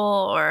tool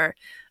or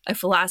a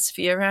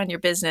philosophy around your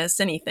business,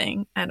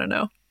 anything. I don't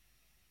know.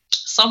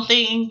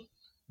 Something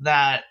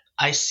that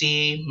I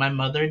see my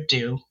mother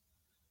do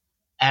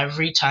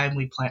every time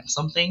we plant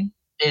something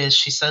is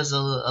she says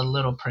a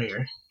little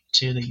prayer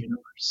to the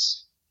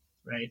universe,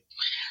 right?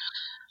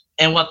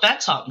 And what that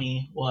taught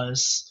me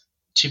was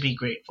to be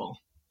grateful,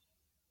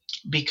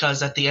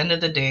 because at the end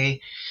of the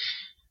day,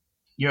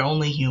 you're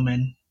only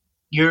human.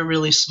 You're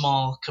really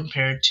small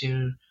compared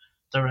to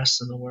the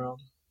rest of the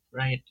world,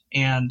 right?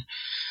 And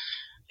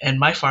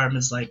my farm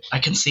is like, I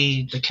can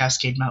see the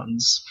Cascade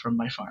Mountains from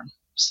my farm.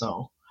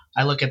 So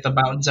I look at the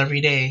mountains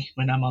every day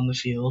when I'm on the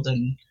field,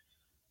 and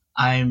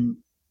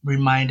I'm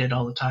reminded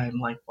all the time,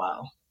 like,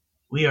 wow,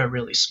 we are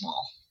really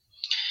small.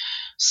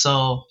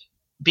 So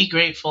be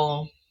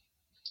grateful,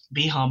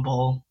 be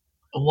humble.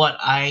 What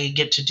I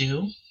get to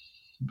do,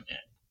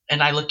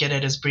 and I look at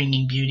it as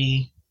bringing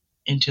beauty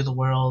into the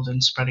world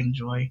and spreading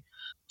joy.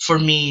 For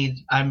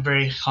me, I'm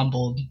very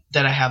humbled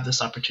that I have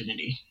this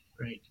opportunity,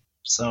 right?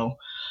 So,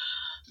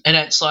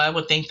 so I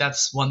would think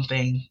that's one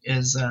thing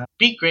is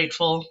be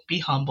grateful, be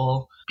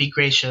humble, be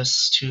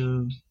gracious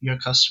to your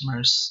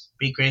customers,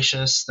 be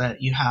gracious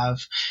that you have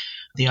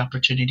the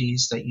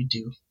opportunities that you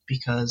do,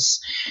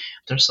 because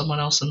there's someone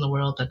else in the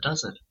world that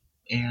doesn't.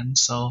 And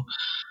so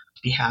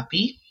be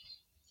happy.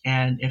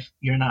 And if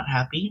you're not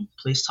happy,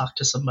 please talk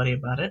to somebody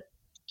about it.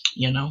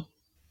 You know,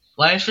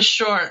 life is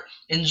short.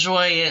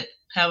 Enjoy it.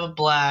 Have a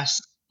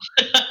blast.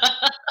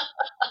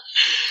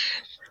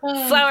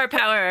 Flower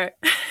power.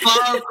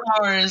 Flower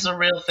power is a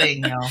real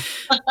thing, y'all.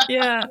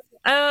 Yeah.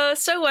 Oh,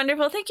 so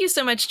wonderful. Thank you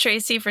so much,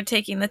 Tracy, for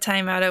taking the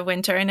time out of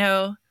winter. I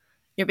know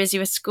you're busy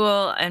with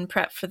school and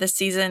prep for the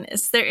season.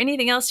 Is there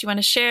anything else you want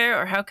to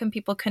share, or how can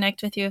people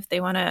connect with you if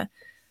they want to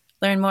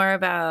learn more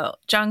about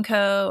JARN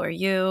or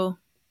you?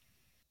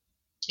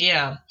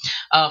 Yeah.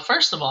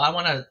 First of all, I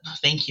want to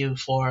thank you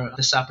for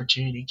this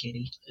opportunity,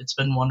 Katie. It's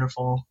been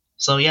wonderful.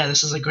 So, yeah,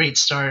 this is a great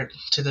start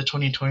to the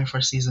 2024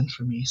 season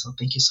for me. So,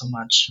 thank you so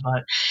much.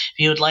 But if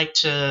you would like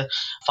to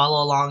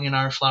follow along in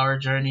our flower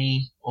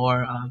journey,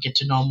 or get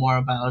to know more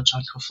about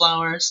JARN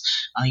Flowers,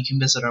 you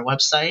can visit our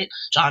website,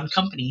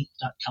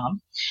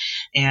 johncompany.com.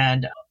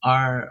 And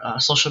our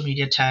social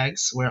media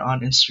tags, we're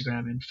on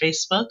Instagram and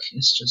Facebook.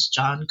 It's just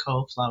JARN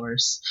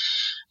Flowers.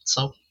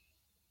 So,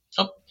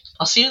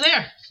 I'll see you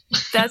there.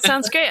 That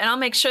sounds great. And I'll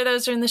make sure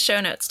those are in the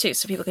show notes too,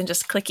 so people can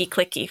just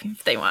clicky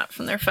if they want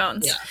from their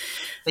phones. Yeah.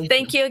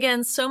 Thank you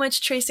again so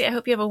much, Tracy. I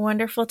hope you have a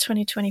wonderful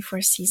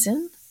 2024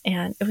 season.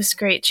 And it was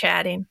great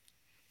chatting.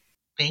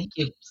 Thank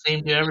you.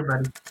 Same to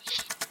everybody.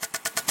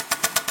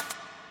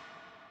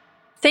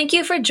 Thank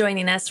you for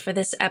joining us for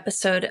this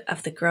episode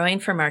of the Growing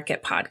for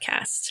Market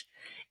podcast.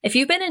 If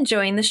you've been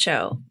enjoying the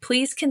show,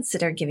 please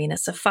consider giving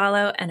us a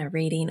follow and a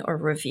rating or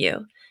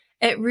review.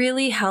 It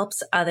really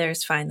helps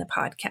others find the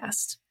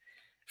podcast.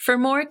 For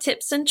more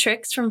tips and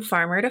tricks from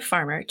farmer to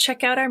farmer,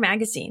 check out our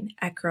magazine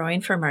at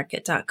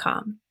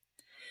growingformarket.com.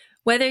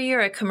 Whether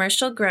you're a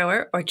commercial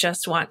grower or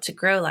just want to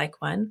grow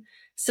like one,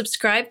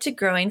 subscribe to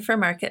Growing for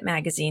Market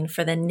magazine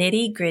for the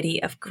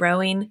nitty-gritty of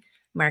growing,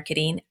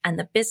 marketing, and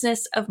the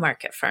business of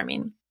market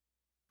farming.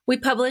 We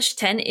publish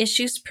 10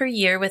 issues per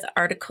year with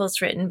articles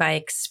written by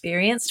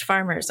experienced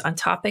farmers on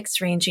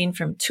topics ranging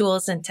from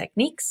tools and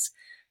techniques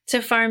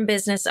to farm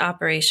business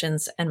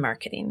operations and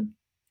marketing.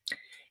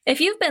 If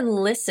you've been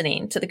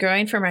listening to the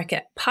Growing for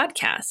Market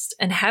podcast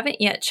and haven't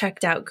yet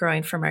checked out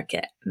Growing for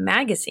Market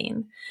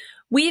magazine,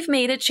 we've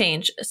made a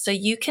change so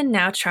you can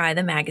now try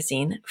the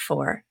magazine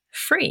for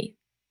free.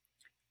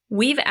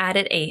 We've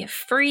added a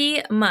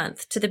free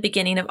month to the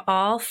beginning of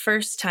all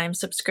first-time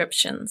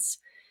subscriptions.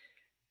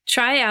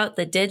 Try out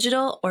the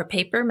digital or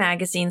paper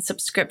magazine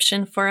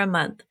subscription for a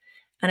month,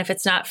 and if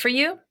it's not for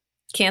you,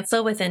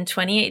 cancel within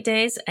 28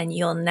 days and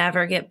you'll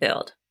never get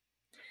billed.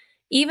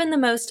 Even the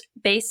most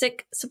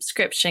basic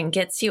subscription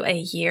gets you a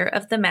year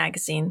of the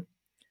magazine,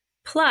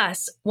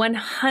 plus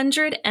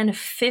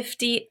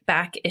 150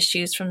 back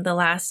issues from the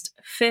last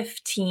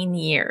 15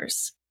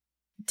 years.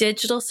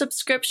 Digital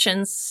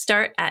subscriptions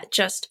start at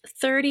just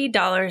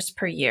 $30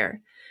 per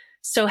year.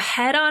 So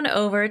head on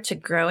over to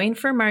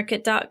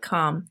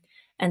growingformarket.com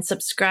and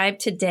subscribe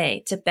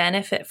today to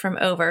benefit from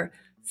over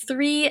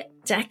 3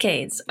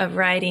 decades of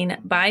writing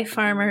by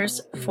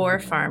farmers for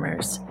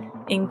farmers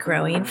in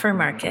Growing for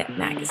Market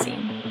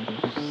magazine.